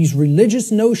you through these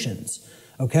religious notions,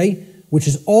 okay? Which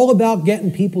is all about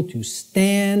getting people to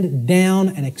stand down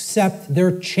and accept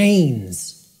their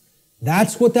chains.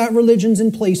 That's what that religion's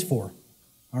in place for.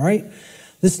 All right?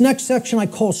 This next section I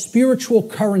call spiritual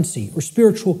currency or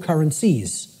spiritual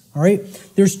currencies. All right?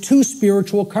 There's two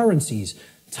spiritual currencies,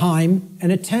 time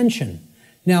and attention.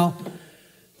 Now,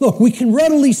 look, we can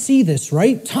readily see this,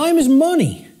 right? Time is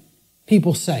money,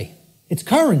 people say. It's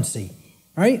currency,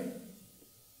 right?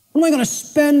 What am I going to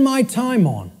spend my time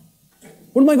on?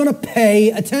 What am I going to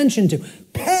pay attention to?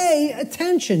 Pay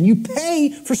attention. You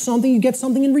pay for something, you get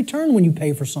something in return when you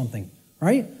pay for something,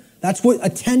 right? That's what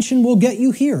attention will get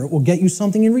you here. It will get you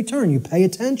something in return. You pay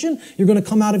attention, you're going to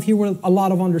come out of here with a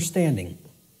lot of understanding.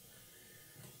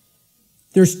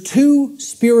 There's two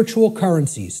spiritual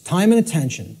currencies, time and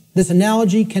attention. This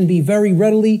analogy can be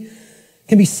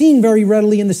seen very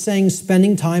readily in the saying,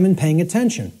 spending time and paying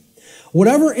attention.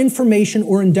 Whatever information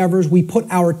or endeavors we put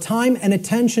our time and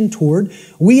attention toward,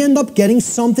 we end up getting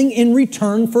something in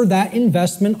return for that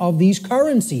investment of these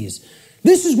currencies.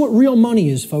 This is what real money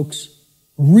is, folks.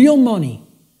 Real money.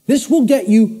 This will get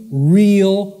you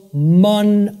real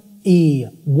money.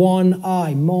 One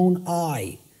I, mon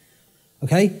I.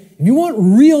 Okay? If you want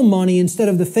real money instead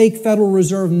of the fake Federal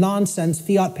Reserve nonsense,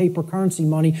 fiat paper currency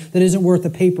money that isn't worth the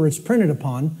paper it's printed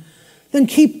upon, then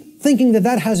keep thinking that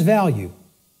that has value.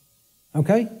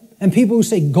 Okay? And people who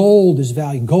say gold is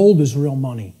value, gold is real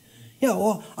money.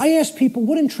 Well, I ask people,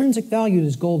 what intrinsic value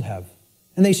does gold have?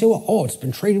 And they say, well, it's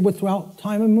been traded with throughout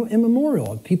time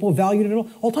immemorial. People have valued it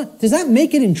all the time. Does that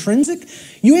make it intrinsic?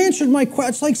 You answered my question.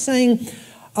 It's like saying,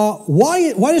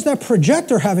 Why does that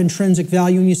projector have intrinsic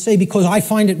value? And you say, because I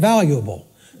find it valuable.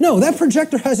 No, that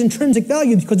projector has intrinsic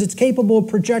value because it's capable of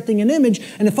projecting an image,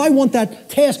 and if I want that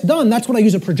task done, that's what I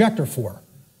use a projector for.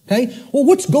 Okay? Well,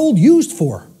 what's gold used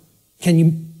for? Can you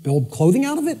build clothing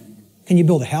out of it? Can you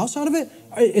build a house out of it?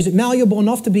 Is it malleable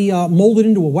enough to be molded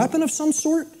into a weapon of some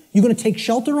sort? You're going to take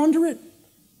shelter under it?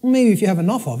 Well, maybe if you have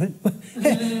enough of it. But,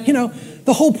 you know,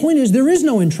 the whole point is there is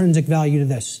no intrinsic value to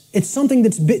this. It's something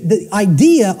that's, the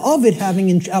idea of it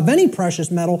having, of any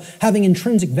precious metal having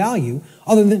intrinsic value,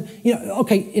 other than, you know,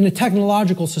 okay, in a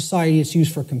technological society, it's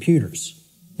used for computers.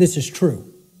 This is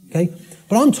true, okay?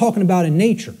 But I'm talking about in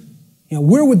nature. You know,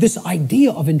 where would this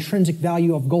idea of intrinsic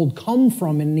value of gold come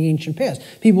from in the ancient past?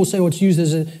 People will say, well, it's used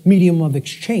as a medium of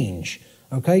exchange,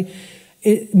 okay?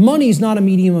 Money is not a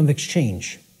medium of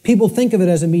exchange. People think of it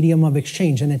as a medium of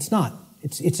exchange, and it's not.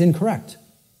 It's incorrect,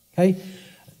 okay?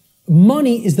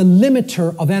 Money is the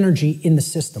limiter of energy in the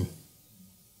system.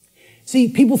 See,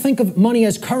 people think of money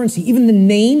as currency. Even the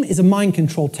name is a mind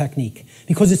control technique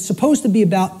because it's supposed to be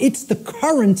about, it's the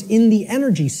current in the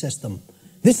energy system.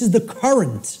 This is the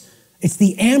current. It's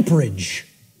the amperage,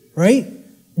 right?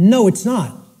 No, it's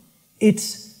not.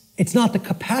 It's not the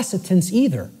capacitance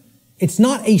either. It's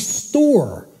not a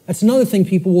store. That's another thing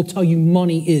people will tell you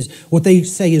money is, what they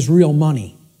say is real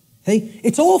money. Okay?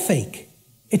 It's all fake.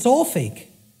 It's all fake.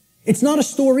 It's not a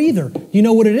store either. You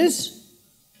know what it is?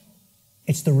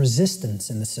 It's the resistance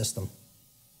in the system.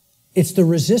 It's the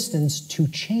resistance to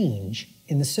change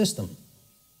in the system.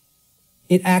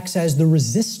 It acts as the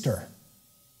resistor.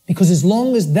 Because as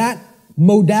long as that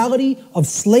modality of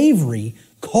slavery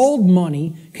called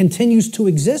money continues to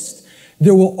exist,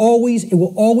 it will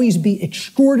always be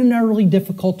extraordinarily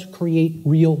difficult to create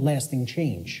real lasting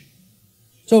change.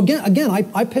 So again,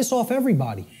 I piss off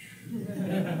everybody.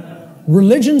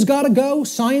 Religion's got to go,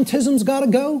 scientism's got to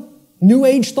go, New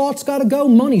Age thought's got to go,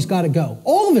 money's got to go.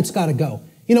 All of it's got to go.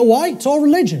 You know why? It's all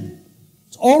religion.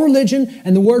 It's all religion,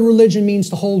 and the word religion means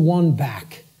to hold one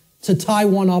back, to tie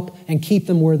one up and keep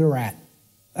them where they're at,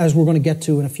 as we're going to get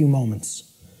to in a few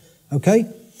moments. Okay?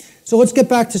 So let's get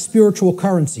back to spiritual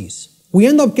currencies. We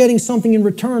end up getting something in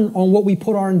return on what we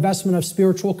put our investment of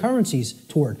spiritual currencies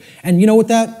toward. And you know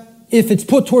what if it's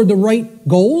put toward the right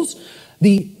goals,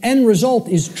 the end result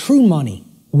is true money,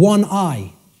 one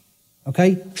eye.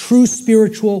 Okay? True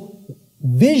spiritual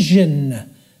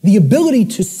vision. The ability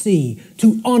to see,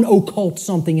 to unoccult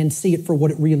something and see it for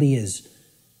what it really is.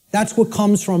 That's what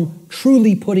comes from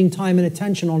truly putting time and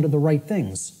attention onto the right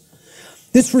things.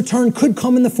 This return could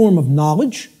come in the form of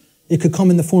knowledge. It could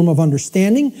come in the form of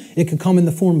understanding. It could come in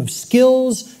the form of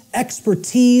skills,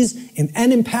 expertise, and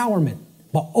empowerment.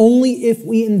 But only if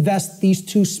we invest these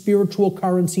two spiritual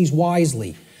currencies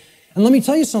wisely. And let me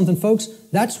tell you something, folks.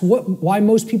 That's why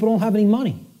most people don't have any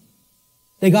money.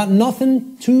 They got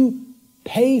nothing to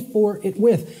pay for it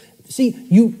with. See,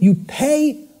 you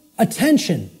pay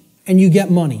attention and you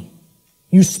get money.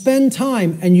 You spend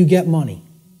time and you get money.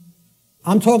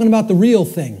 I'm talking about the real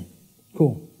thing.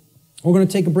 Cool. We're going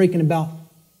to take a break in about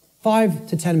 5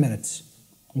 to 10 minutes.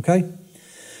 Okay?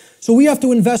 So we have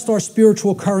to invest our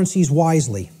spiritual currencies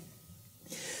wisely.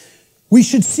 We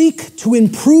should seek to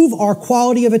improve our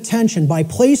quality of attention by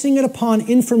placing it upon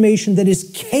information that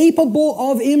is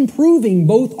capable of improving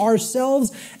both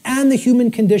ourselves and the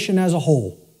human condition as a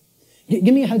whole.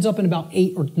 Give me a heads up in about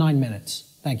 8 or 9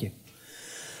 minutes. Thank you.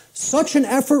 Such an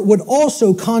effort would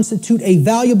also constitute a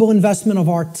valuable investment of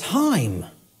our time.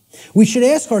 We should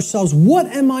ask ourselves, what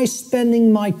am I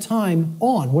spending my time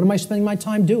on? What am I spending my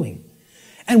time doing?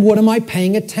 And what am I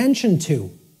paying attention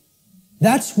to?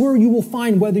 That's where you will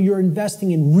find whether you're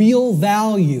investing in real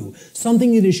value,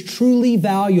 something that is truly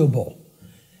valuable.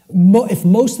 If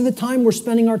most of the time we're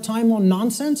spending our time on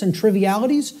nonsense and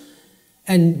trivialities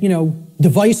and,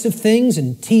 divisive things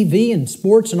and TV and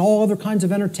sports and all other kinds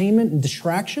of entertainment and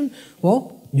distraction,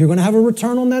 well, you're going to have a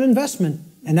return on that investment,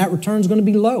 and that return is going to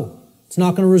be low. It's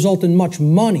not going to result in much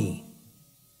money,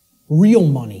 real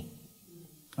money,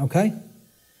 okay?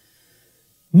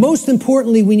 Most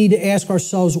importantly, we need to ask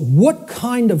ourselves, what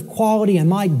kind of quality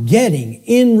am I getting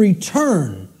in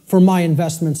return for my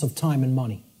investments of time and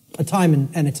money? Time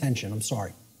and attention, I'm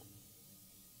sorry.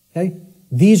 Okay?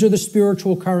 These are the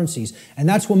spiritual currencies, and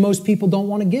that's what most people don't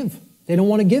want to give. They don't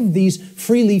want to give these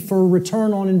freely for a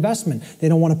return on investment. They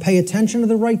don't want to pay attention to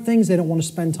the right things. They don't want to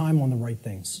spend time on the right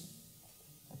things.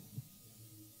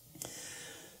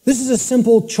 This is a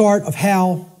simple chart of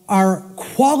how our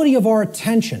quality of our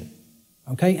attention,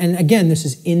 okay, and again, this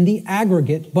is in the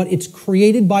aggregate, but it's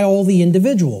created by all the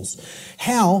individuals,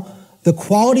 how the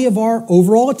quality of our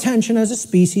overall attention as a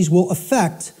species will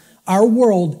affect our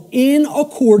world in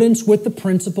accordance with the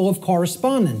principle of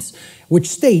correspondence, which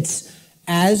states,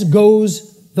 as goes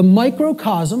the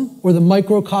microcosm or the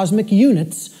microcosmic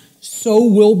units, so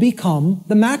will become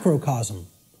the macrocosm.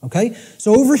 Okay?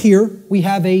 So over here, we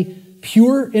have a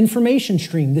pure information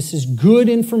stream. This is good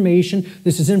information.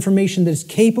 This is information that is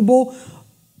capable,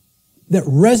 that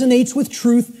resonates with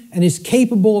truth, and is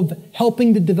capable of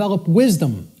helping to develop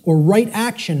wisdom or right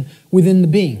action within the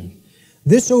being.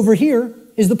 This over here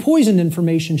is the poisoned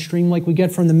information stream like we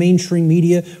get from the mainstream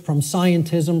media, from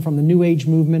scientism, from the New Age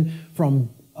movement, from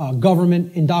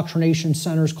government indoctrination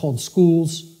centers called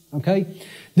schools. Okay?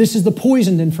 This is the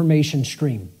poisoned information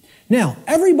stream. Now,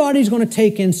 everybody's going to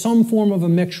take in some form of a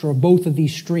mixture of both of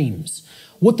these streams.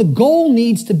 What the goal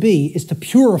needs to be is to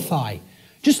purify.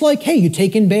 Just like, hey, you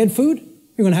take in bad food,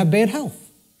 you're going to have bad health.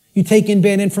 You take in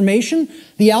bad information,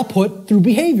 the output through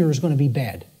behavior is going to be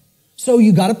bad. So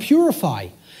you got to purify.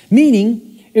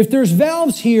 Meaning, if there's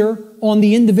valves here on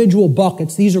the individual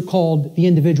buckets, these are called the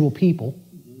individual people,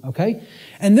 okay?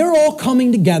 And they're all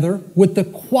coming together with the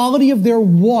quality of their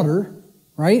water,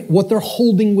 right? What they're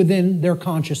holding within their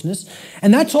consciousness.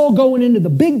 And that's all going into the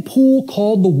big pool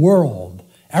called the world.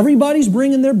 Everybody's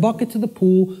bringing their bucket to the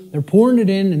pool, they're pouring it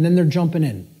in, and then they're jumping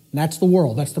in. That's the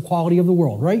world. That's the quality of the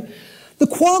world, right? The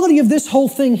quality of this whole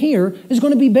thing here is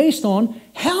going to be based on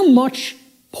how much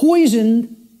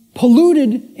poisoned,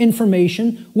 polluted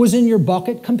information was in your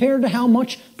bucket compared to how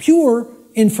much pure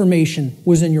information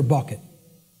was in your bucket.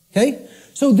 Okay?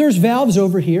 So there's valves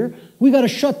over here. We got to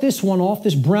shut this one off,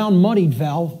 this brown muddy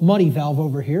valve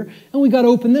over here, and we got to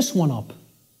open this one up.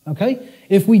 Okay?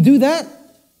 If we do that,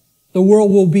 the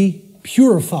world will be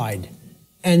purified,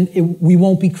 and we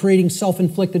won't be creating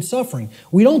self-inflicted suffering.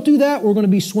 We don't do that, we're going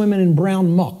to be swimming in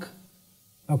brown muck.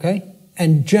 Okay?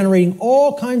 And generating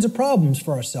all kinds of problems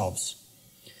for ourselves.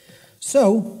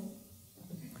 So,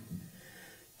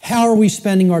 how are we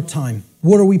spending our time?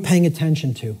 What are we paying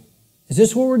attention to? Is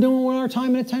this what we're doing with our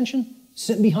time and attention?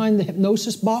 Sitting behind the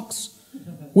hypnosis box?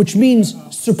 Which means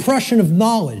suppression of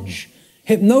knowledge.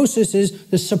 Hypnosis is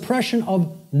the suppression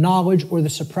of knowledge or the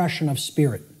suppression of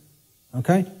spirit.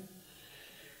 Okay?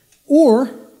 Or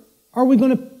are we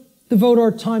going to devote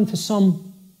our time to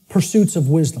some pursuits of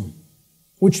wisdom?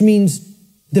 Which means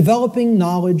developing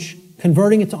knowledge,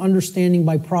 converting it to understanding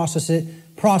by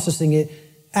processing it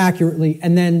accurately,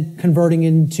 and then converting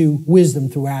into wisdom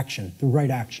through action, through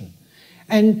right action.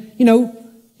 And, you know,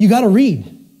 you got to read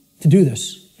to do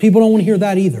this. People don't want to hear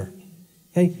that either.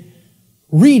 Okay?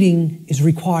 Reading is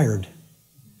required.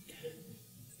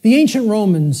 The ancient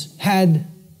Romans had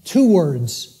two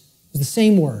words, it was the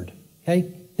same word,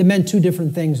 okay? They meant two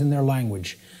different things in their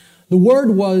language. The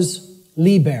word was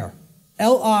liber,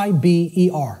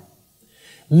 L-I-B-E-R.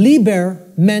 Liber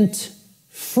meant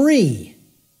free,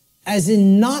 as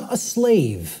in not a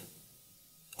slave.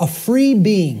 A free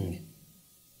being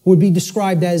would be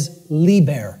described as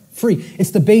liber, free.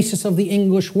 It's the basis of the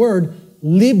English word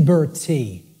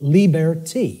liberty,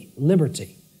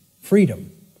 liberty,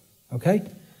 freedom, okay?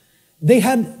 They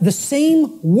had the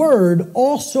same word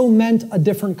also meant a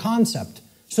different concept.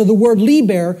 So the word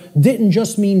liber didn't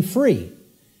just mean free.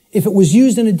 If it was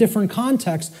used in a different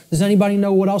context, does anybody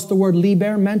know what else the word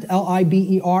liber meant,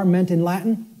 L-I-B-E-R, meant in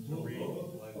Latin?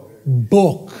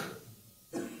 Book.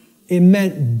 It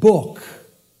meant book.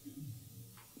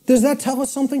 Does that tell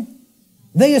us something?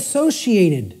 They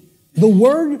associated the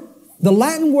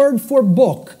Latin word for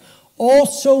book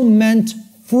also meant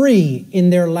free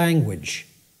in their language.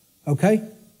 Okay?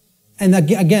 And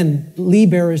again,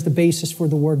 liber is the basis for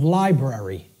the word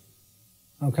library.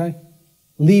 Okay?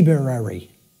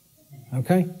 Library.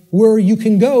 Okay? Where you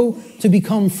can go to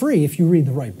become free if you read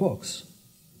the right books.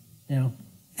 You know?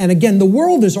 And again, the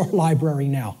world is our library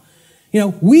now. You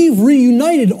know, we've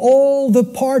reunited all the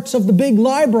parts of the big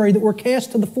library that were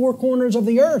cast to the four corners of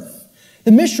the earth.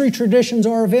 The mystery traditions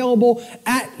are available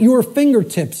at your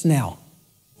fingertips now,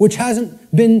 which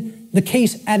hasn't been the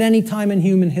case at any time in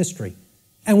human history.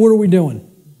 And what are we doing?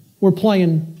 We're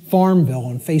playing Farmville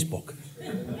on Facebook.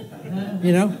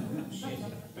 You know?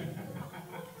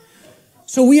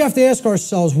 So we have to ask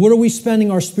ourselves, what are we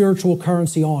spending our spiritual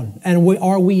currency on? And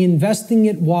are we investing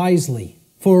it wisely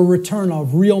for a return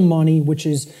of real money, which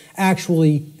is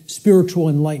actually spiritual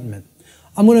enlightenment?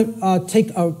 I'm going to take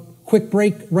a quick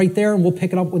break right there, and we'll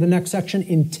pick it up with the next section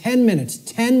in 10 minutes.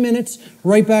 10 minutes,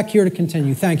 right back here to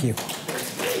continue. Thank you.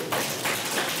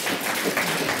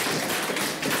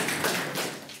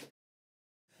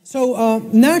 So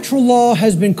natural law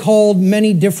has been called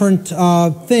many different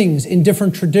things in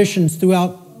different traditions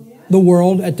throughout the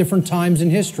world at different times in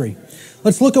history.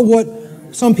 Let's look at what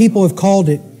some people have called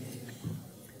it.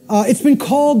 It's been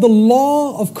called the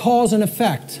law of cause and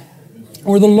effect,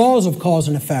 or the laws of cause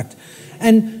and effect.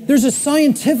 And there's a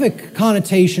scientific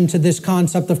connotation to this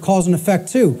concept of cause and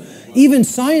effect too. Even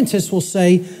scientists will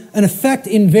say an effect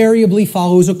invariably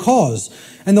follows a cause.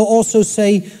 And they'll also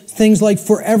say things like,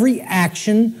 for every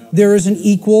action, there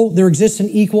exists an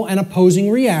equal and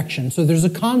opposing reaction. So there's a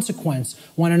consequence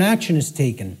when an action is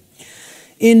taken.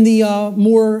 In the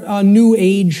more New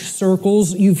Age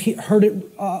circles, you've heard it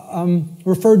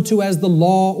referred to as the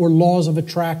law or laws of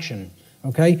attraction.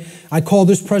 Okay? I call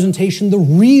this presentation the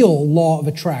real law of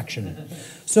attraction.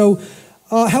 So,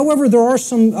 however, there are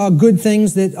some good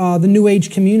things that the New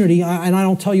Age community, and I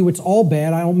don't tell you it's all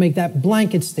bad, I don't make that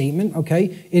blanket statement,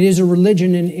 okay? It is a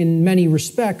religion in many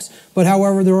respects, but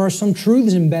however, there are some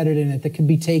truths embedded in it that can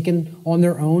be taken on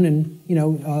their own and,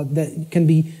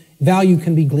 value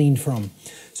can be gleaned from.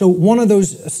 So one of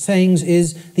those sayings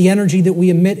is, the energy that we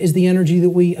emit is the energy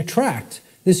that we attract.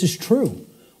 This is true.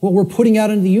 What we're putting out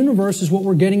into the universe is what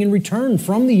we're getting in return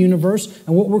from the universe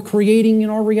and what we're creating in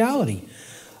our reality.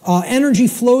 Energy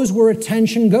flows where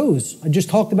attention goes. I just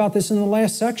talked about this in the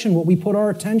last section. What we put our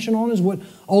attention on is what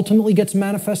ultimately gets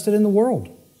manifested in the world.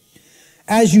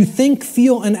 As you think,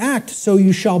 feel, and act, so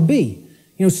you shall be.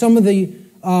 You know, some of the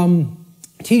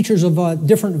teachers of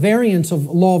different variants of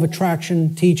law of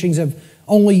attraction teachings have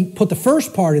only put the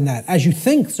first part in that. As you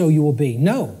think, so you will be.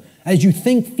 No. As you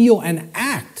think, feel, and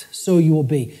act, so you will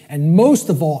be. And most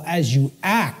of all, as you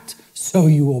act, so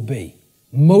you will be.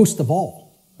 Most of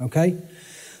all. Okay?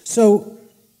 So,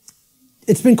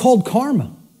 it's been called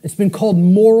karma. It's been called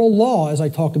moral law, as I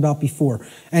talked about before.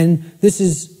 And this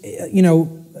is,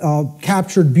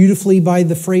 captured beautifully by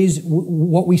the phrase,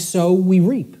 what we sow, we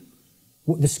reap.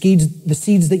 The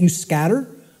seeds that you scatter,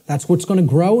 that's what's going to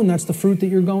grow, and that's the fruit that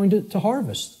you're going to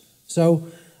harvest. So,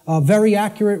 a very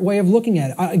accurate way of looking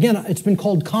at it. Again, it's been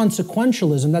called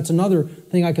consequentialism. That's another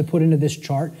thing I could put into this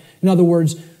chart. In other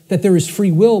words, that there is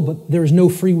free will, but there is no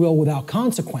free will without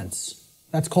consequence.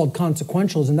 That's called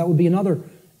consequentialism. That would be another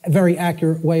very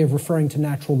accurate way of referring to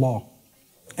natural law.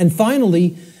 And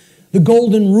finally, the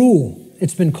golden rule,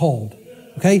 it's been called.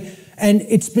 Okay? And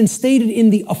it's been stated in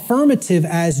the affirmative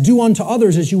as, do unto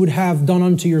others as you would have done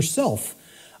unto yourself.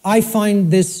 I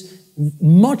find this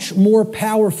much more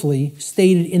powerfully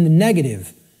stated in the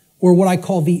negative, or what I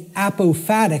call the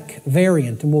apophatic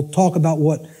variant. And we'll talk about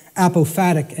what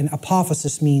apophatic and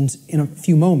apophasis means in a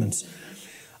few moments.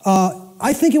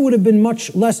 I think it would have been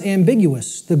much less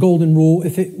ambiguous, the golden rule,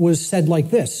 if it was said like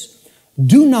this.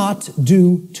 Do not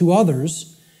do to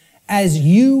others as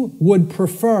you would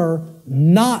prefer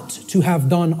not to have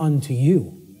done unto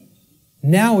you.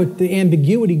 Now the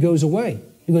ambiguity goes away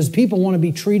because people want to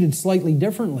be treated slightly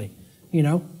differently. You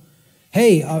know,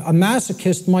 hey, a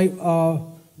masochist might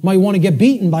want to get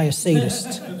beaten by a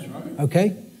sadist.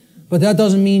 Okay, but that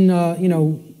doesn't mean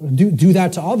do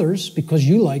that to others because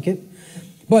you like it.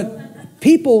 But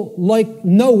people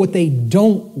know what they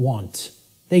don't want.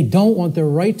 They don't want their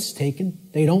rights taken.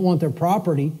 They don't want their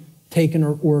property taken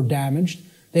or damaged.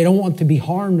 They don't want to be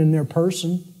harmed in their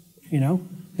person. You know,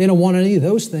 they don't want any of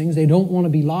those things. They don't want to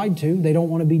be lied to. They don't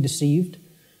want to be deceived.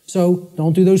 So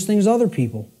don't do those things to other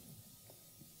people.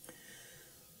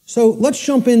 So let's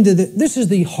jump into this is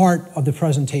the heart of the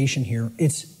presentation here.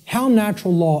 It's how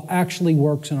natural law actually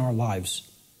works in our lives.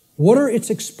 What are its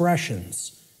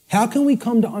expressions? How can we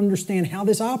come to understand how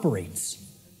this operates?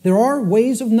 There are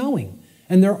ways of knowing,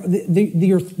 and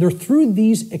they're through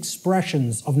these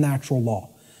expressions of natural law.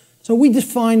 So we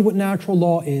defined what natural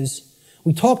law is.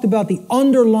 We talked about the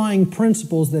underlying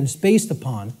principles that it's based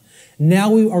upon. Now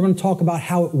we are going to talk about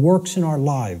how it works in our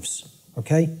lives.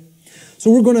 Okay?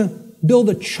 So we're going to build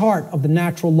a chart of the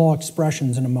natural law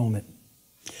expressions in a moment.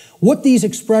 What these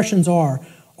expressions are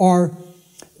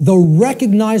the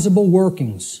recognizable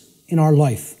workings in our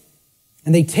life.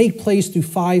 And they take place through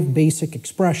 5 basic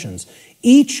expressions.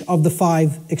 Each of the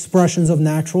 5 expressions of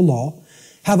natural law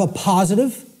have a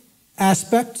positive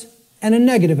aspect and a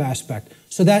negative aspect.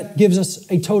 So that gives us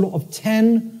a total of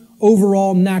 10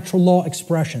 overall natural law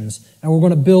expressions. And we're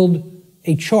going to build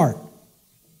a chart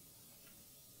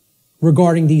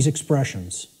regarding these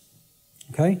expressions.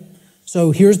 Okay? So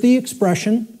here's the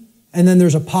expression, and then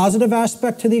there's a positive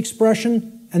aspect to the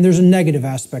expression, and there's a negative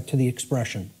aspect to the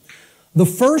expression. The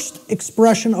first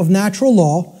expression of natural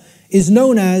law is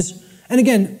known as, and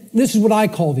again, this is what I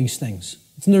call these things.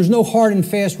 There's no hard and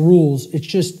fast rules. It's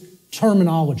just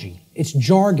terminology. It's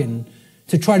jargon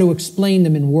to try to explain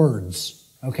them in words.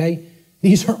 Okay?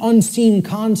 These are unseen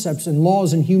concepts and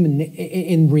laws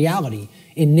in reality,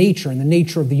 in nature, in the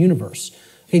nature of the universe.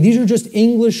 Okay, these are just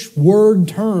English word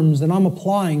terms that I'm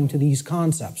applying to these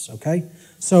concepts, okay?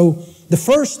 So the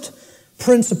first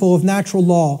principle of natural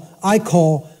law I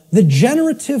call the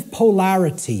generative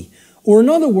polarity. Or in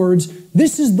other words,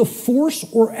 this is the force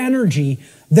or energy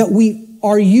that we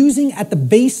are using at the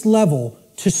base level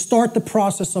to start the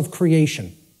process of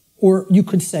creation. Or you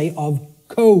could say of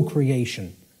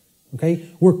co-creation. Okay?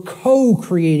 We're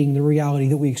co-creating the reality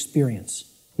that we experience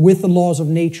with the laws of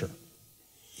nature.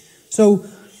 So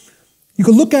you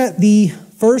could look at the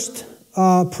first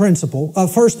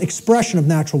first expression of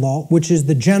natural law, which is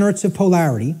the generative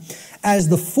polarity, as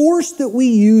the force that we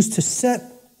use to set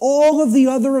all of the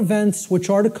other events which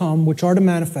are to come, which are to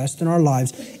manifest in our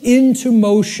lives, into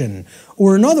motion.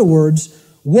 Or in other words,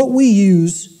 what we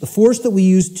use, the force that we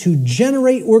use to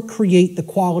generate or create the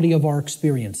quality of our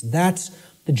experience. That's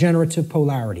the generative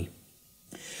polarity.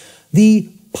 The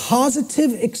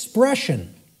positive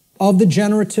expression of the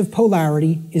generative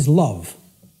polarity is love.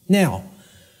 Now,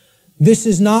 this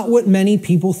is not what many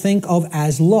people think of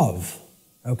as love,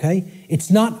 okay?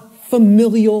 It's not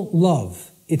familial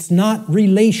love. It's not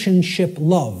relationship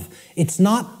love. It's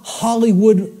not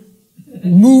Hollywood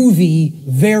movie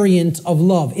variant of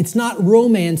love. It's not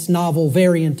romance novel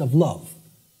variant of love,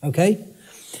 okay?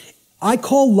 I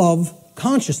call love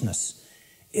consciousness.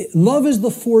 Love is the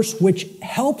force which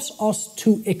helps us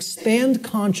to expand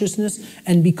consciousness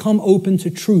and become open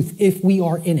to truth if we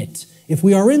are in it. If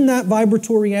we are in that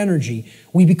vibratory energy,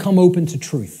 we become open to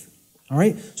truth. All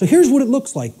right? So here's what it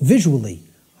looks like visually.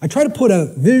 I try to put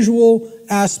a visual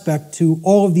aspect to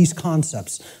all of these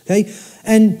concepts, okay?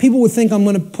 And people would think I'm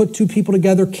going to put two people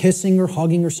together kissing or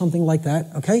hugging or something like that,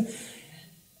 okay?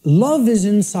 Love is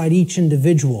inside each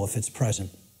individual if it's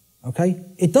present, okay?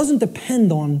 It doesn't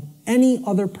depend on any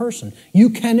other person. You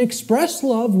can express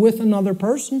love with another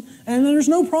person, and there's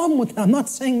no problem with that. I'm not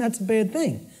saying that's a bad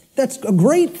thing. That's a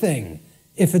great thing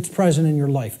if it's present in your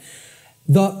life.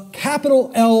 The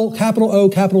capital L, capital O,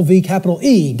 capital V, capital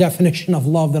E definition of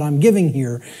love that I'm giving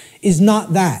here is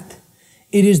not that.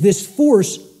 It is this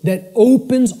force that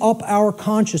opens up our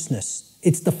consciousness.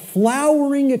 It's the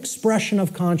flowering expression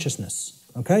of consciousness,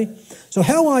 okay? So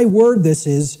how I word this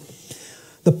is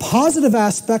the positive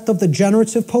aspect of the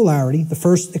generative polarity, the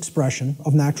first expression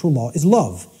of natural law, is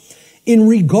love. In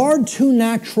regard to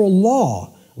natural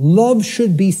law, love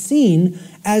should be seen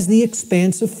as the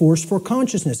expansive force for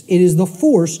consciousness. It is the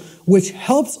force which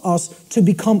helps us to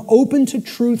become open to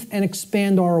truth and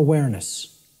expand our awareness.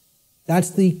 That's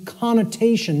the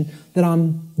connotation that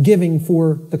I'm giving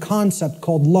for the concept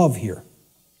called love here.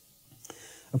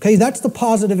 Okay, that's the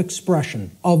positive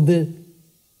expression of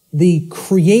the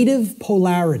creative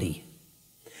polarity.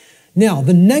 Now,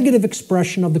 the negative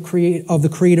expression of the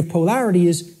creative polarity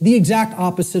is the exact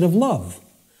opposite of love.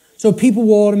 So people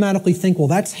will automatically think, well,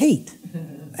 that's hate.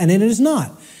 And it is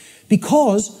not.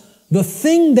 Because the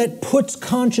thing that puts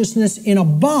consciousness in a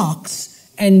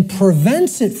box and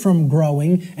prevents it from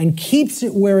growing and keeps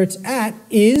it where it's at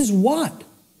is what?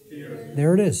 Fear.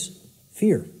 There it is.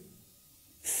 Fear.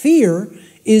 Fear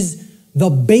is the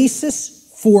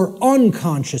basis for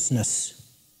unconsciousness.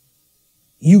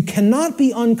 You cannot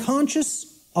be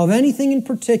unconscious of anything in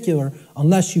particular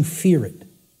unless you fear it.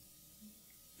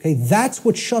 Okay, that's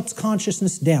what shuts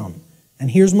consciousness down. And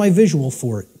here's my visual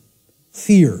for it.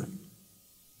 Fear.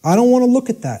 I don't want to look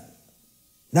at that.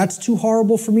 That's too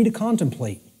horrible for me to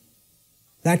contemplate.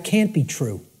 That can't be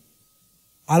true.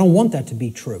 I don't want that to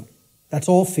be true. That's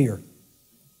all fear.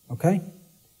 Okay?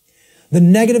 The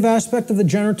negative aspect of the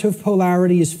generative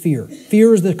polarity is fear.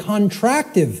 Fear is the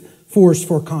contractive force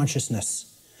for consciousness.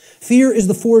 Fear is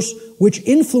the force which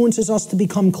influences us to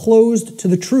become closed to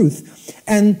the truth,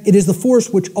 and it is the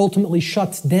force which ultimately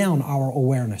shuts down our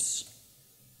awareness.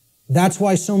 That's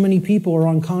why so many people are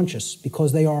unconscious,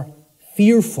 because they are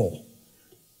fearful.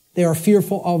 They are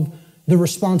fearful of the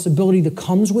responsibility that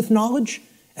comes with knowledge,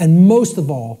 and most of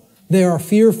all, they are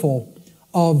fearful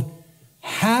of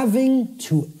having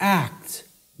to act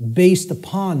based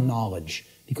upon knowledge,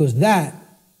 because that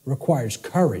requires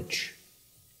courage.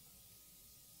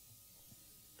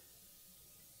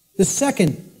 The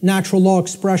second natural law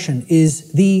expression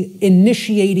is the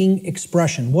initiating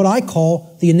expression, what I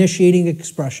call the initiating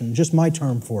expression, just my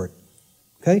term for it.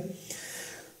 Okay?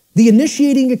 The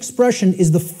initiating expression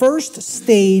is the first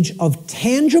stage of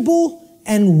tangible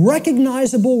and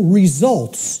recognizable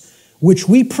results which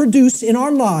we produce in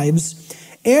our lives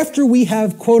after we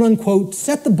have, quote unquote,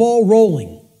 set the ball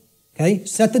rolling, okay?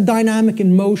 Set the dynamic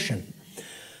in motion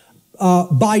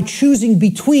by choosing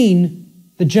between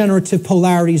the generative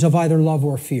polarities of either love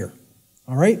or fear.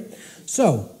 All right?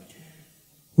 So,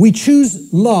 we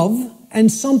choose love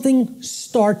and something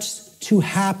starts to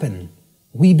happen.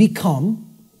 We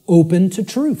become open to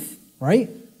truth, right?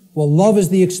 Well, love is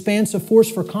the expansive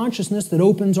force for consciousness that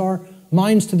opens our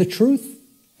minds to the truth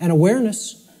and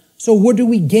awareness. So what do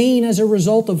we gain as a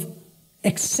result of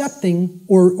accepting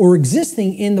or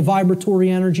existing in the vibratory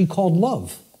energy called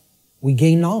love? We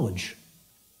gain knowledge,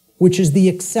 which is the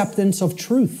acceptance of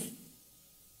truth.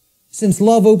 Since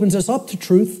love opens us up to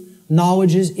truth,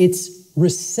 knowledge is its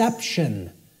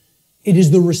reception. It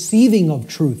is the receiving of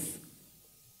truth.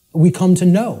 We come to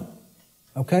know.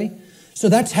 Okay? So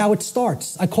that's how it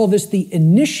starts. I call this the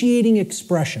initiating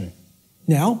expression.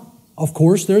 Now, of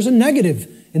course, there's a negative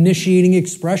initiating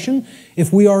expression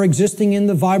if we are existing in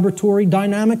the vibratory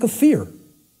dynamic of fear.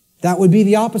 That would be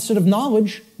the opposite of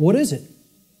knowledge. What is it?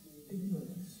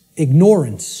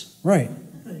 Ignorance. Right.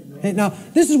 Okay, now,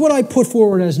 this is what I put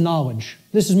forward as knowledge.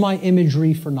 This is my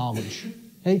imagery for knowledge.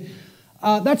 Okay?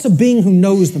 That's a being who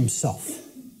knows themselves.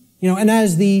 And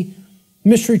as the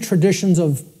mystery traditions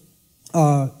of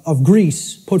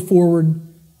Greece put forward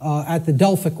at the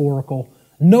Delphic oracle,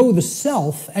 know the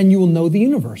self and you will know the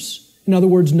universe. In other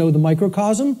words, know the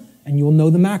microcosm and you will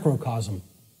know the macrocosm.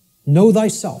 Know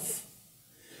thyself.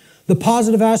 The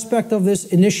positive aspect of this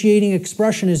initiating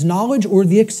expression is knowledge or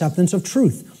the acceptance of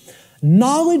truth.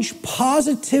 Knowledge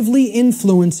positively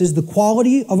influences the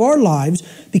quality of our lives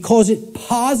because it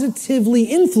positively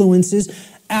influences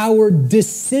our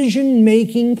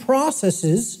decision-making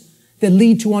processes that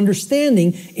lead to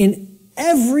understanding in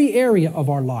every area of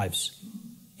our lives.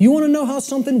 You want to know how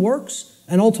something works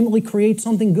and ultimately create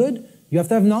something good? You have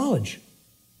to have knowledge.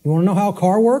 You want to know how a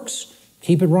car works?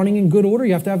 Keep it running in good order?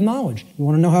 You have to have knowledge. You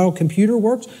want to know how a computer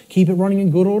works? Keep it running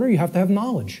in good order? You have to have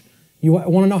knowledge. You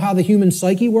want to know how the human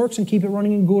psyche works and keep it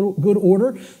running in good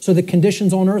order so that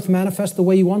conditions on earth manifest the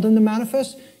way you want them to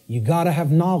manifest? You got to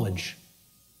have knowledge.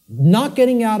 Not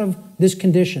getting out of this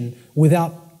condition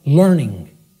without learning.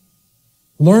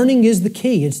 Learning is the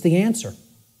key. It's the answer.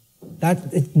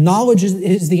 Knowledge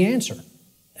is the answer.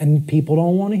 And people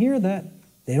don't want to hear that.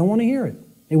 They don't want to hear it.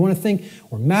 They want to think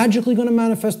we're magically going to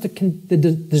manifest the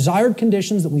desired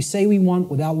conditions that we say we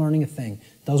want without learning a thing.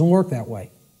 It doesn't work that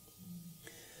way.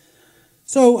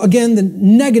 So again, the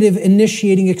negative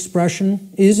initiating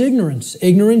expression is ignorance.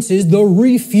 Ignorance is the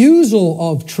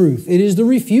refusal of truth. It is the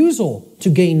refusal to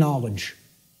gain knowledge.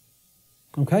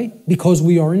 Okay? Because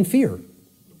we are in fear.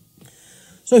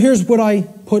 So here's what I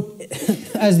put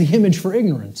as the image for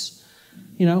ignorance.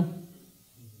 The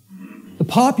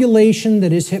population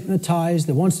that is hypnotized,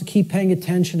 that wants to keep paying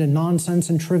attention to nonsense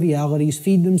and trivialities,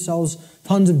 feed themselves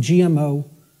tons of GMO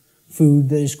food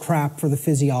that is crap for the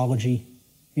physiology,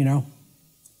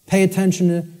 Pay attention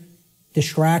to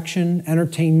distraction,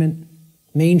 entertainment,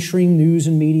 mainstream news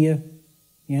and media,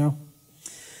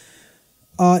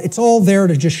 It's all there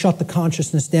to just shut the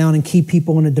consciousness down and keep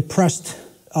people in a depressed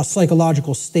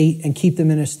psychological state and keep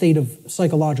them in a state of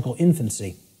psychological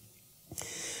infancy.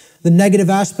 The negative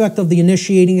aspect of the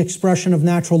initiating expression of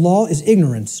natural law is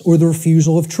ignorance, or the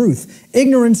refusal of truth.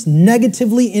 Ignorance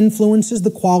negatively influences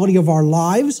the quality of our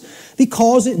lives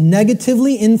because it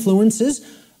negatively influences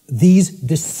these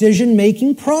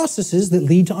decision-making processes that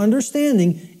lead to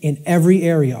understanding in every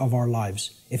area of our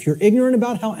lives. If you're ignorant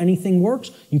about how anything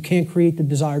works, you can't create the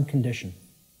desired condition.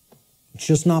 It's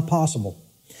just not possible.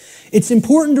 It's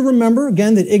important to remember,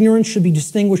 again, that ignorance should be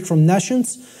distinguished from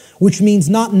nescience, which means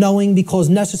not knowing because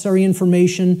necessary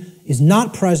information is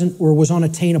not present or was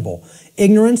unattainable.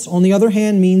 Ignorance, on the other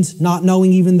hand, means not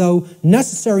knowing even though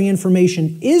necessary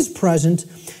information is present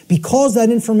because that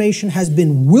information has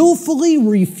been willfully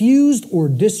refused or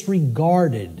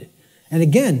disregarded. And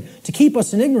again, to keep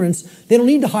us in ignorance, they don't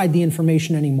need to hide the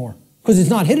information anymore because it's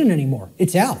not hidden anymore.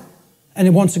 It's out.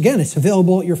 And once again, it's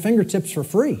available at your fingertips for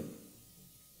free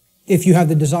if you have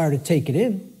the desire to take it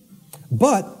in.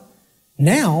 But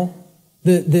now,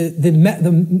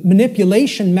 the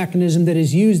manipulation mechanism that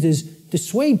is used is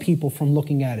dissuade people from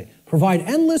looking at it. Provide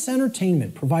endless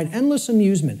entertainment, provide endless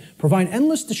amusement, provide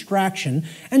endless distraction,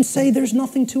 and say there's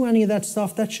nothing to any of that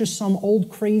stuff. That's just some old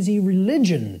crazy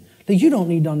religion that you don't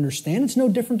need to understand. It's no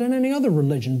different than any other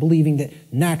religion, believing that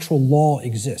natural law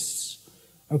exists.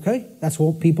 Okay? That's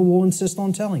what people will insist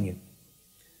on telling you.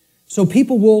 So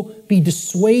people will be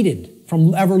dissuaded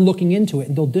from ever looking into it,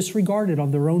 and they'll disregard it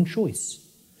of their own choice.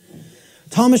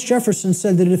 Thomas Jefferson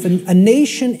said that if a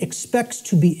nation expects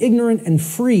to be ignorant and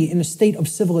free in a state of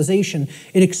civilization,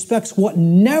 it expects what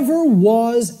never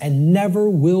was and never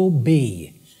will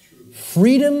be.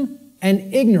 Freedom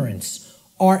and ignorance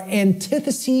are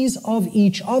antitheses of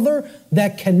each other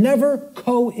that can never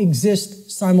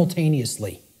coexist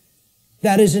simultaneously.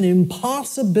 That is an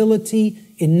impossibility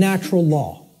in natural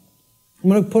law. I'm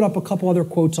going to put up a couple other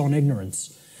quotes on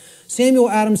ignorance. Samuel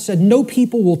Adams said, "No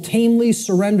people will tamely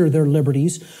surrender their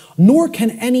liberties, nor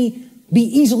can any be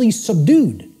easily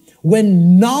subdued.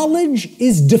 When knowledge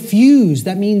is diffused,"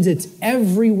 that means it's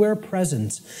everywhere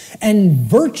present, "and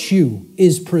virtue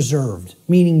is preserved,"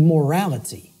 meaning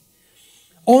morality.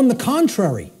 On the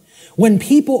contrary, when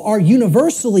people are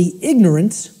universally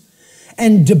ignorant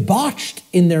and debauched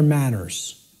in their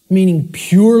manners, meaning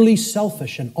purely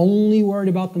selfish and only worried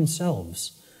about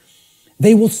themselves,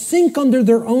 they will sink under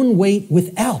their own weight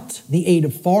without the aid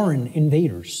of foreign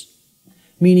invaders,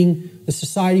 meaning the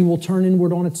society will turn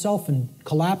inward on itself and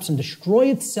collapse and destroy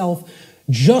itself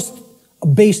just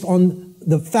based on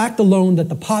the fact alone that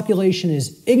the population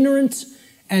is ignorant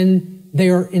and they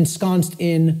are ensconced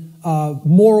in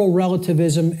moral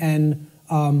relativism and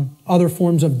other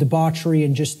forms of debauchery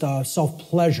and just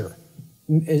self-pleasure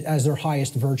as their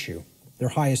highest virtue, their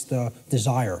highest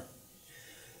desire.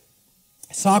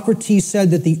 Socrates said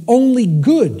that the only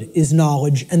good is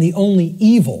knowledge and the only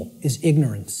evil is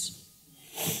ignorance.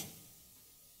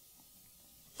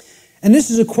 And this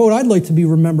is a quote I'd like to be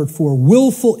remembered for.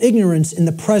 "Willful ignorance in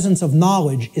the presence of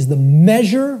knowledge is the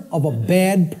measure of a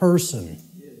bad person."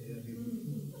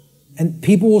 And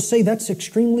people will say that's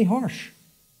extremely harsh.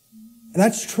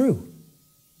 That's true.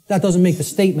 That doesn't make the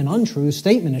statement untrue. The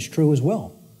statement is true as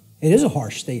well. It is a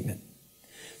harsh statement.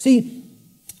 See,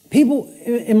 people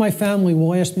in my family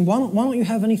will ask me, why don't you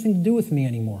have anything to do with me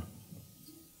anymore?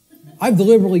 I've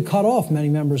deliberately cut off many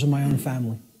members of my own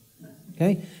family.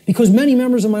 Okay? Because many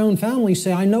members of my own family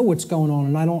say, I know what's going on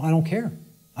and I don't care.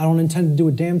 I don't intend to do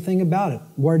a damn thing about it.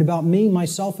 I'm worried about me,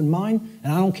 myself, and mine,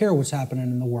 and I don't care what's happening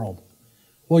in the world.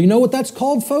 Well, you know what that's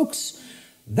called, folks?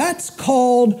 That's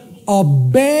called a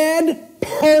bad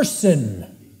person.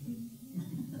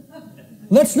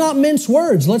 Let's not mince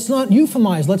words. Let's not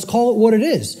euphemize. Let's call it what it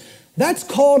is. That's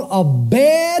called a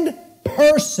bad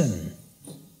person.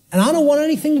 And I don't want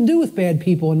anything to do with bad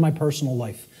people in my personal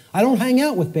life. I don't hang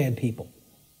out with bad people.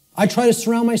 I try to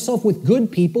surround myself with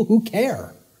good people who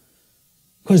care.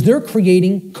 Because they're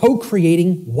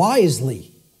co-creating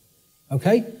wisely.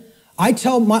 Okay? I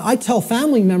tell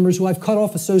family members who I've cut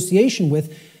off association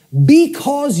with,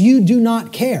 because you do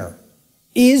not care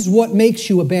is what makes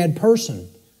you a bad person.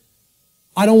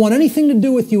 I don't want anything to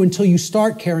do with you until you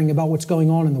start caring about what's going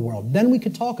on in the world. Then we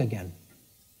could talk again.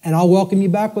 And I'll welcome you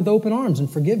back with open arms and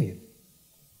forgive you.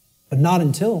 But not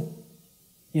until.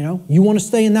 You want to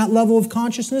stay in that level of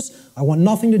consciousness? I want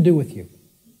nothing to do with you.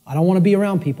 I don't want to be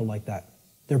around people like that.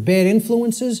 They're bad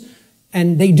influences,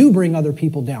 and they do bring other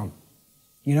people down.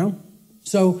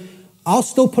 So I'll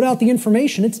still put out the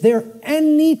information. It's there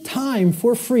any time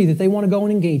for free that they want to go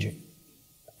and engage it.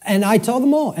 And I tell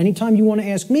them all, anytime you want to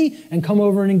ask me and come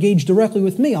over and engage directly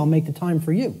with me, I'll make the time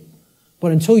for you.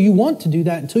 But until you want to do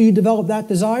that, until you develop that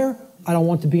desire, I don't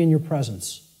want to be in your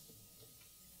presence.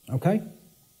 Okay?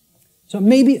 So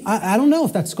maybe, I don't know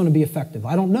if that's going to be effective.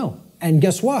 I don't know. And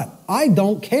guess what? I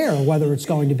don't care whether it's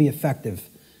going to be effective,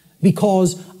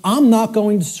 because I'm not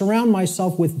going to surround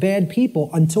myself with bad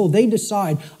people until they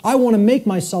decide I want to make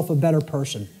myself a better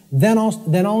person. Then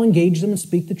I'll engage them and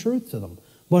speak the truth to them.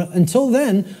 But until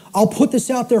then, I'll put this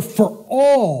out there for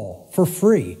all for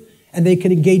free, and they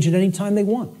can engage it any time they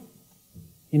want.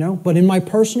 But in my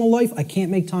personal life, I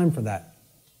can't make time for that.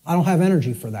 I don't have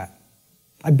energy for that.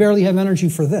 I barely have energy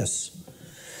for this.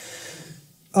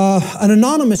 An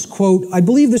anonymous quote, I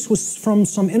believe this was from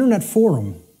some internet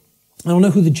forum. I don't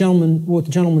know what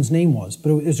the gentleman's name was, but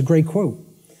it was a great quote.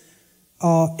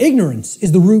 Ignorance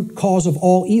is the root cause of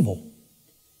all evil.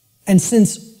 And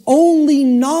since only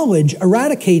knowledge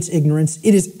eradicates ignorance,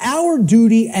 it is our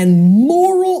duty and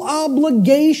moral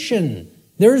obligation,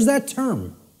 there's that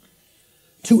term,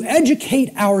 to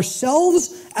educate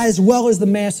ourselves as well as the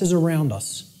masses around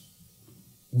us.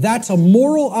 That's a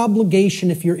moral obligation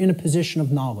if you're in a position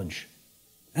of knowledge.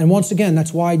 And once again,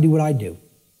 that's why I do what I do.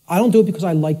 I don't do it because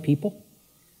I like people.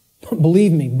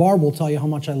 Believe me, Barb will tell you how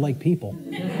much I like people.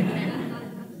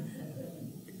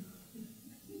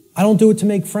 I don't do it to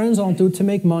make friends. I don't do it to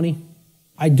make money.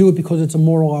 I do it because it's a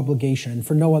moral obligation and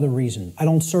for no other reason. I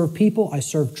don't serve people. I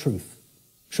serve truth.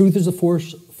 Truth is the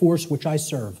force which I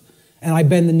serve. And I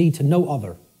bend the knee to no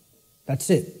other. That's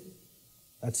it.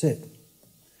 That's it.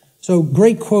 So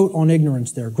great quote on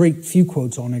ignorance there. Great few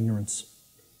quotes on ignorance.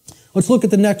 Let's look at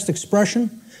the next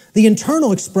expression. The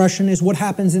internal expression is what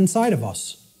happens inside of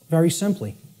us. Very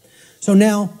simply. So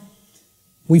now,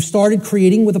 we've started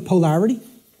creating with a polarity.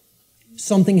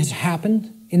 Something has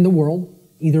happened in the world,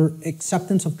 either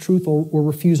acceptance of truth or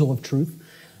refusal of truth.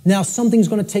 Now something's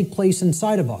going to take place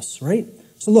inside of us, right?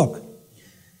 So look,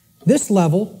 this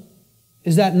level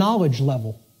is that knowledge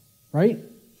level, right?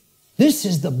 This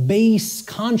is the base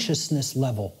consciousness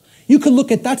level. You could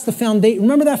look at, that's the foundation.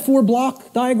 Remember that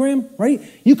 4-block diagram, right?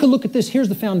 You could look at this. Here's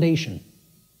the foundation.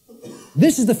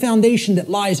 This is the foundation that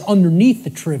lies underneath the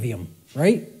trivium,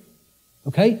 right?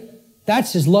 Okay?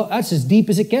 That's as deep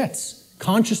as it gets.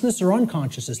 Consciousness or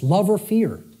unconsciousness, love or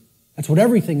fear. That's what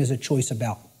everything is a choice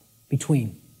about,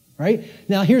 between, right?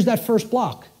 Now, here's that first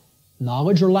block.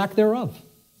 Knowledge or lack thereof.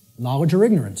 Knowledge or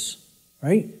ignorance,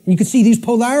 right? And you can see these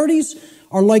polarities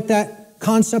are like that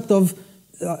concept of,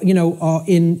 the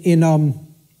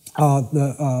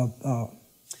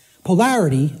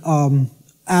polarity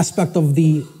aspect of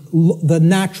the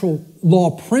natural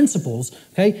law principles,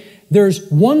 okay? There's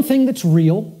one thing that's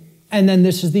real, and then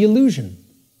this is the illusion,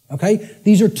 okay?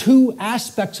 These are two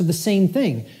aspects of the same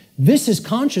thing. This is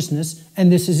consciousness, and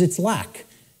this is its lack.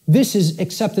 This is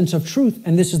acceptance of truth,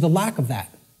 and this is the lack of that,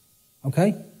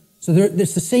 okay? So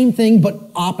it's the same thing, but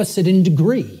opposite in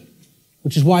degree,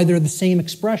 which is why they're the same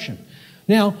expression.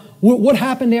 Now, what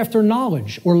happened after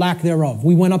knowledge or lack thereof?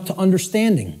 We went up to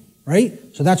understanding, right?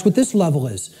 So that's what this level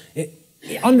is.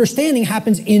 Understanding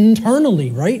happens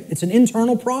internally, right? It's an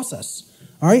internal process,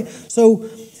 all right? So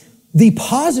the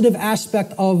positive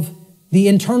aspect of the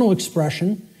internal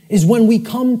expression is when we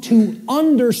come to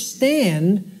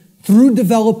understand through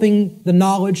developing the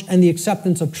knowledge and the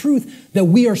acceptance of truth that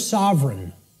we are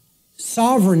sovereign.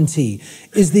 Sovereignty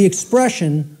is the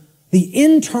expression, the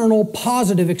internal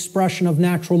positive expression of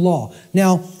natural law.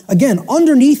 Now, again,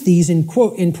 underneath these, in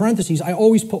parentheses, I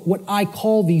always put what I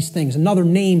call these things, another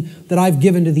name that I've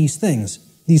given to these things,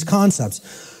 these concepts.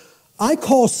 I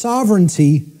call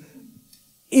sovereignty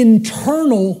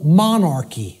internal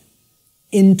monarchy.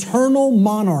 Internal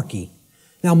monarchy.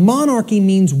 Now, monarchy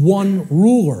means one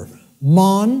ruler.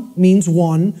 Mon means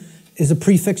one, is a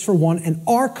prefix for one, and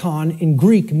archon in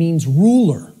Greek means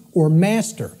ruler or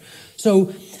master.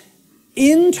 So,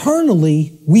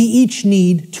 internally, we each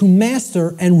need to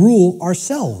master and rule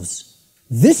ourselves.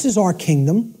 This is our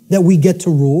kingdom that we get to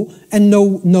rule and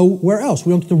nowhere else.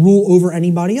 We don't get to rule over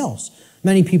anybody else.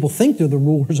 Many people think they're the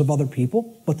rulers of other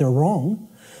people, but they're wrong.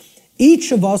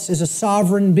 Each of us is a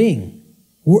sovereign being.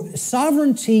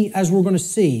 Sovereignty, as we're going to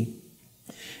see,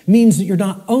 means that you're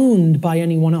not owned by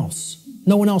anyone else.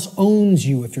 No one else owns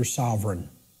you if you're sovereign,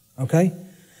 okay?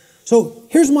 So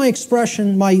here's my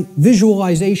expression, my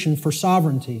visualization for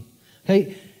sovereignty,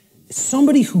 okay?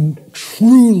 Somebody who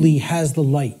truly has the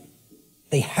light.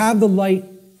 They have the light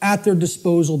at their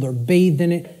disposal. They're bathed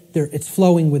in it. It's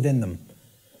flowing within them,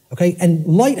 okay? And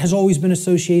light has always been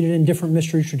associated in different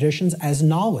mystery traditions as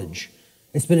knowledge.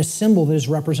 It's been a symbol that has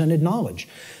represented knowledge.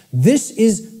 This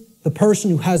is the person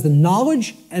who has the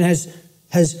knowledge and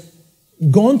has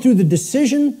gone through the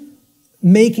decision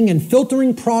making and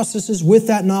filtering processes with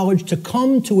that knowledge to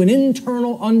come to an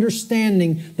internal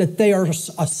understanding that they are a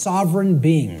sovereign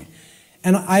being.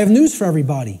 And I have news for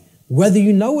everybody, whether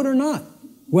you know it or not,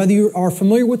 whether you are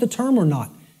familiar with the term or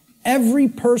not, every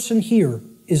person here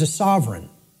is a sovereign,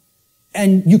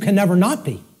 and you can never not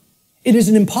be. It is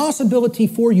an impossibility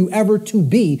for you ever to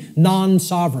be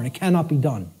non-sovereign. It cannot be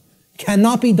done.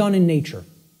 Cannot be done in nature.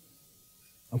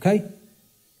 Okay?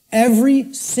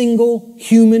 Every single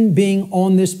human being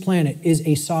on this planet is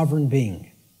a sovereign being.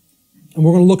 And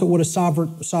we're going to look at what a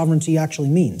sovereignty actually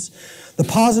means. The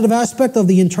positive aspect of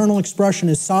the internal expression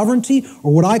is sovereignty,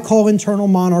 or what I call internal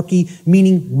monarchy,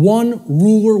 meaning one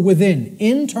ruler within.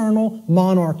 Internal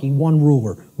monarchy, one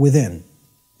ruler within.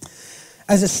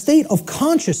 As a state of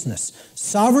consciousness,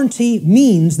 sovereignty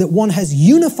means that one has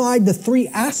unified the three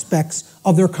aspects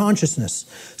of their consciousness,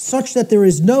 such that there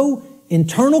is no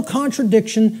internal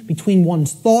contradiction between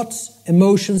one's thoughts,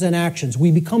 emotions, and actions. We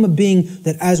become a being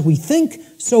that as we think,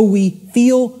 so we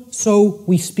feel, so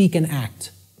we speak and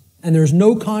act. And there's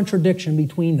no contradiction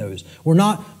between those. We're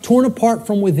not torn apart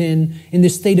from within in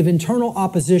this state of internal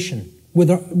opposition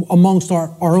amongst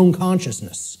our own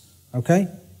consciousness. Okay?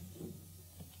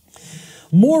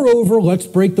 Moreover, let's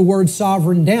break the word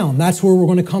sovereign down. That's where we're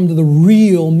going to come to the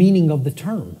real meaning of the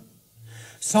term.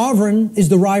 Sovereign is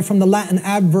derived from the Latin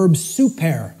adverb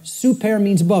super. Super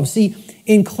means above. See,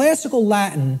 in classical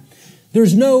Latin,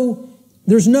 there's no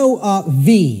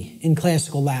V in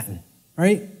classical Latin,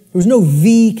 right? There was no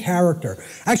V character.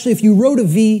 Actually, if you wrote a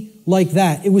V like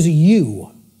that, it was a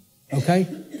U, okay?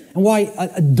 And why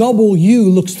a double U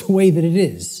looks the way that it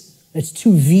is. It's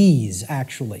two V's,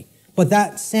 actually. But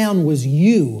that sound was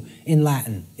U in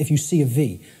Latin, if you see a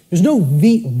V. There's no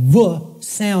V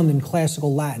sound in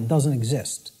classical Latin. It doesn't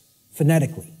exist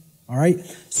phonetically, all right?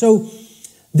 So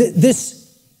this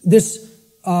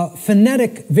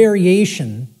phonetic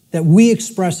variation that we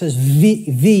express as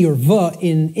V or V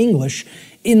in English,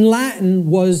 in Latin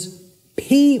was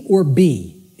P or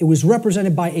B. It was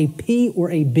represented by a P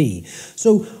or a B.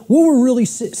 So what we're really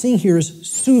seeing here is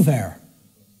suver.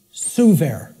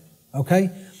 Suver,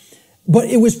 okay? But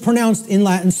it was pronounced in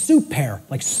Latin super,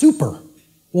 like super.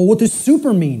 Well, what does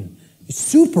super mean?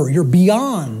 Super, you're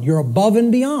beyond, you're above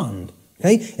and beyond,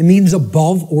 okay? It means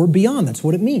above or beyond, that's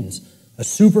what it means. A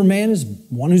superman is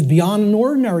one who's beyond an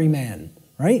ordinary man,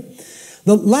 right?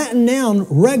 The Latin noun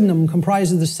regnum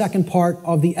comprises the second part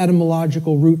of the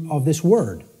etymological root of this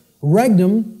word.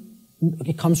 Regnum,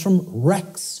 it comes from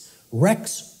rex,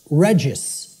 rex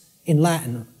regis in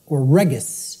Latin, or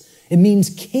regis. It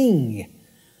means king.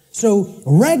 So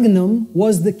regnum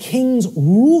was the king's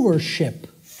rulership.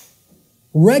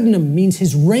 Regnum means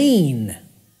his reign.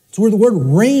 It's where the word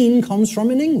reign comes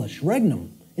from in English,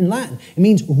 regnum, in Latin. It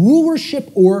means rulership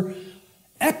or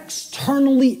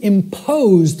externally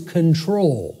imposed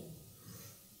control.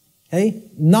 Okay?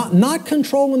 Not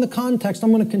control in the context,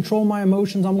 I'm going to control my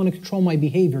emotions, I'm going to control my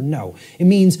behavior. No. It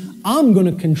means I'm going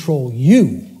to control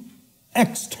you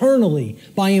externally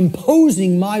by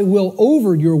imposing my will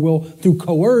over your will through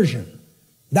coercion.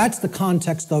 That's the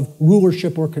context of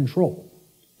rulership or control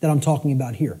that I'm talking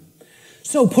about here.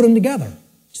 So put them together.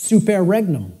 Super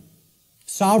regnum,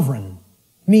 sovereign,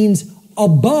 means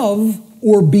above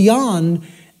or beyond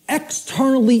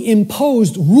externally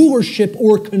imposed rulership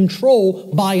or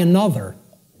control by another.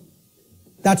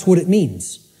 That's what it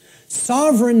means.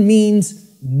 Sovereign means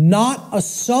not a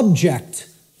subject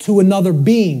to another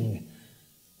being,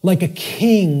 like a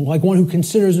king, like one who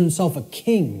considers himself a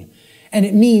king. And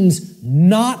it means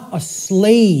not a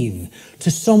slave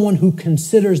to someone who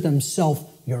considers themselves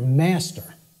your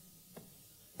master.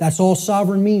 That's all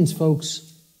sovereign means,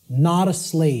 folks. Not a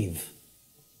slave.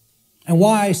 And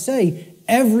why I say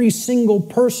every single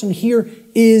person here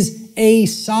is a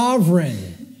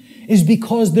sovereign is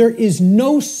because there is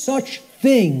no such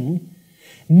thing,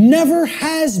 never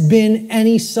has been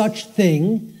any such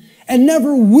thing, and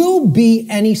never will be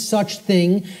any such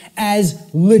thing as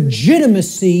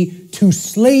legitimacy to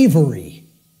slavery.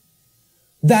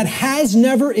 That has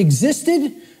never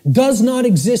existed, does not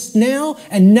exist now,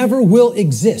 and never will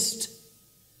exist.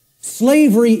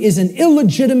 Slavery is an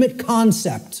illegitimate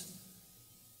concept.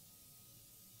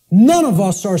 None of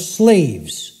us are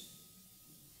slaves.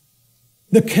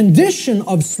 The condition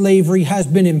of slavery has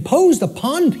been imposed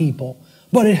upon people,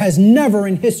 but it has never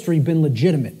in history been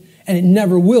legitimate, and it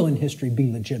never will in history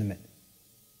be legitimate.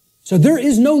 So there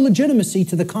is no legitimacy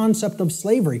to the concept of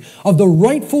slavery, of the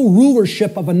rightful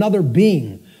rulership of another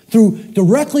being through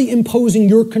directly imposing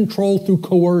your control through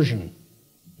coercion.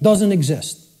 Doesn't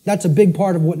exist. That's a big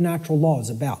part of what natural law is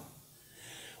about.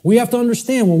 We have to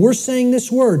understand when we're saying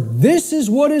this word, this is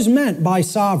what is meant by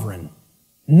sovereign,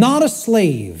 not a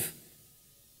slave.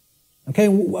 Okay,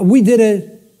 we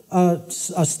did a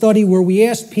study where we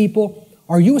asked people,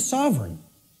 are you a sovereign?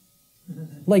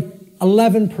 Like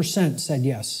 11% said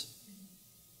yes.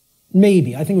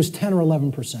 Maybe. I think it was 10 or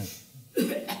 11%.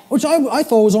 Which I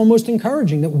thought was almost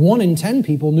encouraging, that 1 in 10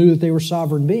 people knew that they were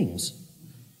sovereign beings.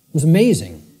 It was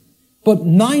amazing. But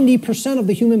 90% of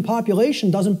the human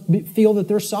population doesn't feel that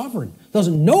they're sovereign,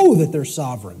 doesn't know that they're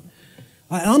sovereign.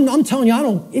 I'm telling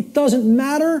you, it doesn't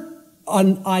matter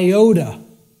an iota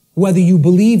whether you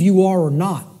believe you are or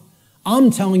not. I'm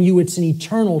telling you it's an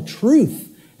eternal truth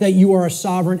that you are a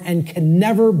sovereign and can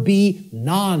never be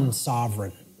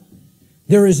non-sovereign.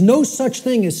 There is no such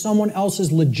thing as someone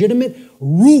else's legitimate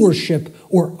rulership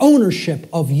or ownership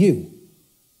of you.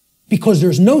 Because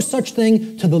there's no such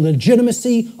thing to the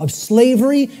legitimacy of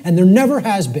slavery, and there never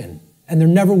has been, and there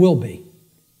never will be.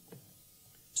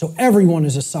 So everyone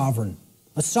is a sovereign.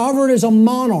 A sovereign is a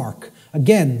monarch.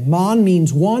 Again, mon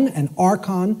means one, and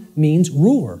archon means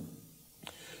ruler.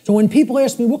 So when people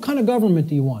ask me, what kind of government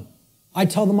do you want? I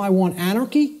tell them I want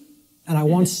anarchy, and I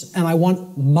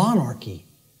want monarchy.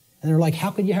 And they're like, how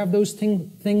could you have those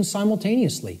things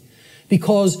simultaneously?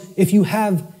 Because if you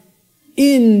have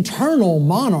internal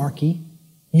monarchy,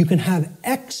 you can have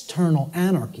external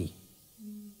anarchy.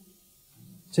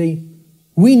 See,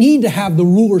 we need to have the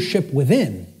rulership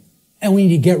within, and we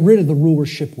need to get rid of the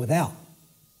rulership without.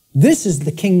 This is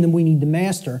the kingdom we need to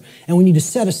master, and we need to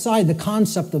set aside the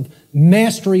concept of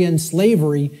mastery and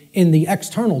slavery in the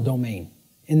external domain,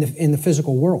 in the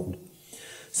physical world.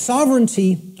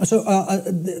 Sovereignty, a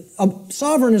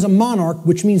sovereign is a monarch,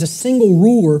 which means a single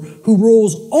ruler who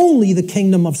rules only the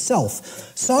kingdom of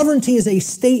self. Sovereignty is a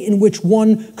state in which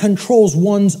one controls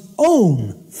one's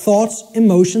own thoughts,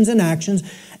 emotions, and actions,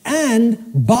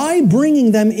 and by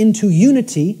bringing them into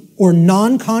unity or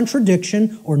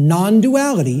non-contradiction or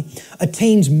non-duality,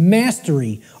 attains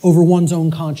mastery over one's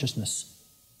own consciousness.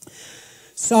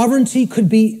 Sovereignty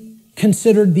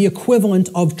considered the equivalent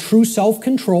of true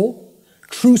self-control,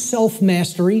 true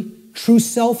self-mastery, true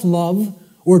self-love,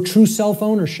 or true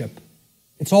self-ownership.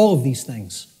 It's all of these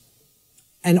things.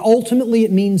 And ultimately,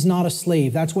 it means not a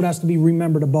slave. That's what has to be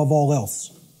remembered above all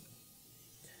else.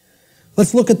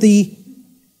 Let's look at the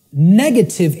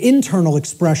negative internal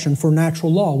expression for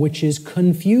natural law, which is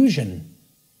confusion.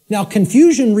 Now,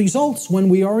 confusion results when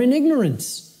we are in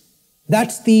ignorance.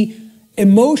 That's the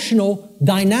emotional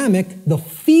dynamic, the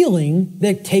feeling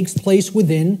that takes place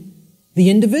within the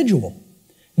individual.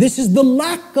 This is the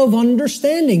lack of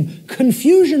understanding.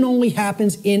 Confusion only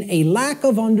happens in a lack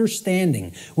of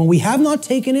understanding. When we have not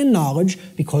taken in knowledge,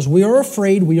 because we are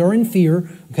afraid, we are in fear,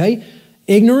 okay?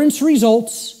 Ignorance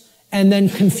results, and then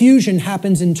confusion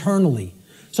happens internally.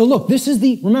 So look,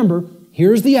 remember,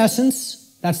 here's the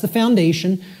essence, that's the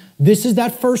foundation. This is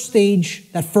that first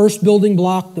stage, that first building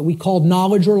block that we called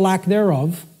knowledge or lack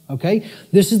thereof. Okay?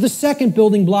 This is the second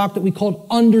building block that we called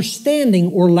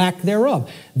understanding or lack thereof.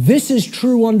 This is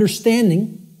true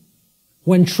understanding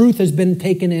when truth has been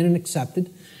taken in and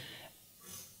accepted.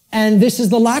 And this is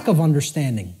the lack of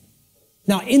understanding.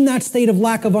 Now, in that state of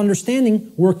lack of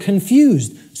understanding, we're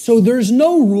confused. So there's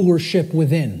no rulership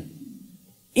within.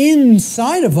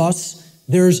 Inside of us,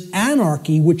 there's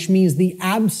anarchy, which means the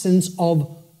absence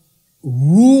of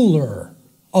ruler.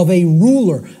 Of a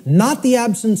ruler, not the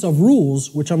absence of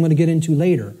rules, which I'm going to get into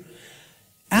later.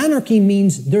 Anarchy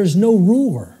means there's no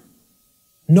ruler,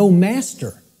 no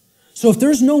master. So if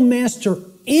there's no master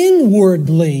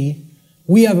inwardly,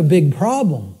 we have a big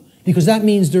problem, because that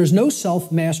means there's no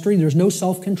self-mastery, there's no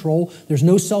self-control, there's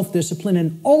no self-discipline,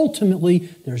 and ultimately,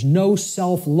 there's no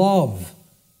self-love.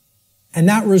 And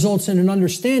that results in an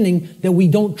understanding that we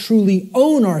don't truly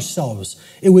own ourselves.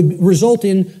 It would result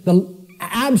in the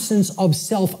absence of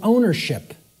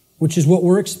self-ownership, which is what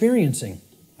we're experiencing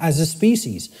as a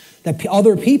species. That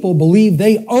other people believe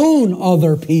they own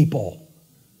other people.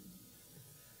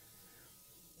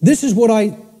 This is what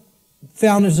I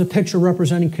found as a picture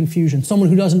representing confusion. Someone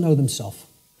who doesn't know themselves.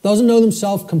 Doesn't know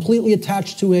themselves, completely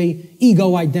attached to a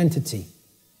ego identity.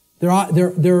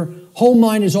 Their whole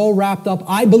mind is all wrapped up.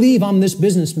 I believe I'm this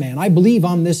businessman. I believe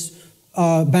I'm this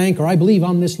banker. I believe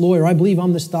I'm this lawyer. I believe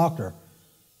I'm this doctor.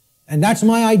 And that's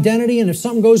my identity, and if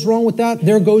something goes wrong with that,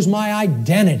 there goes my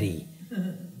identity.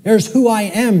 There's who I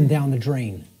am down the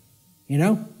drain, you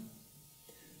know?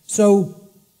 So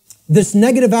this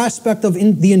negative aspect of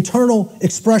the internal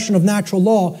expression of natural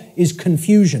law is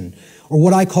confusion, or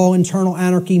what I call internal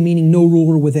anarchy, meaning no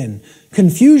ruler within.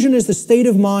 Confusion is the state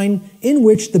of mind in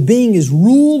which the being is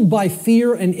ruled by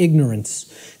fear and ignorance.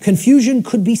 Confusion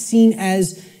could be seen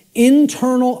as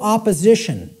internal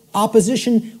opposition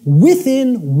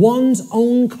within one's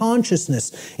own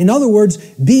consciousness. In other words,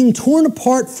 being torn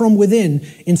apart from within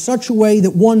in such a way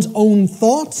that one's own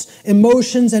thoughts,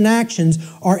 emotions, and actions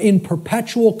are in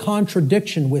perpetual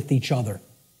contradiction with each other.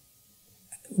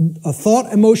 A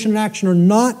thought, emotion, and action are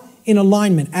not in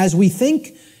alignment. As we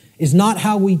think is not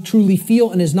how we truly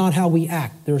feel and is not how we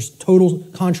act. There's total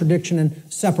contradiction and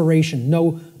separation.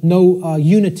 No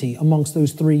unity amongst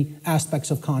those three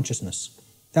aspects of consciousness.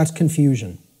 That's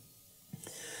confusion.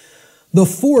 The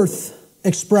fourth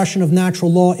expression of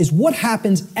natural law is what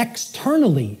happens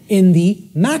externally in the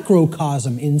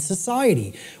macrocosm in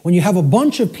society. When you have a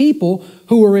bunch of people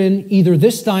who are in either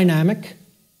this dynamic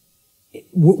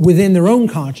within their own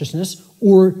consciousness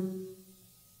or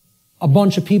a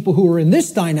bunch of people who are in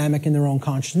this dynamic in their own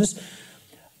consciousness,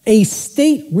 a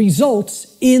state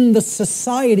results in the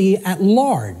society at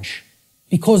large,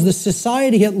 because the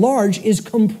society at large is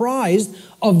comprised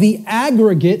of the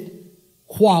aggregate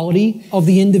quality of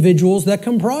the individuals that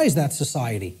comprise that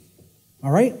society.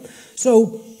 All right?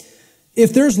 So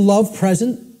if there's love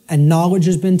present and knowledge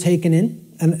has been taken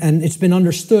in and it's been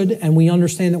understood and we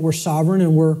understand that we're sovereign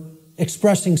and we're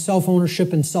expressing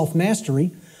self-ownership and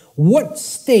self-mastery, what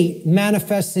state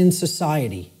manifests in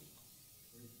society?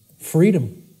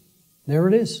 Freedom. There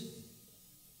it is.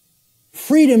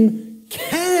 Freedom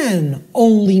can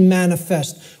only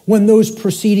manifest when those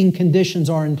preceding conditions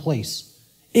are in place.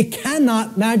 It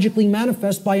cannot magically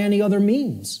manifest by any other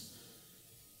means.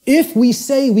 If we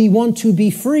say we want to be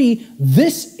free,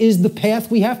 this is the path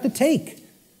we have to take.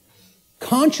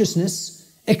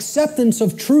 Consciousness, acceptance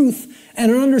of truth,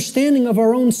 and an understanding of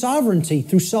our own sovereignty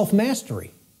through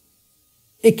self-mastery.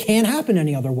 It can't happen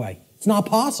any other way. It's not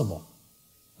possible.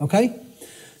 Okay?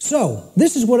 So,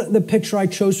 this is what the picture I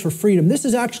chose for freedom. This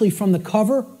is actually from the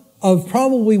cover of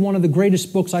probably one of the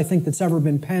greatest books I think that's ever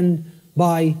been penned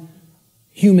by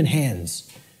human hands.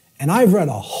 And I've read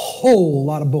a whole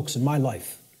lot of books in my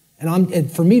life. And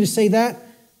for me to say that,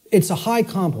 it's a high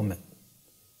compliment.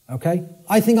 Okay?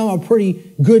 I think I'm a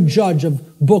pretty good judge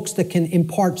of books that can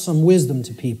impart some wisdom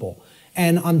to people.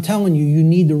 And I'm telling you, you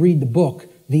need to read the book,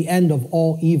 The End of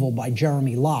All Evil by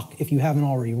Jeremy Locke, if you haven't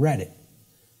already read it.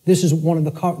 This is one of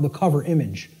the cover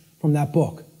image from that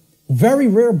book. Very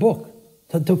rare book.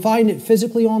 To find it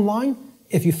physically online,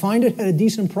 if you find it at a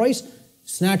decent price,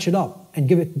 snatch it up and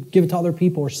give it to other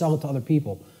people or sell it to other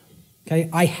people. Okay?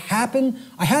 I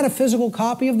had a physical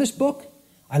copy of this book.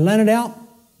 I lent it out,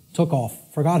 took off.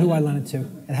 Forgot who I lent it to.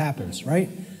 It happens, right?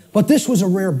 But this was a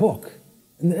rare book.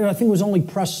 I think it was only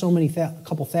pressed a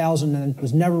couple thousand, and it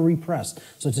was never repressed.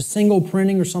 So it's a single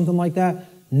printing or something like that.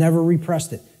 Never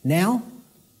repressed it. Now,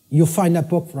 you'll find that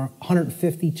book for $150,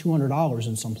 $200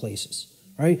 in some places,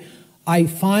 right? I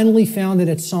finally found it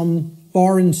at some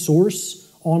foreign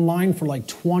source online for like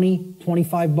 $20,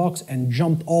 $25 and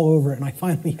jumped all over it, and I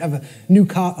finally have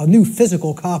a new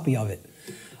physical copy of it.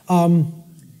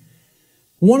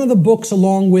 One of the books,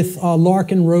 along with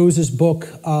Larkin Rose's book,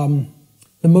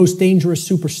 The Most Dangerous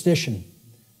Superstition,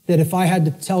 that if I had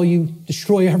to tell you,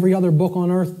 destroy every other book on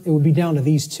earth, it would be down to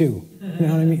these two. You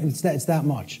know what I mean? It's that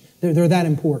much. They're that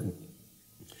important.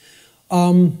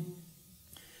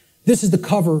 This is the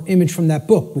cover image from that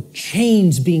book, with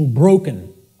chains being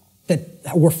broken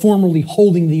that were formerly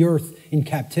holding the earth in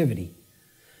captivity.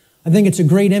 I think it's a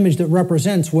great image that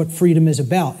represents what freedom is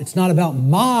about. It's not about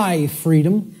my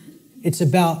freedom. It's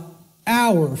about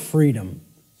our freedom.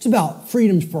 It's about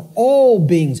freedoms for all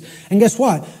beings. And guess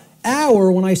what?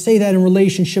 Our, when I say that in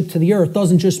relationship to the earth,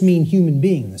 doesn't just mean human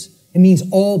beings. It means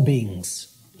all beings,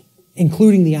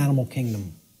 including the animal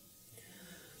kingdom.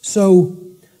 So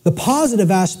the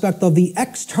positive aspect of the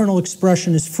external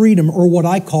expression is freedom, or what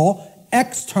I call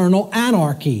external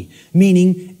anarchy,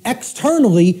 meaning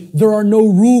externally there are no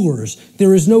rulers.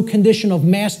 There is no condition of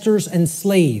masters and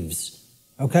slaves.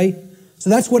 Okay? So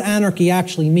that's what anarchy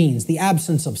actually means, the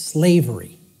absence of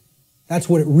slavery. That's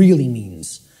what it really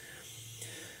means.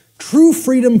 True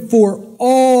freedom for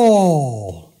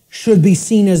all should be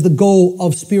seen as the goal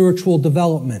of spiritual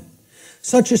development.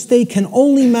 Such a state can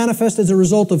only manifest as a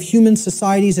result of human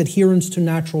society's adherence to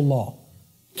natural law.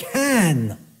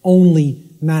 Can only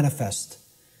manifest.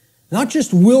 Not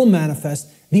just will manifest.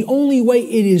 The only way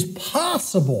it is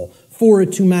possible for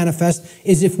it to manifest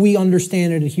is if we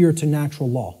understand and adhere to natural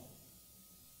law.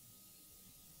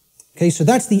 Okay, so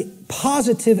that's the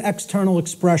positive external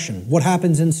expression, what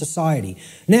happens in society.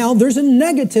 Now, there's a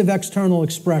negative external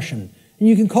expression, and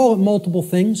you can call it multiple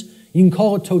things. You can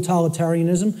call it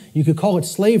totalitarianism. You could call it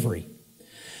slavery.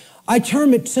 I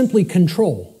term it simply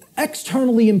control,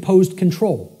 externally imposed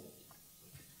control.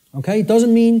 Okay, it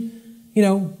doesn't mean,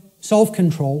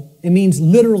 self-control. It means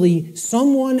literally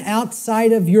someone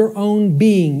outside of your own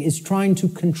being is trying to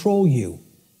control you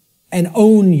and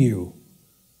own you.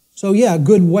 So yeah, a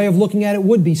good way of looking at it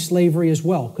would be slavery as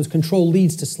well, because control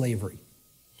leads to slavery.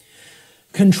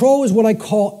 Control is what I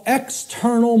call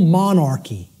external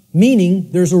monarchy,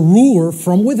 meaning there's a ruler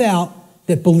from without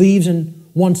that believes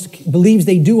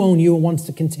they do own you and wants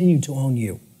to continue to own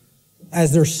you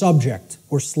as their subject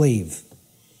or slave.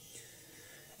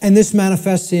 And this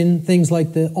manifests in things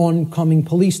like the oncoming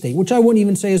police state, which I wouldn't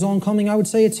even say is oncoming, I would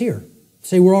say it's here.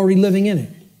 Say we're already living in it.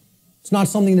 It's not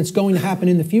something that's going to happen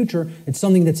in the future. It's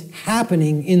something that's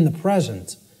happening in the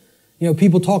present.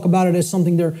 People talk about it as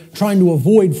something they're trying to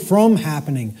avoid from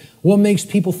happening. What makes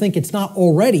people think it's not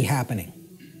already happening?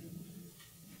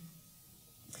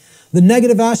 The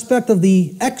negative aspect of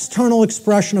the external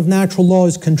expression of natural law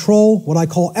is control, what I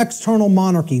call external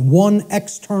monarchy, one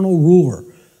external ruler,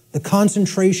 the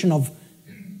concentration of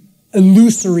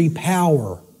illusory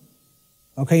power,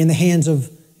 in the hands of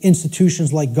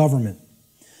institutions like government.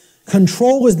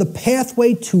 Control is the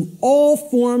pathway to all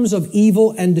forms of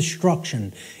evil and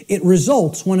destruction. It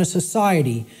results when a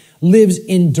society lives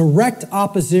in direct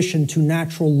opposition to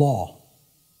natural law.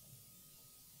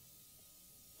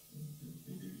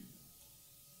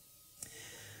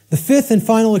 The fifth and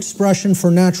final expression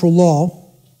for natural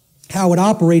law, how it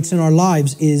operates in our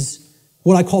lives, is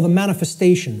what I call the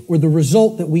manifestation, or the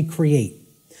result that we create.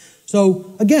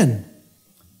 So again,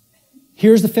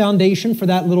 here's the foundation for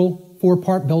that little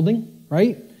 4-part building,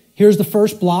 right? Here's the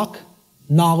first block,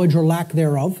 knowledge or lack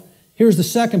thereof. Here's the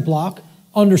second block,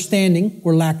 understanding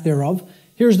or lack thereof.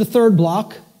 Here's the third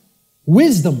block,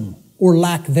 wisdom or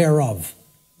lack thereof,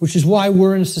 which is why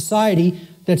we're in a society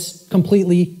that's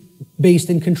completely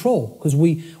based in control, because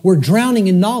we're drowning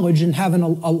in knowledge and having a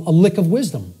lick of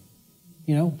wisdom,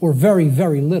 or very,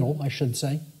 very little, I should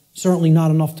say. Certainly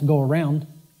not enough to go around,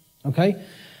 okay?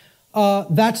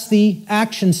 That's the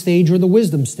action stage or the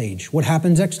wisdom stage, what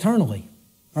happens externally,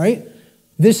 right?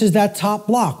 This is that top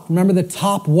block. Remember the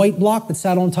top white block that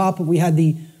sat on top? We had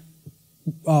the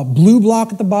blue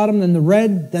block at the bottom, then the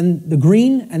red, then the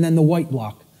green, and then the white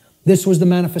block. This was the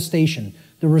manifestation,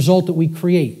 the result that we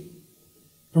create.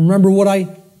 Remember what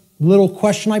little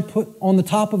question I put on the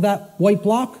top of that white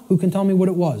block? Who can tell me what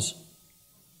it was?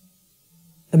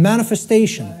 The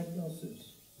manifestation.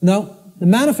 Diagnosis. No, the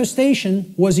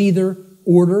manifestation was either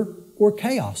order or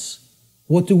chaos.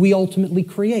 What do we ultimately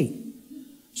create?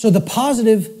 So the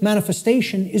positive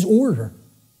manifestation is order,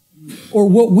 or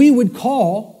what we would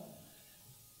call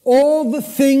all the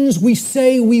things we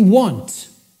say we want.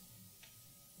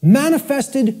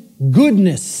 Manifested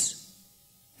goodness,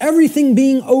 everything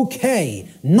being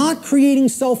okay, not creating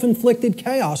self-inflicted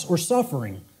chaos or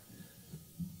suffering.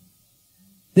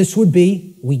 This would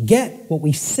be, we get what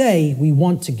we say we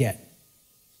want to get.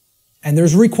 And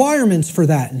there's requirements for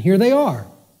that, and here they are.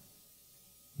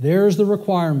 There's the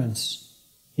requirements.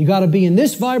 You got to be in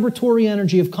this vibratory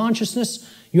energy of consciousness.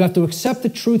 You have to accept the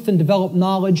truth and develop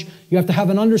knowledge. You have to have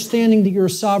an understanding that you're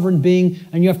a sovereign being,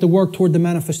 and you have to work toward the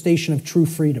manifestation of true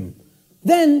freedom.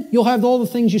 Then you'll have all the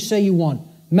things you say you want.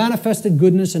 Manifested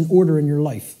goodness and order in your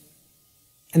life.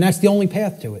 And that's the only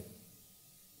path to it.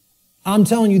 I'm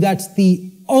telling you, that's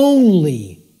the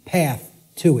only path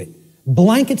to it.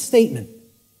 Blanket statement.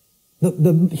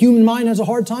 The human mind has a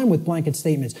hard time with blanket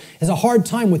statements. Has a hard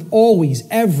time with always,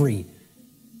 every,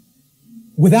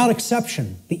 without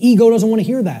exception. The ego doesn't want to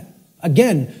hear that.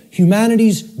 Again,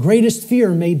 humanity's greatest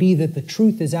fear may be that the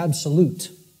truth is absolute.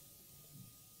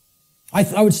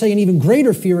 I would say an even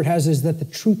greater fear it has is that the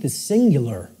truth is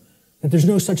singular. That there's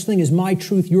no such thing as my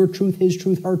truth, your truth, his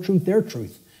truth, her truth, their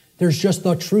truth. There's just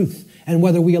the truth, and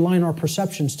whether we align our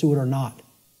perceptions to it or not.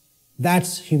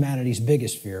 That's humanity's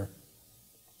biggest fear.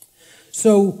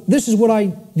 So this is what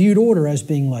I viewed order as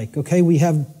being like. Okay, we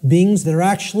have beings that are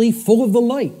actually full of the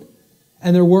light,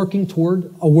 and they're working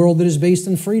toward a world that is based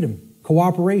in freedom,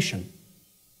 cooperation,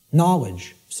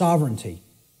 knowledge, sovereignty,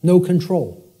 no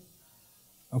control.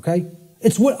 Okay?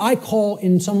 It's what I call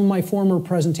in some of my former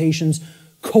presentations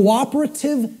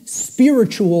cooperative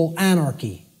spiritual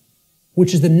anarchy,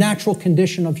 which is the natural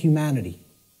condition of humanity.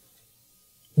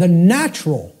 The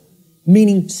natural,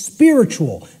 meaning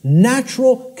spiritual,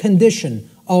 natural condition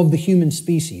of the human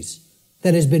species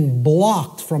that has been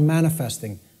blocked from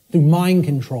manifesting through mind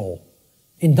control,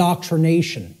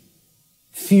 indoctrination,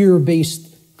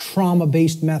 fear-based,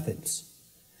 trauma-based methods.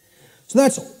 So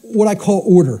that's what I call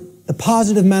order, the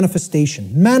positive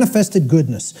manifestation, manifested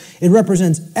goodness. It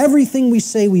represents everything we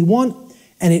say we want,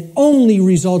 and it only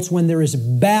results when there is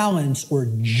balance or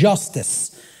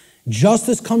justice.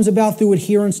 Justice comes about through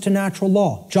adherence to natural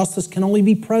law. Justice can only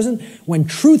be present when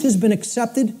truth has been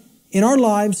accepted in our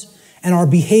lives and our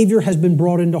behavior has been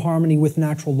brought into harmony with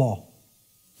natural law.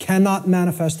 Cannot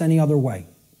manifest any other way.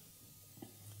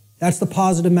 That's the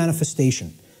positive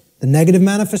manifestation. The negative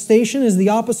manifestation is the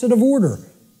opposite of order,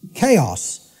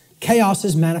 chaos. Chaos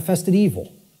is manifested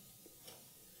evil.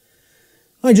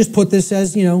 I just put this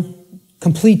as,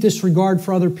 complete disregard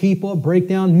for other people,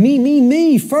 breakdown,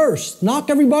 me first.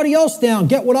 Knock everybody else down.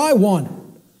 Get what I want.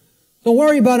 Don't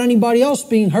worry about anybody else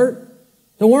being hurt.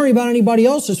 Don't worry about anybody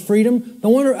else's freedom.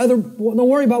 Don't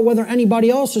worry about whether anybody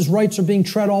else's rights are being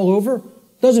tread all over.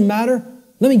 Doesn't matter.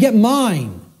 Let me get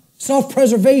mine.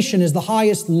 Self-preservation is the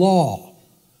highest law.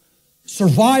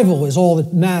 Survival is all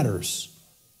that matters.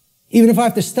 Even if I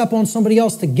have to step on somebody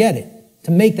else to get it,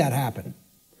 to make that happen.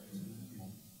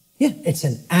 Yeah, it's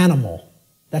an animal.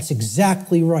 That's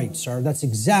exactly right, sir. That's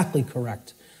exactly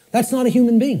correct. That's not a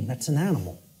human being. That's an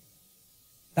animal.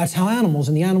 That's how animals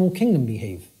in the animal kingdom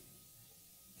behave.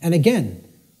 And again,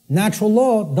 natural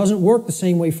law doesn't work the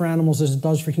same way for animals as it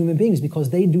does for human beings because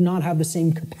they do not have the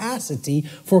same capacity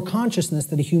for consciousness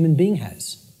that a human being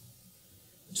has.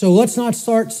 So let's not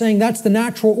start saying that's the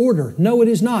natural order. No, it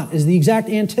is not. It is the exact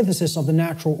antithesis of the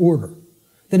natural order.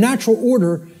 The natural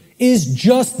order is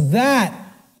just that.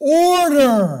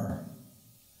 Order.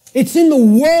 It's in the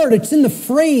word, it's in the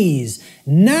phrase,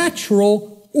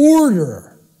 natural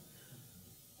order.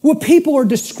 What people are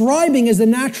describing as the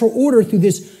natural order through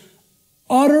this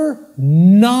utter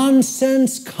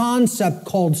nonsense concept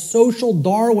called social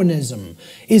Darwinism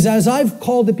is, as I've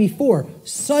called it before,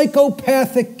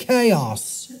 psychopathic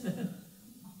chaos.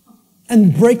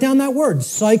 And break down that word.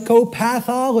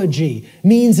 Psychopathology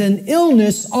means an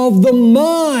illness of the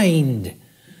mind.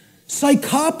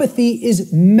 Psychopathy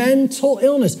is mental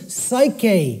illness.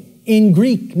 Psyche in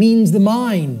Greek means the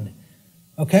mind.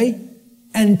 Okay?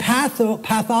 And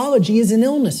pathology is an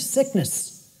illness,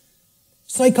 sickness.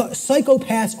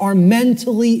 Psychopaths are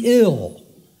mentally ill.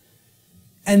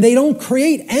 And they don't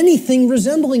create anything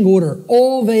resembling order.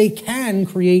 All they can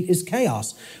create is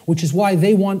chaos, which is why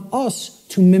they want us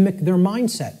to mimic their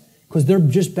mindset, because they're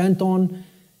just bent on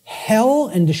hell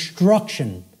and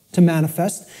destruction to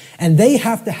manifest, and they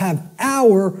have to have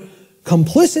our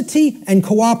complicity and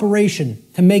cooperation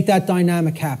to make that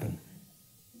dynamic happen.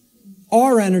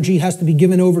 Our energy has to be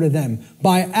given over to them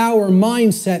by our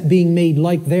mindset being made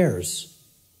like theirs.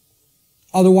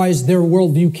 Otherwise, their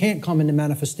worldview can't come into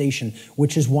manifestation,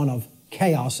 which is one of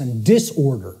chaos and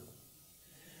disorder.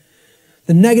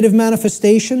 The negative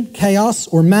manifestation, chaos,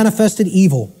 or manifested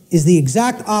evil, is the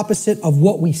exact opposite of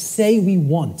what we say we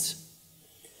want.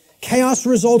 Chaos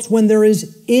results when there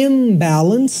is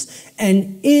imbalance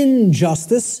and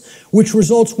injustice, which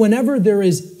results whenever there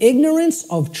is ignorance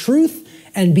of truth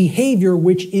and behavior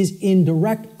which is in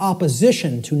direct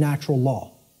opposition to natural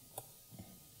law.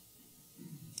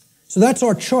 So that's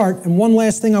our chart, and one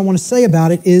last thing I want to say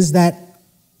about it is that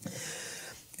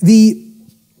the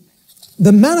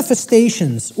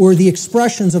manifestations or the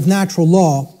expressions of natural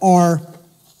law are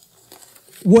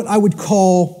what I would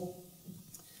call,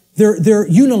 they're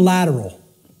unilateral.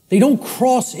 They don't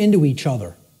cross into each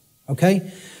other,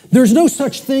 okay? There's no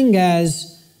such thing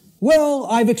as, well,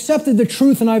 I've accepted the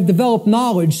truth and I've developed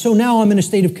knowledge, so now I'm in a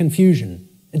state of confusion.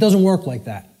 It doesn't work like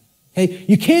that. Okay?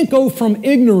 You can't go from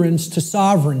ignorance to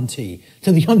sovereignty,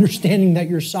 to the understanding that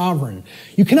you're sovereign.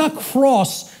 You cannot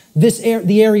cross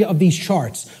the area of these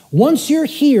charts. Once you're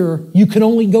here, you can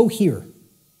only go here.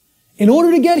 In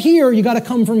order to get here, you got to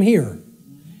come from here.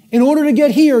 In order to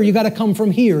get here, you got to come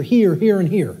from here, here, here, and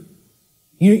here.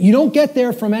 You don't get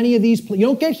there from any of these. You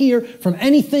don't get here from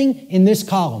anything in this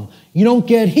column. You don't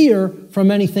get here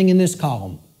from anything in this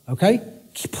column. Okay?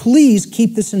 Please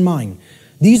keep this in mind.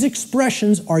 These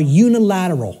expressions are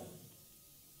unilateral.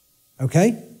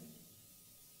 Okay?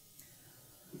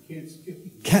 You can't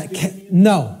skip.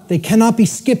 No, they cannot be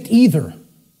skipped either.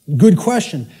 Good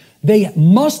question. They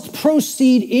must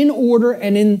proceed in order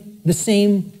and in the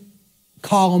same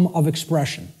column of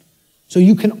expression. So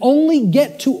you can only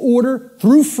get to order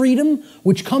through freedom,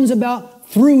 which comes about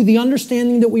through the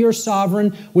understanding that we are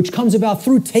sovereign, which comes about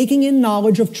through taking in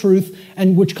knowledge of truth,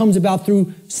 and which comes about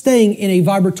through staying in a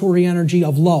vibratory energy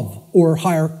of love or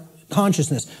higher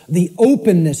consciousness. The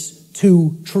openness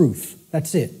to truth.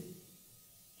 That's it.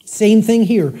 Same thing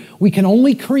here. We can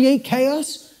only create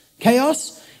chaos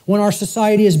when our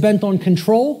society is bent on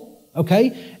control,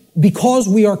 okay? Because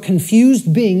we are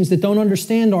confused beings that don't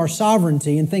understand our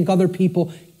sovereignty and think other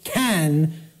people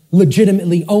can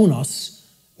legitimately own us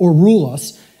or rule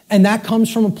us, and that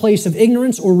comes from a place of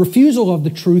ignorance or refusal of the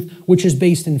truth, which is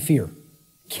based in fear.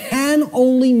 Can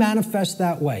only manifest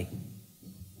that way.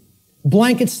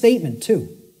 Blanket statement, too.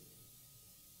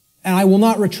 And I will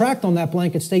not retract on that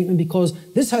blanket statement because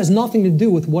this has nothing to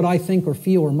do with what I think or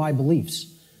feel or my beliefs.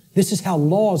 This is how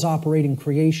laws operate in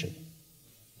creation.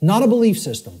 Not a belief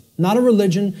system, not a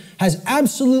religion, has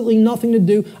absolutely nothing to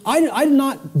do. I did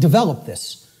not develop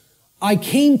this. I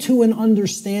came to an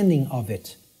understanding of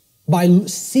it by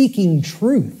seeking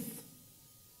truth.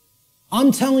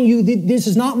 I'm telling you, this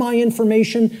is not my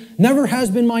information, never has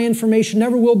been my information,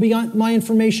 never will be my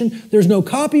information. There's no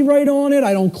copyright on it.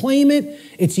 I don't claim it.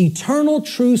 It's eternal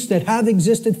truths that have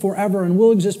existed forever and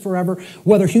will exist forever,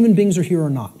 whether human beings are here or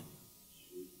not.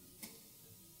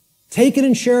 Take it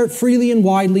and share it freely and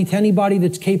widely to anybody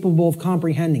that's capable of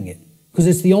comprehending it, because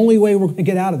it's the only way we're going to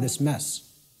get out of this mess.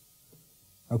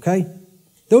 Okay?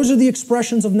 Those are the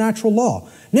expressions of natural law.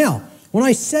 Now, when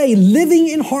I say living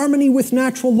in harmony with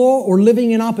natural law or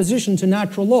living in opposition to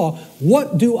natural law,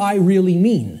 what do I really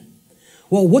mean?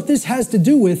 Well, what this has to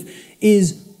do with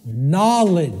is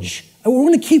knowledge. And we're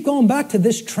going to keep going back to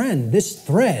this trend. This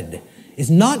thread is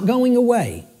not going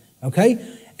away.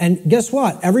 Okay? And guess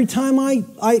what? Every time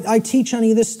I teach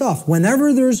any of this stuff,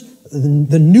 whenever there's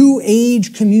the new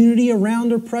age community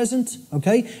around or present,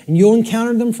 okay, and you'll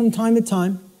encounter them from time to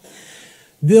time,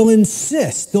 they'll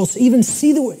insist, they'll even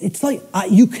see it's like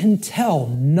you can tell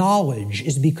knowledge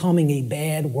is becoming a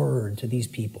bad word to these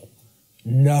people.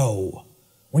 No.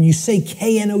 When you say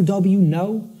K-N-O-W,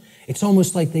 no, it's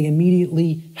almost like they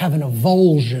immediately have an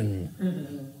avulsion,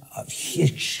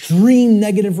 extreme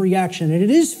negative reaction, and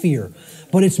it is fear.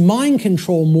 But it's mind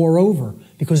control, moreover,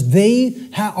 because they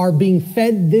are being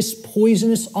fed this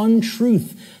poisonous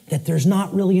untruth that there's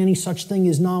not really any such thing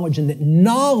as knowledge, and that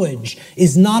knowledge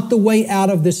is not the way out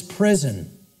of this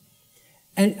prison.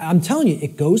 And I'm telling you,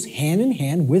 it goes hand in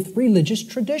hand with religious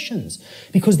traditions,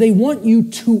 because they want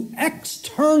you to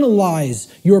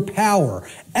externalize your power,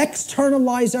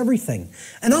 externalize everything.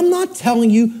 And I'm not telling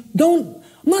you, I'm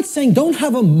not saying don't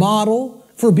have a model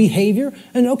for behavior.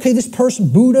 And okay, this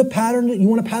person, Buddha patterned it. You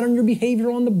want to pattern your behavior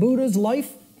on the Buddha's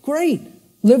life? Great.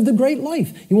 Live the great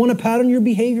life. You want to pattern your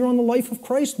behavior on the life of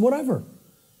Christ? Whatever.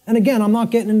 And again, I'm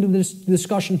not getting into this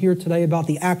discussion here today about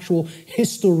the actual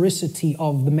historicity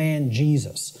of the man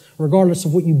Jesus, regardless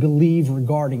of what you believe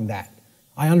regarding that.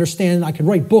 I understand I could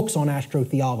write books on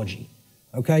astrotheology,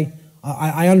 okay?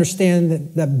 I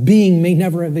understand that being may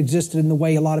never have existed in the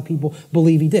way a lot of people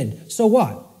believe he did. So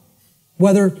what?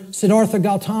 Whether Siddhartha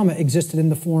Gautama existed in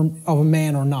the form of a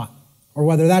man or not, or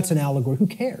whether that's an allegory, who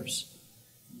cares?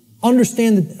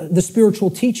 Understand the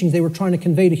spiritual teachings they were trying to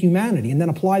convey to humanity and then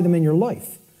apply them in your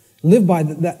life. Live by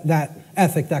that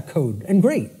ethic, that code, and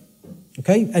great,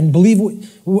 okay? And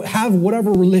have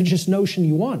whatever religious notion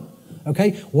you want,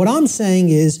 okay? What I'm saying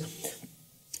is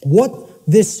what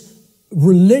this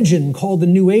religion called the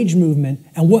New Age movement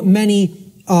and what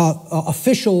many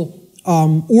official,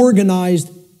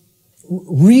 organized,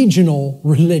 regional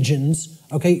religions,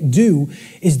 okay, do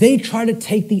is they try to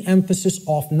take the emphasis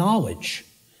off knowledge.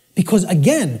 Because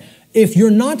again, if you're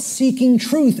not seeking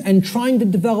truth and trying to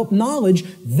develop knowledge,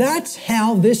 that's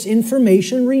how this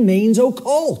information remains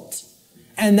occult.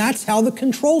 And that's how the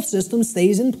control system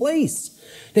stays in place.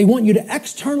 They want you to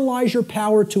externalize your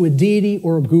power to a deity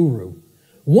or a guru.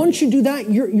 Once you do that,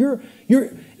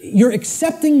 you're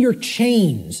accepting your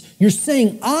chains. You're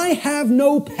saying, I have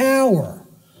no power.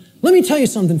 Let me tell you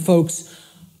something, folks.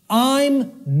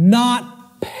 I'm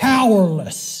not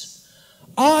powerless.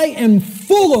 I am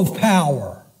full of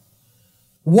power.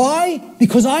 Why?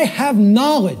 Because I have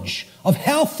knowledge of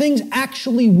how things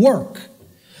actually work.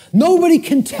 Nobody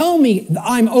can tell me that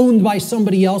I'm owned by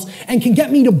somebody else and can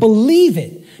get me to believe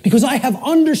it because I have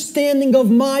understanding of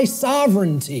my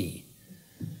sovereignty.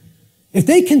 If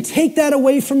they can take that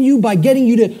away from you by getting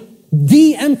you to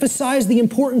de-emphasize the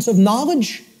importance of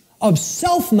knowledge, of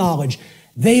self-knowledge,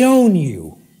 they own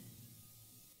you.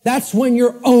 That's when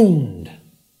you're owned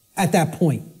at that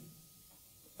point.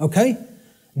 Okay?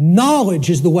 Knowledge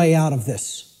is the way out of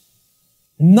this.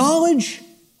 Knowledge,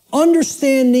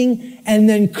 understanding, and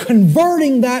then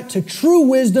converting that to true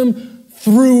wisdom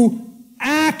through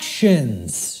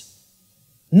actions.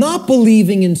 Not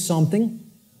believing in something,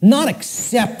 not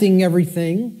accepting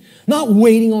everything, not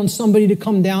waiting on somebody to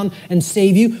come down and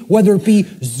save you, whether it be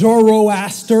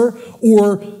Zoroaster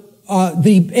or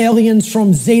the aliens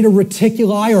from Zeta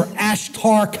Reticuli or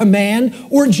Ashtar Command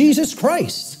or Jesus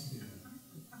Christ.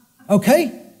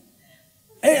 Okay?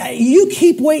 You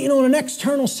keep waiting on an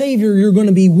external Savior, you're going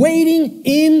to be waiting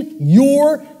in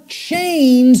your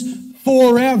chains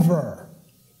forever.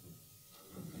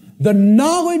 The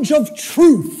knowledge of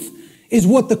truth is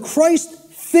what the Christ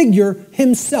figure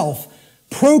himself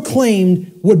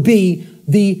proclaimed would be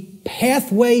the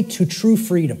pathway to true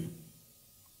freedom.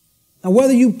 Now,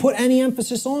 whether you put any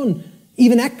emphasis on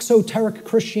even exoteric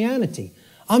Christianity,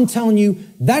 I'm telling you,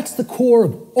 that's the core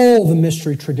of all the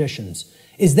mystery traditions,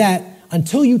 is that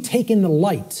until you take in the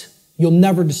light, you'll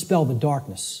never dispel the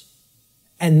darkness.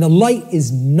 And the light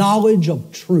is knowledge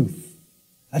of truth.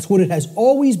 That's what it has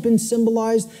always been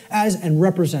symbolized as and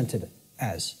represented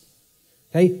as.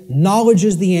 Okay? Knowledge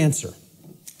is the answer.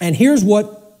 And here's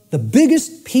what the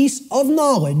biggest piece of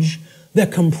knowledge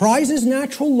that comprises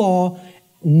natural law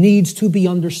needs to be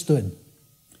understood.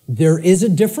 There is a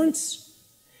difference.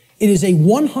 It is a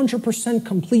 100%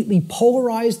 completely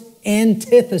polarized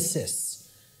antithesis.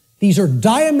 These are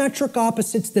diametric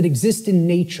opposites that exist in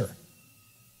nature.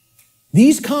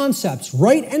 These concepts,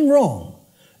 right and wrong,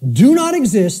 do not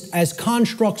exist as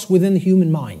constructs within the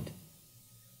human mind.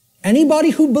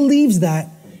 Anybody who believes that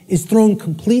is thrown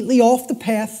completely off the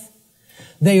path.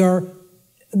 They are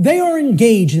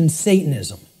engaged in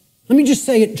Satanism. Let me just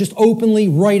say it just openly,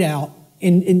 right out,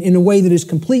 in a way that is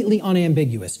completely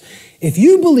unambiguous. If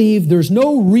you believe there's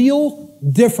no real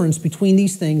difference between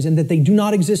these things and that they do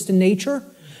not exist in nature,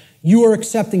 you are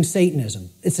accepting Satanism.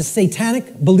 It's a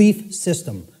satanic belief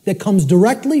system that comes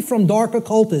directly from dark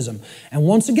occultism. And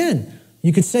once again,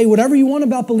 you could say whatever you want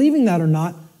about believing that or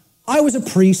not. I was a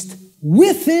priest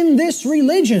within this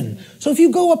religion. So if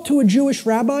you go up to a Jewish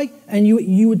rabbi and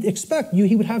you would expect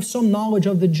he would have some knowledge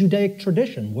of the Judaic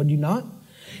tradition, would you not?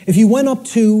 If you went up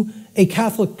to a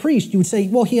Catholic priest, you would say,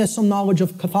 well, he has some knowledge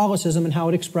of Catholicism and how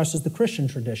it expresses the Christian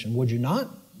tradition, would you not?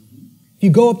 If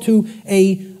you go up to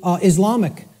a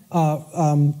Islamic,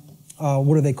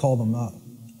 what do they call them?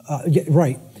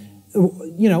 Right.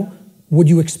 Would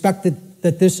you expect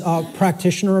that this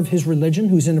practitioner of his religion,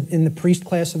 who's in the priest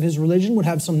class of his religion, would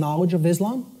have some knowledge of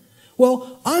Islam?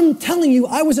 Well, I'm telling you,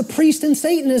 I was a priest in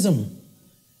Satanism.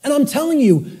 And I'm telling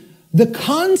you, the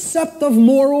concept of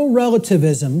moral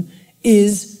relativism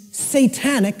is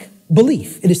satanic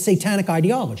belief. It is satanic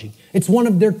ideology. It's one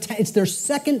of it's their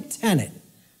second tenet.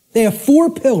 They have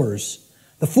 4 pillars.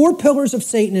 The 4 pillars of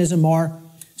Satanism are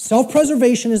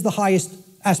self-preservation is the highest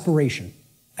aspiration,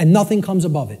 and nothing comes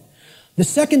above it. The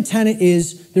second tenet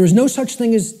is there is no such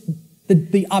thing as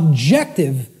the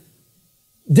objective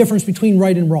difference between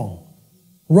right and wrong.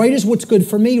 Right is what's good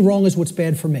for me, wrong is what's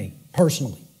bad for me,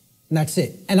 personally. And that's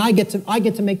it. And I get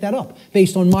to make that up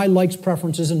based on my likes,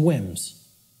 preferences, and whims.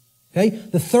 Okay?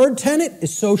 The third tenet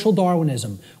is social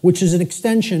Darwinism, which is an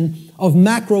extension of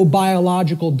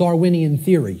macrobiological Darwinian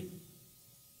theory.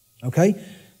 Okay?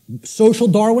 Social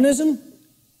Darwinism,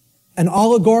 an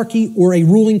oligarchy or a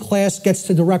ruling class gets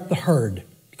to direct the herd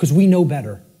because we know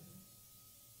better.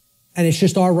 And it's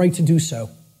just our right to do so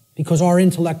because our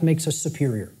intellect makes us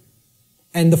superior.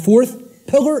 And the fourth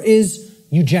pillar is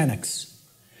eugenics.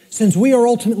 Since we are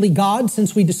ultimately God,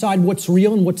 since we decide what's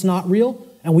real and what's not real,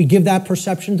 and we give that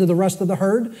perception to the rest of the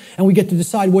herd, and we get to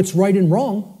decide what's right and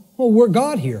wrong, well, we're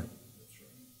God here.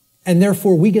 And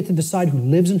therefore, we get to decide who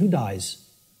lives and who dies.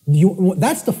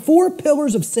 That's the 4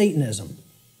 pillars of Satanism.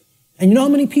 And you know how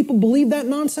many people believe that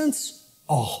nonsense?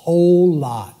 A whole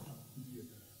lot.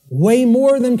 Way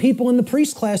more than people in the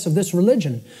priest class of this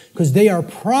religion, because they are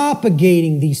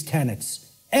propagating these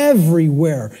tenets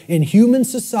everywhere in human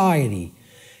society.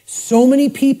 So many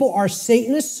people are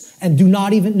Satanists and do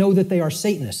not even know that they are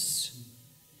Satanists.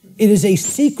 It is a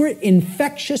secret,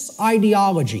 infectious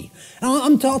ideology.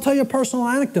 And I'll tell you a personal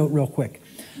anecdote real quick.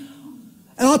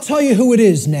 And I'll tell you who it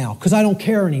is now, because I don't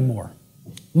care anymore.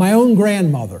 My own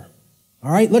grandmother.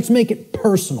 All right? Let's make it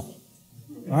personal.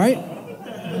 All right?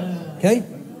 Okay?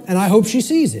 And I hope she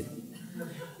sees it.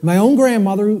 My own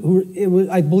grandmother,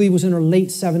 I believe was in her late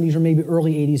 70s or maybe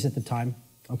early 80s at the time.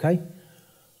 Okay?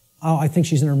 I think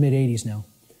she's in her mid-80s now.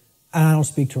 And I don't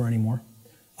speak to her anymore.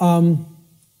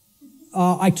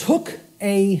 I took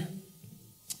a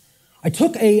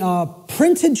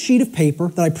printed sheet of paper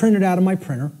that I printed out of my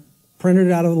printer, printed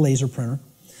it out of a laser printer,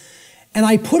 and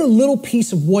I put a little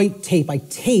piece of white tape. I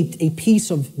taped a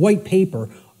piece of white paper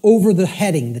over the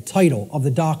heading, the title of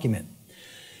the document.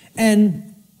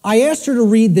 And I asked her to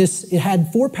read this. It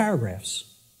had 4 paragraphs,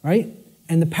 right?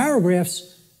 And the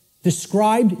paragraphs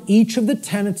described each of the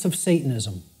tenets of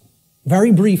Satanism,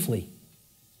 very briefly.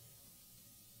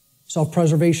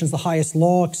 Self-preservation is the highest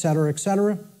law, etc.,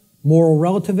 etc. Moral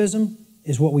relativism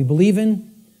is what we believe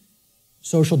in.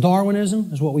 Social Darwinism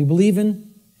is what we believe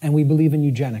in. And we believe in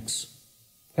eugenics.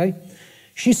 Okay?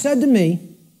 She said to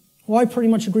me, well, I pretty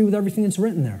much agree with everything that's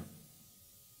written there.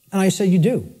 And I said, you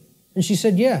do? And she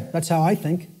said, yeah, that's how I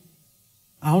think.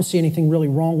 I don't see anything really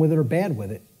wrong with it or bad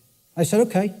with it. I said,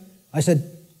 okay. I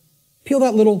said, peel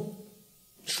that little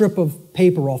strip of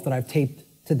paper off that I've taped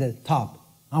to the top.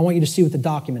 I want you to see what the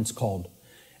document's called.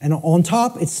 And on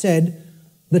top, it said,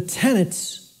 the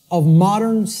tenets of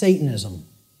modern Satanism.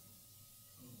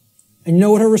 And you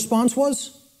know what her response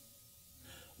was?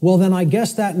 Well, then I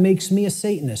guess that makes me a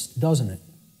Satanist, doesn't it?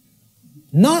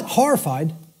 Not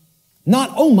horrified.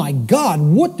 Not, oh my God,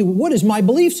 what is my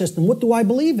belief system? What do I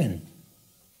believe in?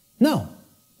 No.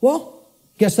 Well,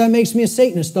 guess that makes me a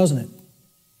Satanist, doesn't it?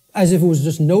 As if it was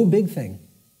just no big thing.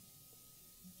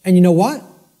 And you know what?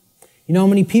 You know how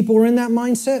many people are in that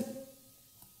mindset?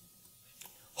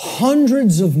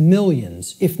 Hundreds of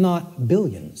millions, if not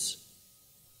billions,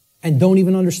 and don't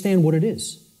even understand what it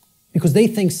is. Because they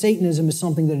think Satanism is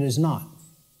something that it is not.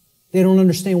 They don't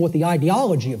understand what the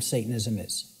ideology of Satanism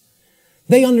is.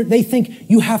 They think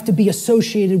you have to be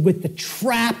associated with the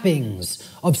trappings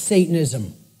of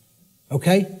Satanism,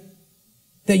 okay?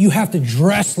 That you have to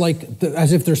dress like,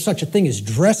 as if there's such a thing as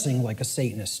dressing like a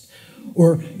Satanist.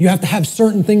 Or you have to have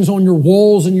certain things on your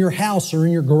walls in your house or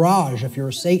in your garage if you're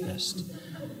a Satanist.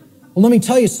 Well, let me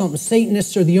tell you something.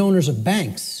 Satanists are the owners of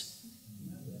banks.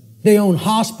 They own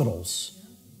hospitals.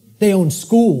 They own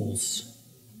schools.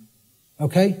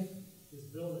 Okay?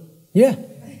 Yeah.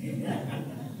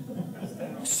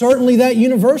 Certainly that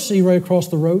university right across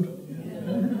the road.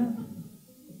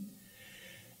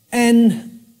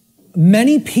 And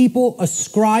many people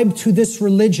ascribe to this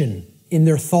religion in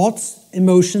their thoughts,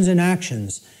 emotions, and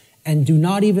actions, and do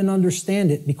not even understand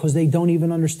it because they don't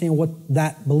even understand what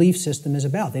that belief system is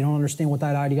about. They don't understand what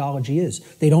that ideology is.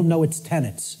 They don't know its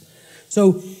tenets.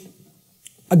 So,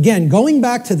 again, going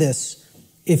back to this,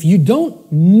 if you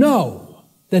don't know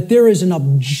that there is an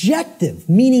objective,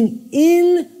 meaning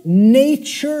in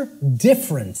nature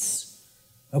difference,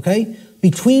 okay,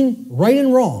 between right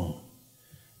and wrong,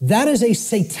 that is a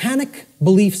satanic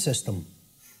belief system.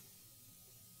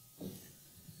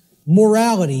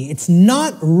 Morality, it's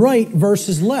not right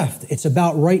versus left. It's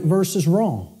about right versus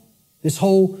wrong. This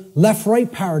whole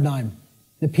left-right paradigm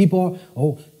The people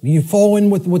are, you fall in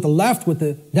with the left, with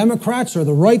the Democrats, or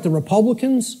the right, the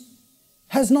Republicans.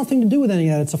 Has nothing to do with any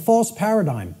of that. It's a false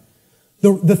paradigm.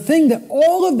 The thing that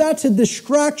all of that's a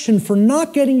distraction for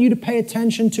not getting you to pay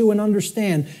attention to and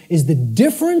understand is the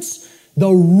difference,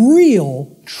 the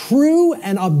real, true,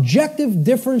 and objective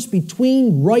difference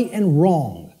between right and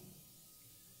wrong.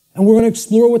 And we're going to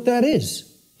explore what that is,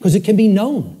 because it can be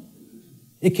known.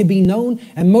 It can be known,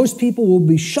 and most people will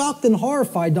be shocked and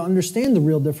horrified to understand the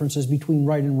real differences between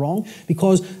right and wrong,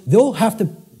 because they'll have to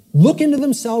look into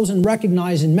themselves and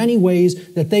recognize in many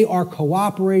ways that they are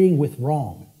cooperating with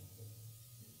wrong,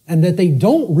 and that they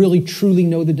don't really truly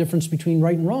know the difference between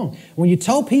right and wrong. When you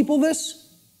tell people this,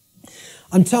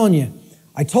 I'm telling you,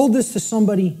 I told this to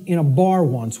somebody in a bar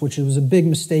once, which was a big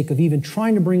mistake of even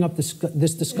trying to bring up this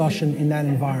discussion in that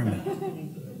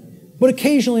environment. But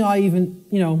occasionally I even,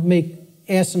 make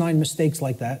asinine mistakes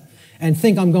like that and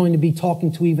think I'm going to be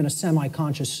talking to even a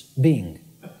semi-conscious being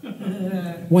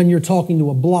when you're talking to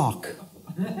a block.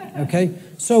 Okay?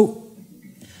 So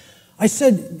I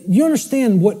said, you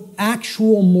understand what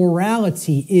actual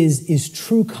morality is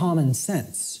true common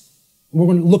sense. We're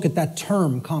going to look at that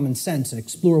term, common sense, and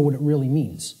explore what it really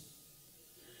means.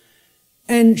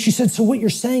 And she said, so what you're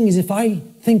saying is if I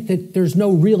think that there's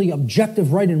no really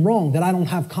objective right and wrong, that I don't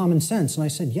have common sense. And I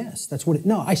said, yes, that's what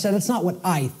no, I said, that's not what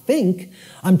I think.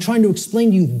 I'm trying to explain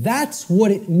to you that's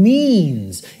what it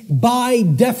means by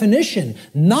definition,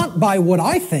 not by what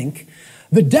I think.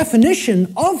 The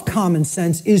definition of common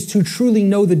sense is to truly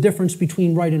know the difference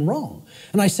between right and wrong.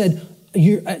 And I said,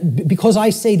 because I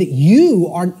say that you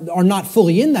are not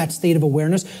fully in that state of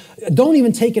awareness, don't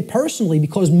even take it personally,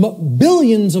 because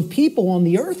billions of people on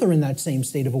the earth are in that same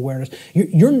state of awareness.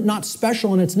 You're not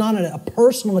special, and it's not a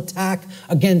personal attack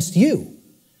against you.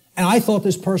 And I thought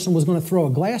this person was going to throw a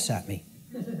glass at me.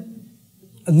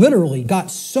 Literally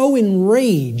got so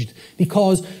enraged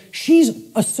because she's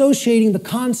associating the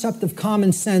concept of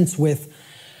common sense with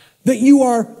that you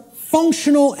are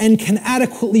functional and can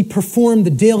adequately perform the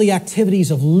daily activities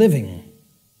of living.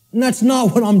 And that's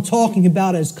not what I'm talking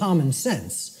about as common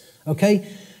sense, okay?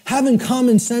 Having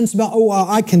common sense about,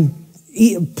 I can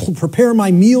prepare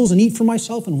my meals and eat for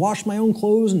myself and wash my own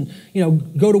clothes and,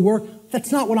 go to work.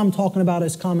 That's not what I'm talking about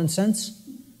as common sense.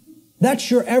 That's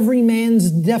your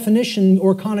everyman's definition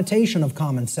or connotation of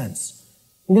common sense.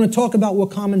 We're going to talk about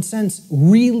what common sense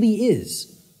really is.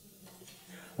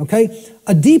 Okay?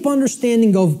 A deep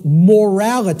understanding of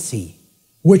morality,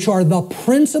 which are the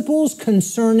principles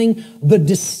concerning the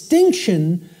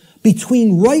distinction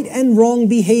between right and wrong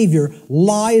behavior,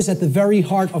 lies at the very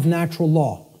heart of natural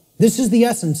law. This is the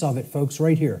essence of it, folks,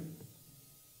 right here.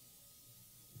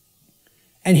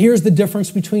 And here's the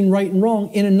difference between right and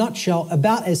wrong in a nutshell,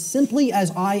 about as simply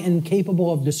as I am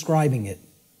capable of describing it.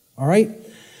 All right?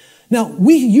 Now,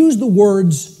 we use the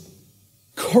words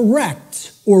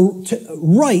correct or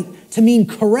right to mean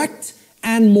correct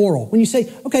and moral. When you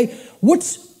say, okay,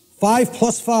 what's 5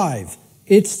 plus 5?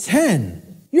 It's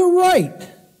 10. You're right.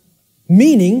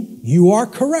 Meaning you are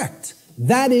correct.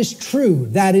 That is true.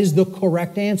 That is the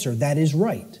correct answer. That is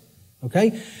right.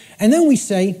 Okay? And then we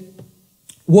say,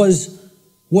 was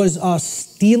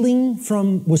stealing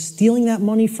that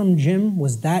money from Jim,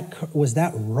 was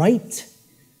that right?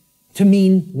 To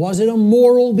mean, was it a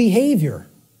moral behavior?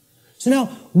 So now,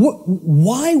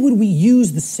 why would we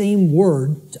use the same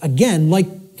word, again,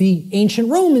 like the ancient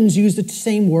Romans used the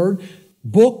same word,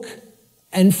 book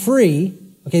and free?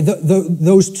 Okay,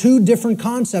 those two different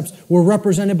concepts were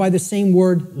represented by the same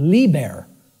word, liber,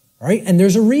 right? And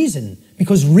there's a reason,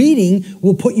 because reading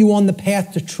will put you on the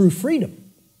path to true freedom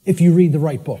if you read the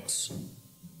right books.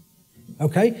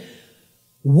 Okay?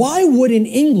 Why would in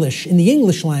the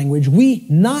English language, we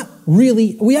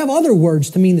have other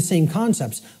words to mean the same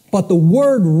concepts, but the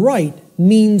word right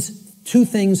means two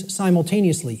things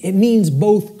simultaneously. It means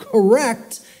both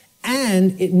correct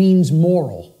and it means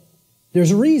moral.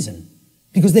 There's a reason,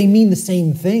 because they mean the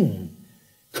same thing.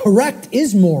 Correct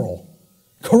is moral.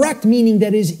 Correct meaning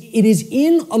that it is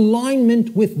in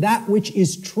alignment with that which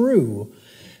is true,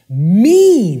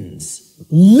 means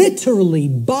literally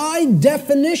by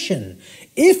definition,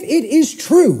 if it is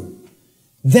true,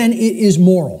 then it is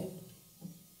moral.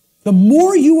 The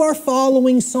more you are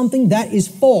following something that is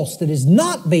false, that is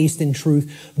not based in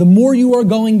truth, the more you are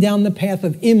going down the path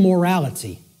of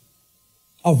immorality,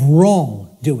 of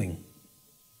wrongdoing.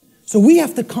 So we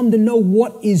have to come to know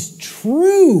what is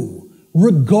true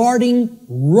regarding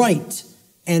right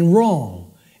and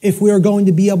wrong if we are going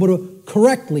to be able to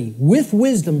correctly, with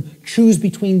wisdom, choose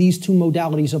between these two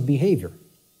modalities of behavior.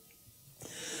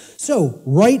 So,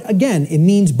 right, again, it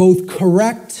means both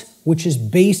correct which is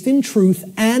based in truth,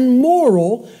 and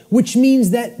moral, which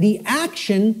means that the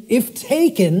action, if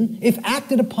taken, if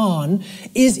acted upon,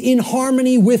 is in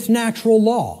harmony with natural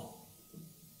law.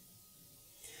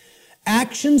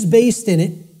 Actions based in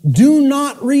it do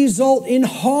not result in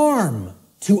harm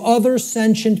to other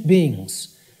sentient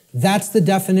beings. That's the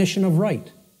definition of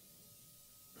right.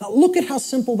 Now look at how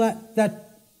simple that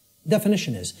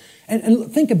definition is.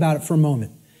 And think about it for a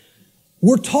moment.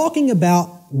 We're talking about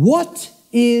what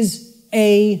is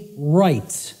a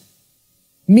right.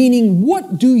 Meaning,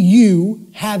 what do you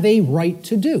have a right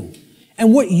to do?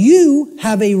 And what you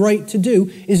have a right to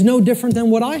do is no different than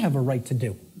what I have a right to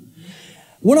do.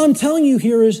 What I'm telling you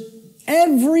here is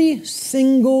every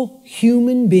single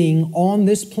human being on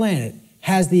this planet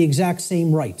has the exact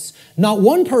same rights. Not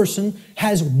one person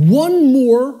has one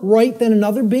more right than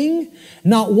another being.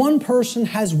 Not one person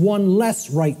has one less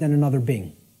right than another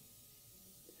being.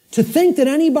 To think that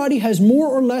anybody has more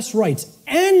or less rights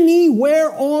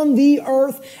anywhere on the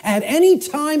earth at any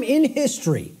time in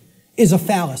history is a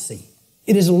fallacy.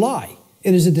 It is a lie.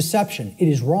 It is a deception. It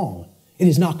is wrong. It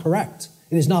is not correct.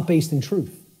 It is not based in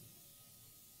truth.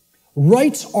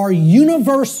 Rights are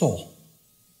universal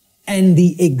and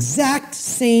the exact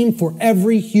same for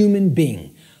every human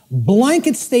being.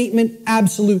 Blanket statement,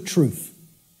 absolute truth.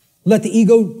 Let the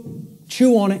ego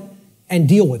chew on it and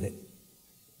deal with it.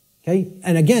 Okay?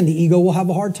 And again, the ego will have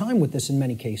a hard time with this in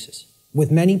many cases,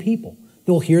 with many people.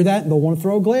 They'll hear that and they'll want to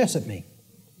throw a glass at me.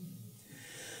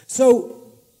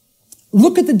 So,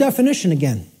 look at the definition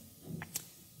again.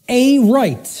 A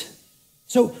right.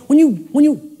 So, when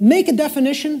you make a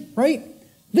definition, right,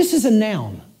 this is a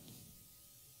noun.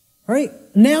 Right?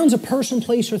 A noun's a person,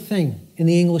 place, or thing in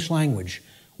the English language.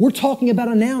 We're talking about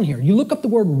a noun here. You look up the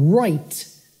word right,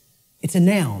 it's a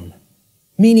noun,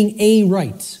 meaning a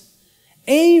right.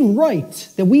 A right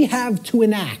that we have to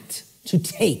enact, to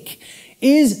take,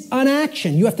 is an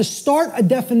action. You have to start a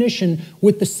definition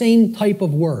with the same type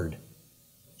of word.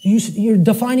 You're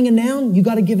defining a noun, you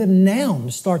got to give it a noun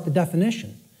to start the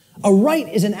definition. A right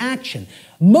is an action.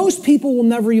 Most people will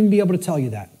never even be able to tell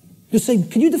you that. Just say,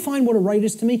 can you define what a right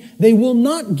is to me? They will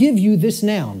not give you this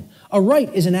noun. A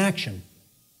right is an action.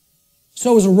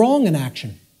 So is a wrong an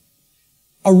action.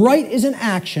 A right is an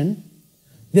action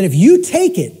that if you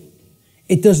take it,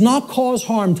 it does not cause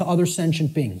harm to other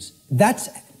sentient beings. That's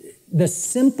the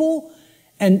simple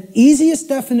and easiest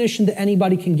definition that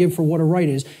anybody can give for what a right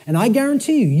is. And I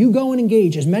guarantee you, you go and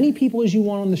engage as many people as you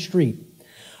want on the street.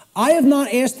 I have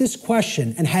not asked this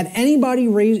question and had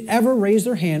anybody ever raise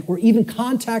their hand or even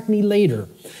contact me later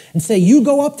and say, you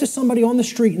go up to somebody on the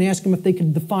street and ask them if they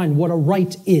can define what a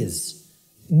right is.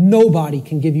 Nobody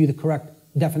can give you the correct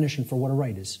definition for what a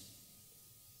right is.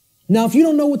 Now, if you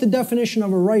don't know what the definition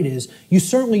of a right is, you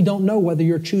certainly don't know whether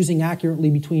you're choosing accurately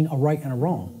between a right and a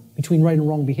wrong, between right and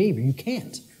wrong behavior. You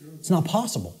can't. It's not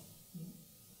possible.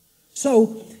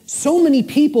 So many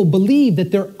people believe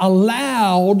that they're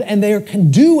allowed and they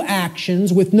can do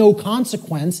actions with no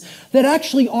consequence that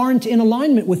actually aren't in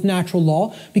alignment with natural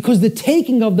law because the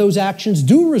taking of those actions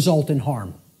do result in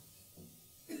harm.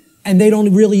 And they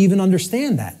don't really even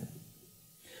understand that.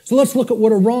 So let's look at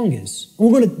what a wrong is.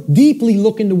 And we're going to deeply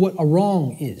look into what a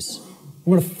wrong is.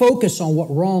 We're going to focus on what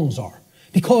wrongs are.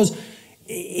 Because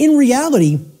in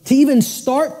reality, to even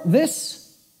start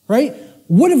this, right,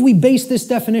 what have we based this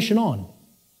definition on?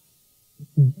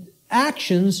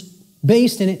 Actions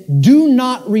based in it do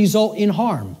not result in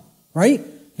harm, right?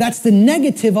 That's the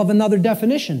negative of another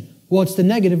definition. Well, it's the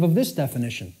negative of this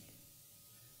definition.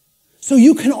 So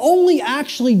you can only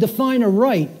actually define a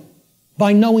right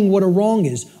by knowing what a wrong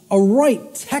is. A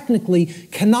right technically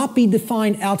cannot be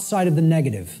defined outside of the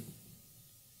negative.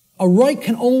 A right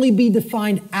can only be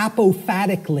defined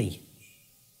apophatically,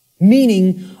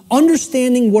 meaning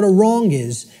understanding what a wrong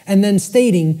is and then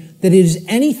stating that it is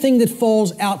anything that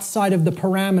falls outside of the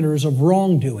parameters of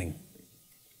wrongdoing.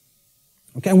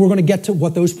 Okay, and we're going to get to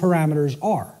what those parameters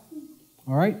are.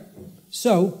 All right?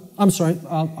 So, I'm sorry,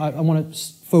 I want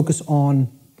to focus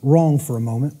on wrong for a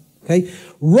moment. Okay?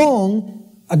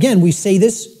 Wrong, again, we say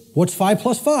this, what's 5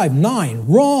 plus 5? 9.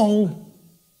 Wrong,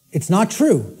 it's not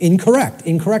true. Incorrect.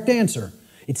 Incorrect answer.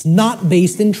 It's not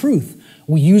based in truth.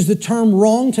 We use the term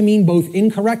wrong to mean both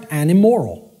incorrect and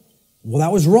immoral. Well,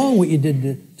 that was wrong what you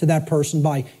did to that person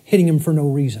by hitting him for no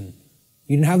reason.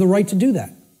 You didn't have the right to do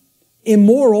that.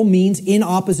 Immoral means in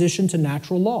opposition to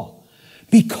natural law.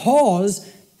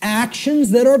 Because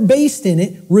actions that are based in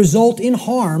it result in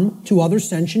harm to other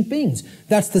sentient beings.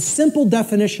 That's the simple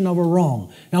definition of a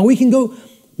wrong. Now we can go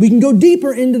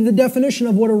deeper into the definition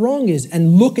of what a wrong is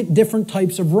and look at different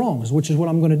types of wrongs, which is what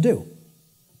I'm going to do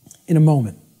in a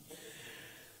moment.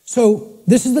 So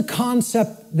this is the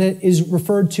concept that is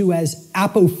referred to as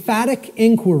apophatic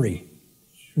inquiry.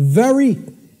 Very,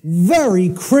 very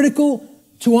critical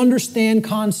to understand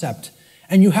concept.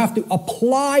 And you have to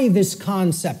apply this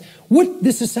concept. What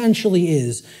this essentially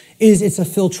is it's a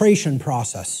filtration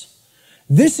process.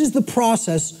 This is the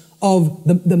process of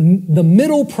the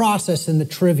middle process in the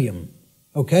trivium.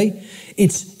 Okay?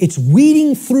 It's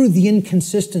weeding through the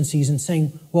inconsistencies and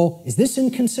saying, well, is this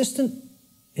inconsistent?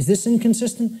 Is this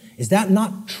inconsistent? Is that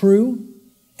not true?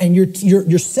 And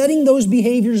you're setting those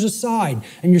behaviors aside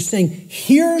and you're saying,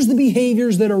 here's the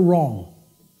behaviors that are wrong.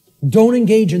 Don't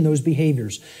engage in those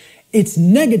behaviors. It's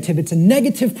negative. It's a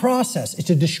negative process. It's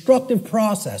a destructive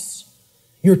process.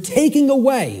 You're taking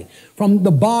away from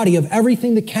the body of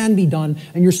everything that can be done,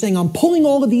 and you're saying, I'm pulling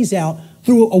all of these out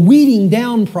through a weeding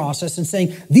down process and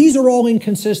saying, these are all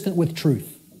inconsistent with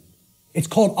truth. It's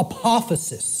called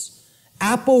apophasis,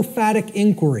 apophatic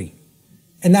inquiry.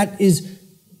 And that is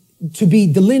to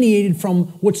be delineated from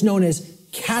what's known as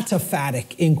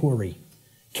cataphatic inquiry.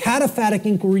 Cataphatic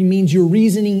inquiry means you're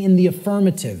reasoning in the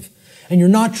affirmative, and you're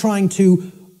not trying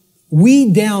to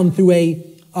weed down through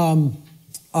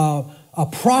a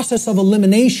process of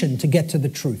elimination to get to the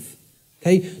truth.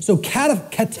 Okay, so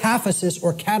cataphasis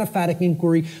or cataphatic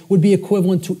inquiry would be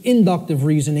equivalent to inductive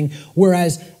reasoning,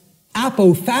 whereas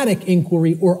apophatic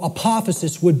inquiry or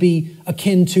apophasis would be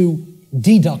akin to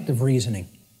deductive reasoning.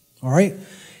 All right?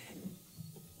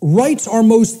 Rights are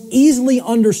most easily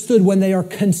understood when they are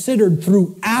considered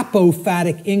through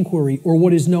apophatic inquiry, or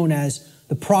what is known as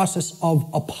the process of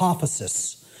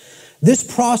apophasis. This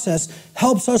process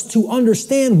helps us to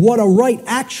understand what a right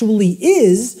actually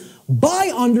is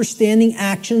by understanding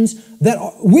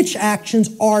which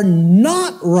actions are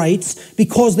not rights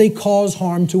because they cause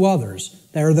harm to others.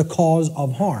 They're the cause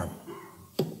of harm.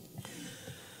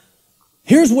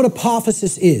 Here's what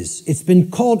apophasis is. It's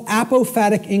been called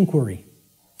apophatic inquiry.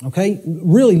 Okay?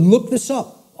 Really, look this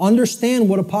up. Understand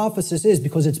what apophasis is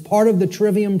because it's part of the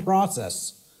trivium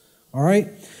process. All right?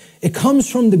 It comes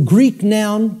from the Greek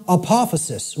noun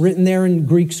apophasis, written there in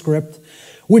Greek script,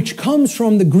 which comes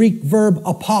from the Greek verb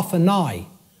apophanai.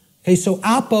 Okay, so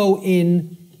apo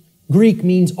in Greek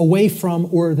means away from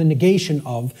or the negation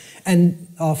of, and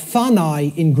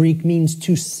phanai in Greek means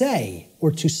to say or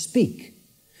to speak.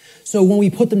 So when we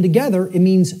put them together, it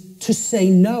means to say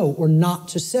no or not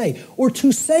to say, or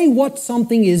to say what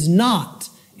something is not,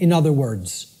 in other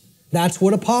words. That's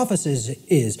what apophasis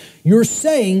is. You're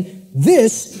saying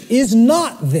this is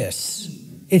not this.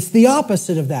 It's the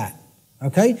opposite of that.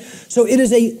 Okay? So it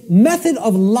is a method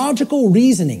of logical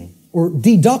reasoning or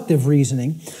deductive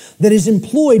reasoning that is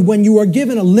employed when you are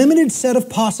given a limited set of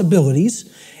possibilities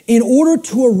in order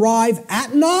to arrive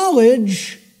at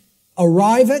knowledge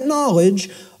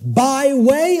by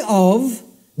way of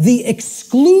the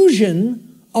exclusion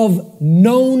of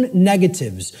known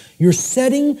negatives. You're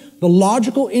setting the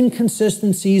logical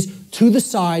inconsistencies to the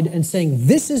side and saying,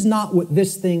 this is not what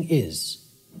this thing is.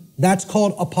 That's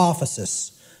called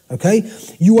apophasis. Okay?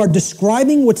 You are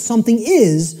describing what something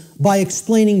is by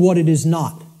explaining what it is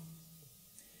not.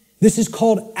 This is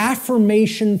called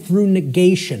affirmation through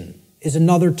negation, is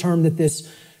another term that this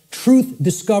truth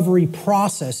discovery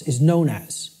process is known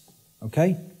as.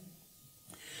 Okay?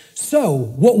 So,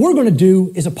 what we're going to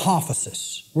do is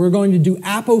apophasis. We're going to do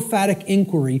apophatic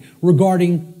inquiry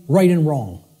regarding right and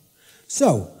wrong.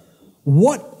 So,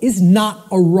 what is not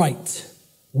a right?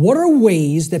 What are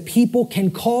ways that people can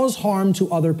cause harm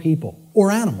to other people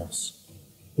or animals?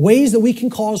 Ways that we can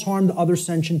cause harm to other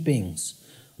sentient beings.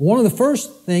 One of the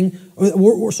first thing,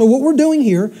 so what we're doing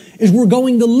here is we're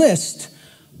going to list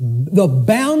the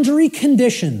boundary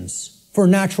conditions for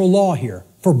natural law here,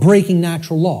 for breaking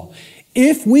natural law.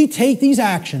 If we take these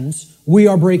actions, we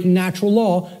are breaking natural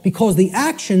law because the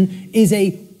action is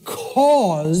a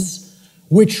cause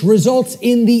which results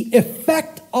in the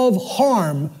effect of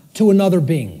harm to another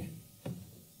being.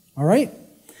 All right?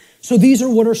 So these are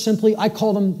what are simply, I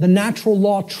call them the natural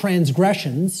law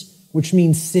transgressions, which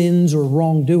means sins or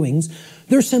wrongdoings.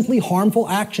 They're simply harmful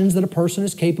actions that a person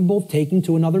is capable of taking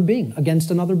to another being, against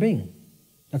another being.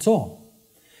 That's all.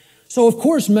 So of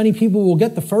course, many people will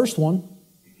get the first one.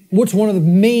 What's one of the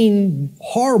main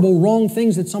horrible wrong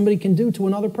things that somebody can do to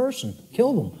another person?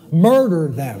 Kill them, murder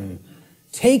them,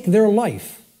 take their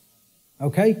life.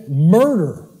 Okay?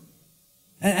 Murder.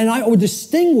 And I would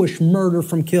distinguish murder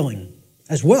from killing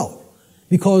as well,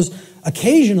 because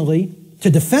occasionally,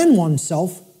 to defend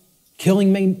oneself,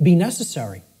 killing may be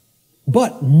necessary.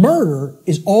 But murder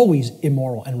is always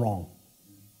immoral and wrong.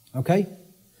 Okay?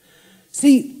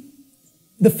 See,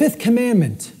 the fifth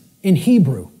commandment in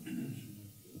Hebrew,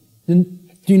 do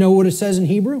you know what it says in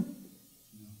Hebrew?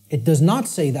 It does not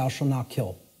say thou shalt not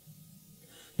kill.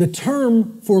 The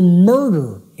term for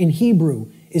murder in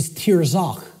Hebrew is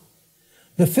tirzach.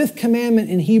 The fifth commandment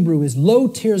in Hebrew is lo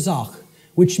tirzach,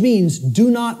 which means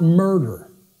do not murder.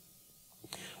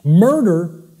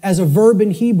 Murder as a verb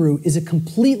in Hebrew is a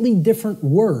completely different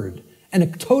word and a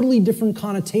totally different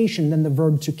connotation than the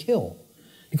verb to kill.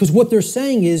 Because what they're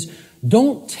saying is,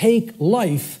 don't take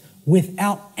life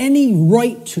without any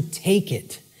right to take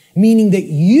it. Meaning that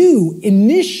you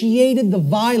initiated the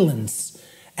violence.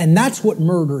 And that's what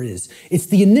murder is. It's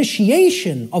the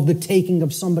initiation of the taking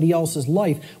of somebody else's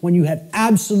life when you had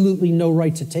absolutely no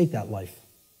right to take that life.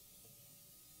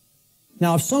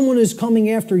 Now, if someone is coming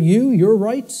after you, your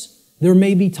rights, there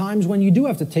may be times when you do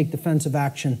have to take defensive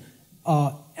action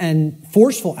and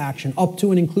forceful action up to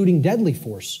and including deadly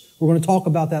force. We're going to talk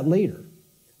about that later.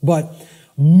 But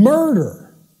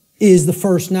murder is the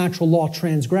first natural law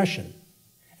transgression.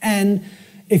 And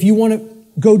if you want to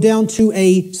go down to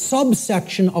a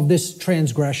subsection of this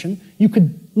transgression, you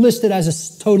could list it as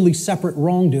a totally separate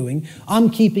wrongdoing.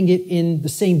 I'm keeping it in the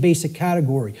same basic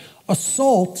category.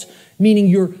 Assault, meaning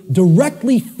you're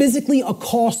directly physically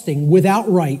accosting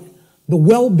without right the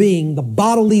well-being, the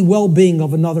bodily well-being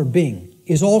of another being,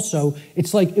 is also,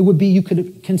 it's like, it would be, you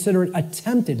could consider it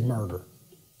attempted murder.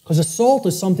 Because assault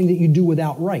is something that you do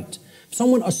without right. If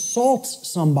someone assaults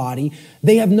somebody,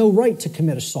 they have no right to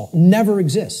commit assault. Never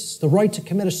exists. The right to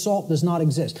commit assault does not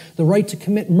exist. The right to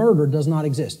commit murder does not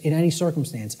exist in any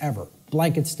circumstance, ever.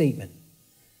 Blanket statement.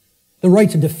 The right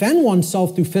to defend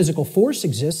oneself through physical force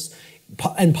exists,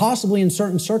 and possibly in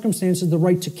certain circumstances, the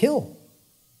right to kill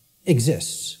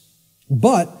exists.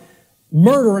 But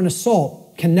murder and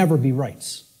assault can never be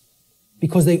rights,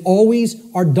 because they always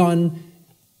are done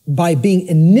by being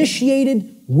initiated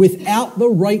without the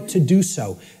right to do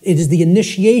so. It is the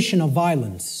initiation of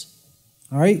violence.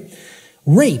 All right?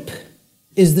 Rape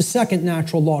is the second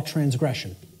natural law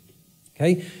transgression.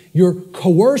 Okay? You're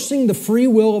coercing the free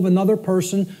will of another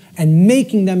person and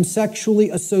making them sexually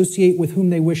associate with whom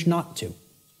they wish not to.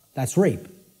 That's rape.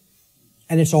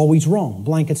 And it's always wrong.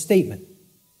 Blanket statement.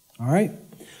 All right?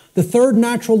 The third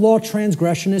natural law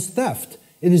transgression is theft.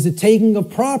 It is the taking of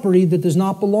property that does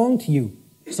not belong to you.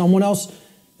 Someone else,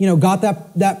 got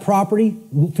that property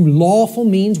through lawful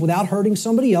means without hurting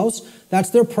somebody else.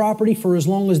 That's their property for as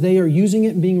long as they are using it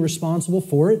and being responsible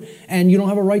for it. And you don't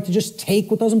have a right to just take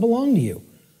what doesn't belong to you.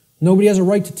 Nobody has a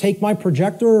right to take my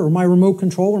projector or my remote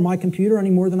control or my computer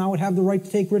any more than I would have the right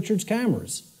to take Richard's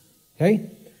cameras. Okay?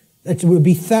 It would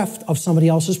be theft of somebody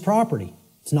else's property.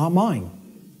 It's not mine.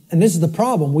 And this is the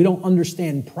problem. We don't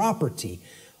understand property.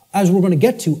 As we're going to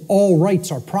get to, all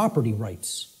rights are property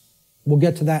rights. We'll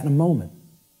get to that in a moment.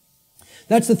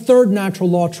 That's the third natural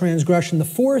law transgression. The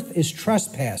fourth is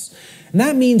trespass. And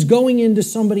that means going into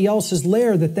somebody else's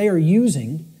lair that they are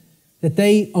using, that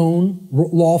they own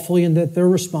lawfully and that they're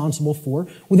responsible for,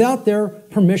 without their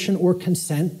permission or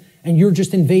consent, and you're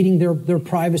just invading their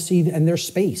privacy and their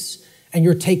space, and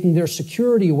you're taking their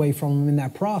security away from them in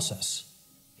that process.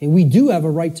 Okay? We do have a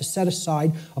right to set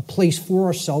aside a place for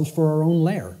ourselves for our own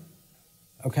lair.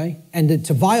 Okay? And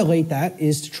to violate that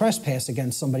is to trespass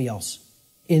against somebody else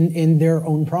in their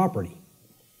own property.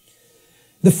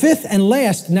 The fifth and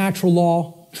last natural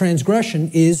law transgression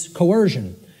is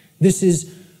coercion. This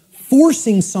is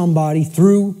forcing somebody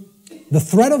through the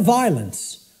threat of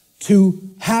violence to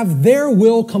have their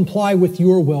will comply with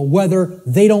your will, whether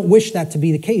they don't wish that to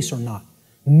be the case or not.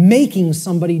 Making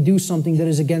somebody do something that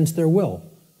is against their will.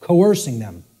 Coercing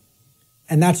them.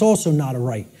 And that's also not a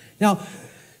right. Now,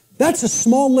 that's a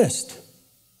small list.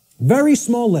 Very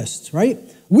small list, right?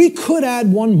 We could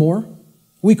add one more.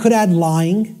 We could add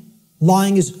lying.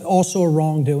 Lying is also a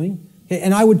wrongdoing.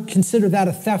 And I would consider that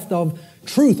a theft of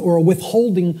truth or a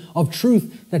withholding of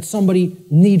truth that somebody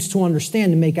needs to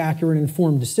understand to make accurate and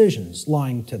informed decisions,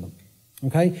 lying to them.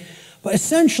 Okay? But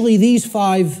essentially, these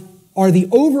five are the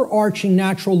overarching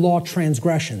natural law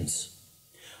transgressions.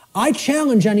 I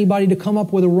challenge anybody to come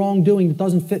up with a wrongdoing that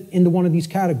doesn't fit into one of these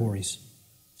categories.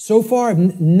 So far,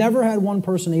 I've never had one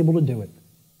person able to do it.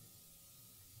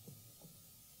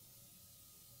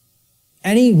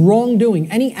 Any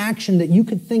wrongdoing, any action that you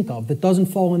could think of that doesn't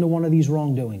fall into one of these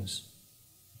wrongdoings.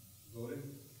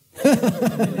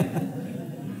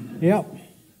 Yep.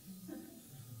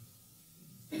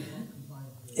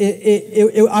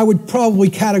 I would probably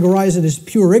categorize it as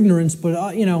pure ignorance, but,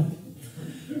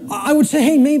 I would say,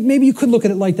 hey, maybe you could look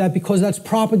at it like that because that's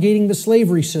propagating the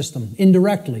slavery system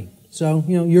indirectly. So,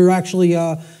 you're actually,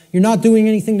 you're not doing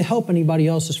anything to help anybody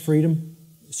else's freedom,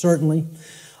 certainly.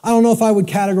 I don't know if I would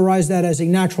categorize that as a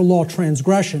natural law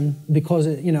transgression because,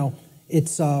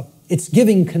 it's It's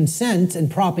giving consent and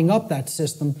propping up that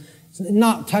system. It's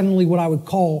not technically what I would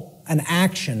call an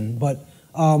action, but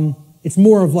it's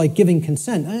more of like giving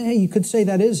consent. Hey, you could say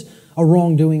that is a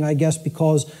wrongdoing, I guess,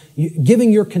 because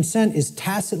giving your consent is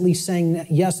tacitly saying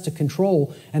yes to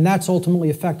control, and that's ultimately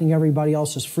affecting everybody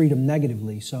else's freedom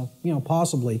negatively. So,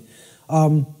 possibly.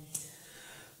 But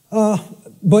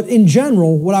in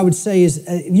general, what I would say is,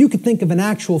 if you could think of an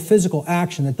actual physical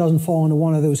action that doesn't fall into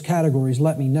one of those categories,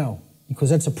 let me know. Because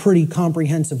that's a pretty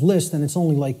comprehensive list, and it's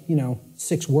only like,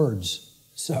 6 words.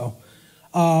 So,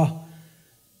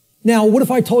 now, what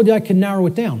if I told you I could narrow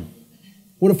it down?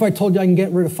 What if I told you I can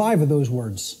get rid of 5 of those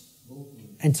words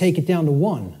and take it down to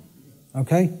 1?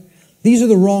 Okay? These are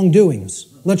the wrongdoings.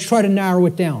 Let's try to narrow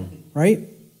it down, right?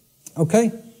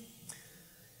 Okay?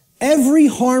 Every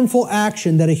harmful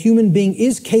action that a human being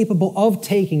is capable of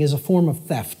taking is a form of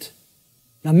theft.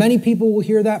 Now, many people will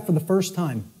hear that for the first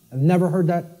time. I've never heard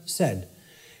that said.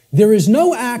 There is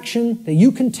no action that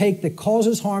you can take that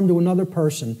causes harm to another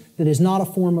person that is not a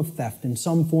form of theft in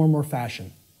some form or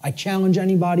fashion. I challenge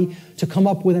anybody to come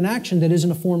up with an action that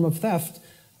isn't a form of theft,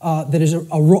 that is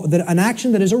an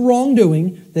action that is a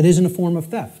wrongdoing that isn't a form of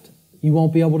theft. You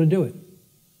won't be able to do it.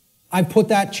 I put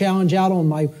that challenge out on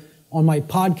my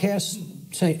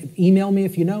podcast. Say, email me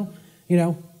if you know.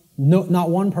 No, not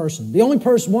one person. The only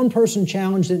one person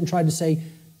challenged it and tried to say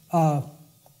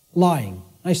lying.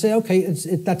 I say, okay,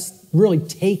 that's really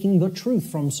taking the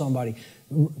truth from somebody,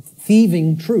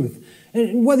 thieving truth.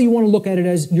 And whether you want to look at it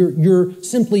as you're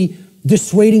simply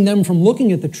dissuading them from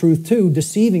looking at the truth too,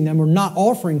 deceiving them or not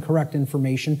offering correct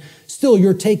information, still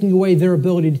you're taking away their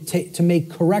ability to make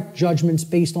correct judgments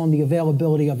based on the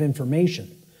availability of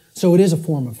information. So it is a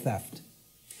form of theft.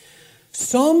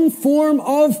 Some form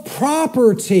of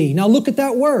property. Now look at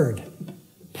that word.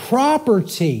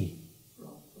 Property.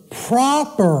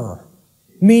 Proper,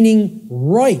 meaning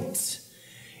right,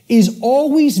 is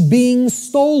always being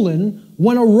stolen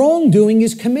when a wrongdoing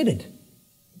is committed.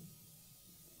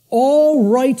 All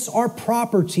rights are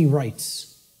property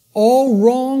rights. All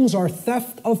wrongs are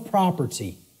theft of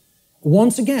property.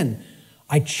 Once again,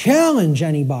 I challenge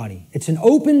anybody. It's an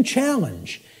open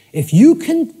challenge. If you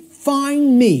can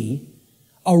find me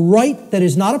a right that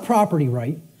is not a property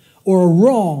right or a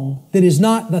wrong that is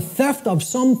not the theft of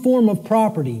some form of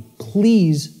property,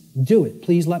 please do it.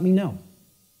 Please let me know.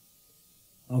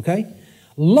 Okay?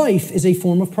 Life is a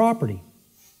form of property.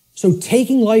 So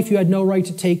taking life you had no right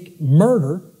to take,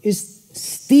 murder, is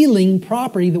stealing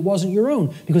property that wasn't your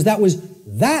own because that was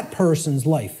that person's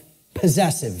life,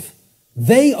 possessive.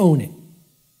 They own it.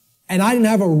 And I didn't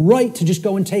have a right to just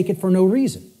go and take it for no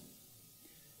reason.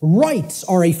 Rights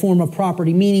are a form of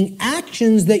property, meaning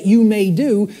actions that you may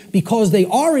do because they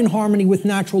are in harmony with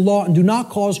natural law and do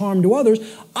not cause harm to others.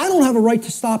 I don't have a right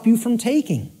to stop you from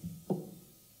taking.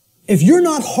 If you're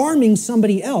not harming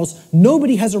somebody else,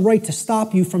 nobody has a right to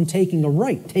stop you from taking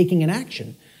an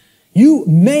action. You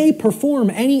may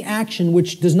perform any action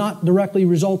which does not directly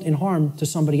result in harm to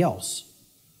somebody else.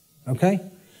 Okay?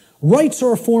 Rights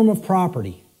are a form of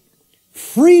property.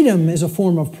 Freedom is a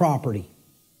form of property.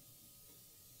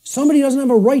 Somebody doesn't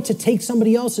have a right to take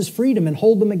somebody else's freedom and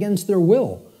hold them against their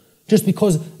will just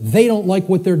because they don't like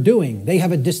what they're doing. They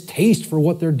have a distaste for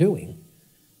what they're doing.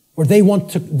 Or they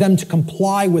want them to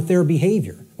comply with their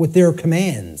behavior, with their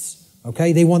commands.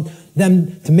 Okay? They want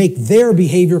them to make their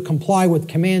behavior comply with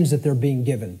commands that they're being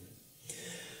given.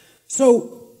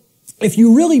 So, if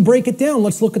you really break it down,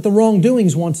 let's look at the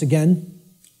wrongdoings once again.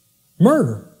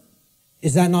 Murder.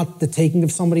 Is that not the taking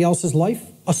of somebody else's life?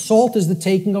 Assault is the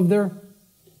taking of their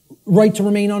right to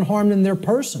remain unharmed in their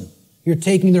person. You're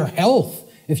taking their health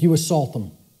if you assault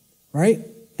them, right?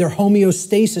 Their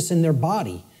homeostasis in their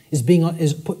body is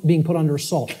being put under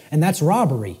assault. And that's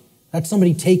robbery. That's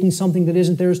somebody taking something that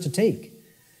isn't theirs to take.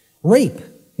 Rape.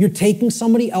 You're taking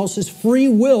somebody else's free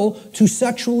will to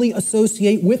sexually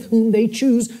associate with whom they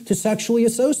choose to sexually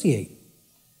associate.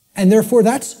 And therefore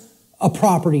that's a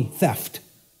property theft.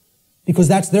 Because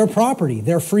that's their property,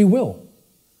 their free will.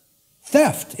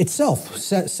 Theft itself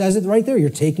says it right there. You're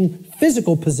taking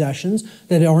physical possessions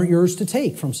that aren't yours to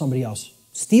take from somebody else.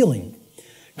 Stealing.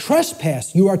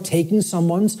 Trespass. You are taking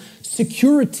someone's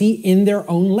security in their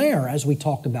own lair, as we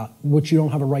talked about, which you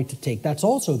don't have a right to take. That's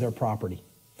also their property.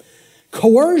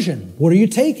 Coercion. What are you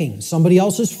taking? Somebody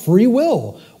else's free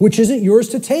will, which isn't yours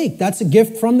to take. That's a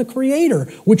gift from the Creator,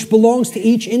 which belongs to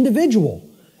each individual.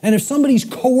 And if somebody's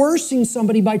coercing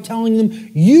somebody by telling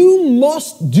them, you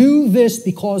must do this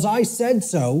because I said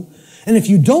so, and if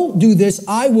you don't do this,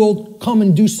 I will come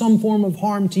and do some form of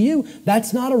harm to you,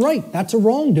 that's not a right. That's a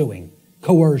wrongdoing,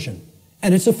 coercion.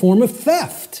 And it's a form of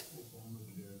theft.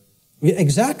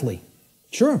 Exactly.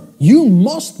 Sure. You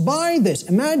must buy this.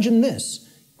 Imagine this.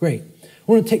 Great.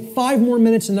 We're going to take 5 more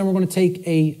minutes, and then we're going to take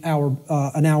an hour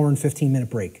and 15-minute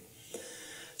break.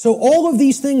 So all of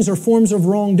these things are forms of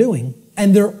wrongdoing,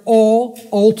 and they're all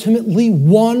ultimately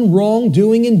one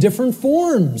wrongdoing in different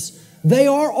forms. They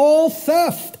are all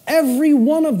theft, every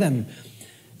one of them.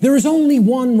 There is only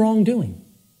one wrongdoing.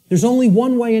 There's only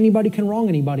one way anybody can wrong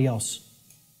anybody else.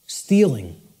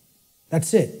 Stealing.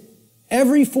 That's it.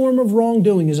 Every form of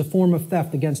wrongdoing is a form of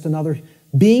theft against another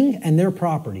being and their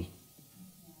property.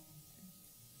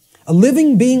 A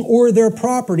living being or their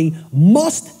property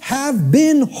must have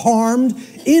been harmed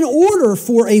in order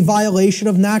for a violation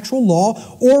of natural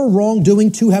law or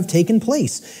wrongdoing to have taken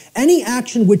place. Any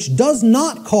action which does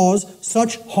not cause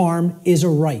such harm is a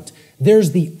right.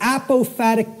 There's the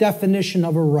apophatic definition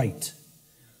of a right.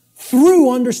 Through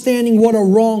understanding what a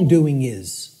wrongdoing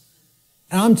is.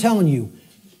 And I'm telling you,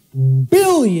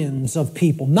 billions of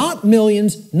people, not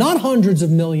millions, not hundreds of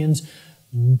millions,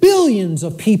 billions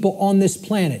of people on this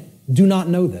planet do not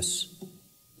know this.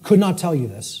 Could not tell you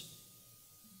this.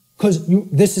 Because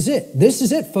this is it. This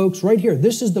is it, folks, right here.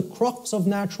 This is the crux of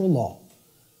natural law.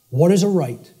 What is a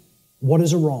right? What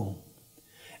is a wrong?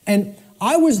 And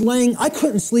I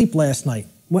couldn't sleep last night.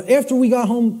 After we got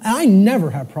home, I never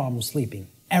had problems sleeping.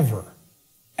 Ever.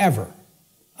 Ever.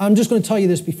 I'm just going to tell you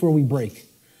this before we break.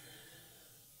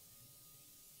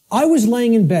 I was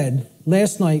laying in bed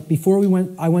last night before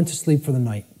I went to sleep for the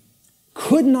night.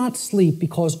 Could not sleep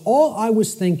because all I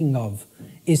was thinking of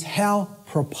is how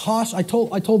preposterous.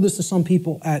 I told this to some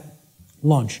people at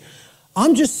lunch.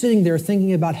 I'm just sitting there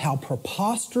thinking about how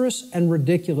preposterous and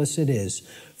ridiculous it is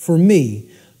for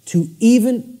me to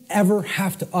even ever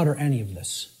have to utter any of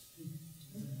this.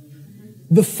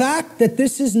 The fact that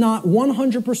this is not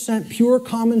 100% pure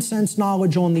common sense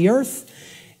knowledge on the earth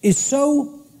is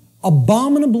so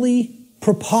abominably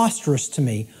preposterous to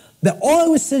me that all I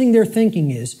was sitting there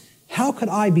thinking is, how could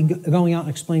I be going out and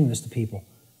explaining this to people?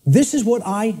 This is what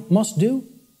I must do?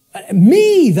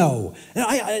 Me, though.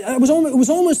 It was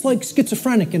almost like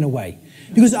schizophrenic in a way.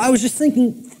 Because I was just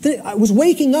thinking, I was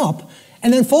waking up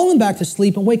and then falling back to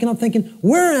sleep and waking up thinking,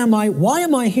 where am I? Why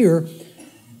am I here?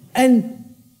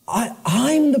 And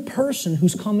I'm the person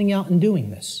who's coming out and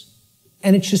doing this.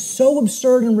 And it's just so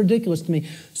absurd and ridiculous to me.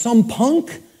 Some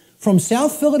punk from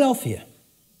South Philadelphia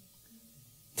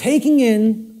taking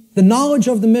in the knowledge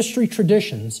of the mystery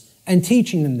traditions and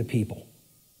teaching them to people.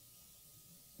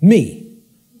 Me.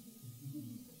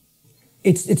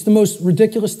 It's the most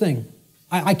ridiculous thing.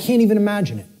 I can't even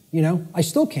imagine it, you know? I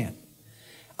still can't.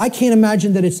 I can't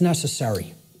imagine that it's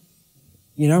necessary,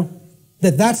 you know?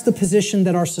 That's the position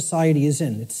that our society is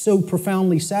in. It's so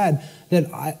profoundly sad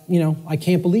that I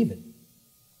can't believe it.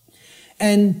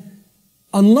 And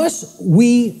unless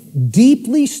we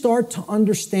deeply start to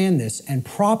understand this and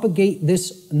propagate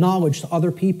this knowledge to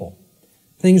other people,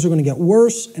 things are going to get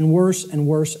worse and worse and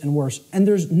worse and worse. And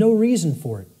there's no reason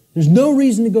for it. There's no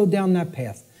reason to go down that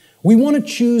path. We want to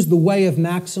choose the way of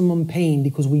maximum pain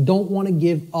because we don't want to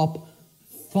give up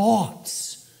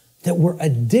thoughts that we're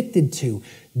addicted to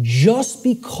just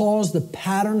because the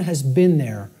pattern has been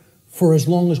there for as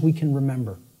long as we can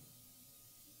remember.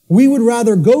 We would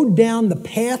rather go down the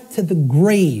path to the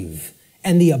grave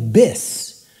and the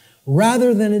abyss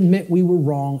rather than admit we were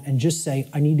wrong and just say,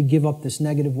 I need to give up this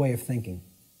negative way of thinking.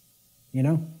 You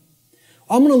know?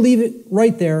 I'm going to leave it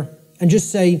right there and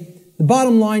just say the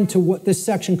bottom line to what this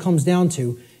section comes down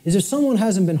to is if someone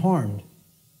hasn't been harmed,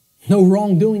 no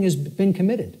wrongdoing has been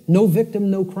committed. No victim,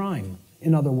 no crime,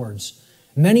 in other words.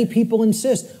 Many people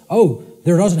insist,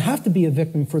 there doesn't have to be a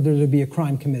victim for there to be a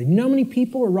crime committed. You know how many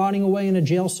people are rotting away in a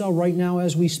jail cell right now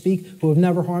as we speak who have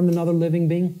never harmed another living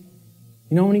being?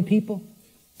 You know how many people?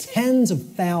 Tens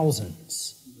of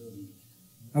thousands.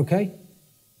 Okay?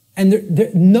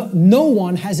 And no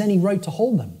one has any right to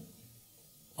hold them.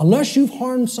 Unless you've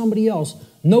harmed somebody else,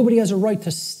 nobody has a right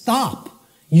to stop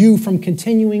you from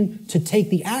continuing to take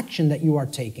the action that you are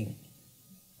taking.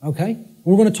 Okay?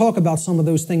 We're going to talk about some of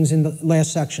those things in the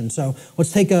last section. So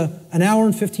let's take an hour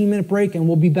and 15-minute break, and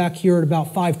we'll be back here at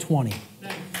about 5:20.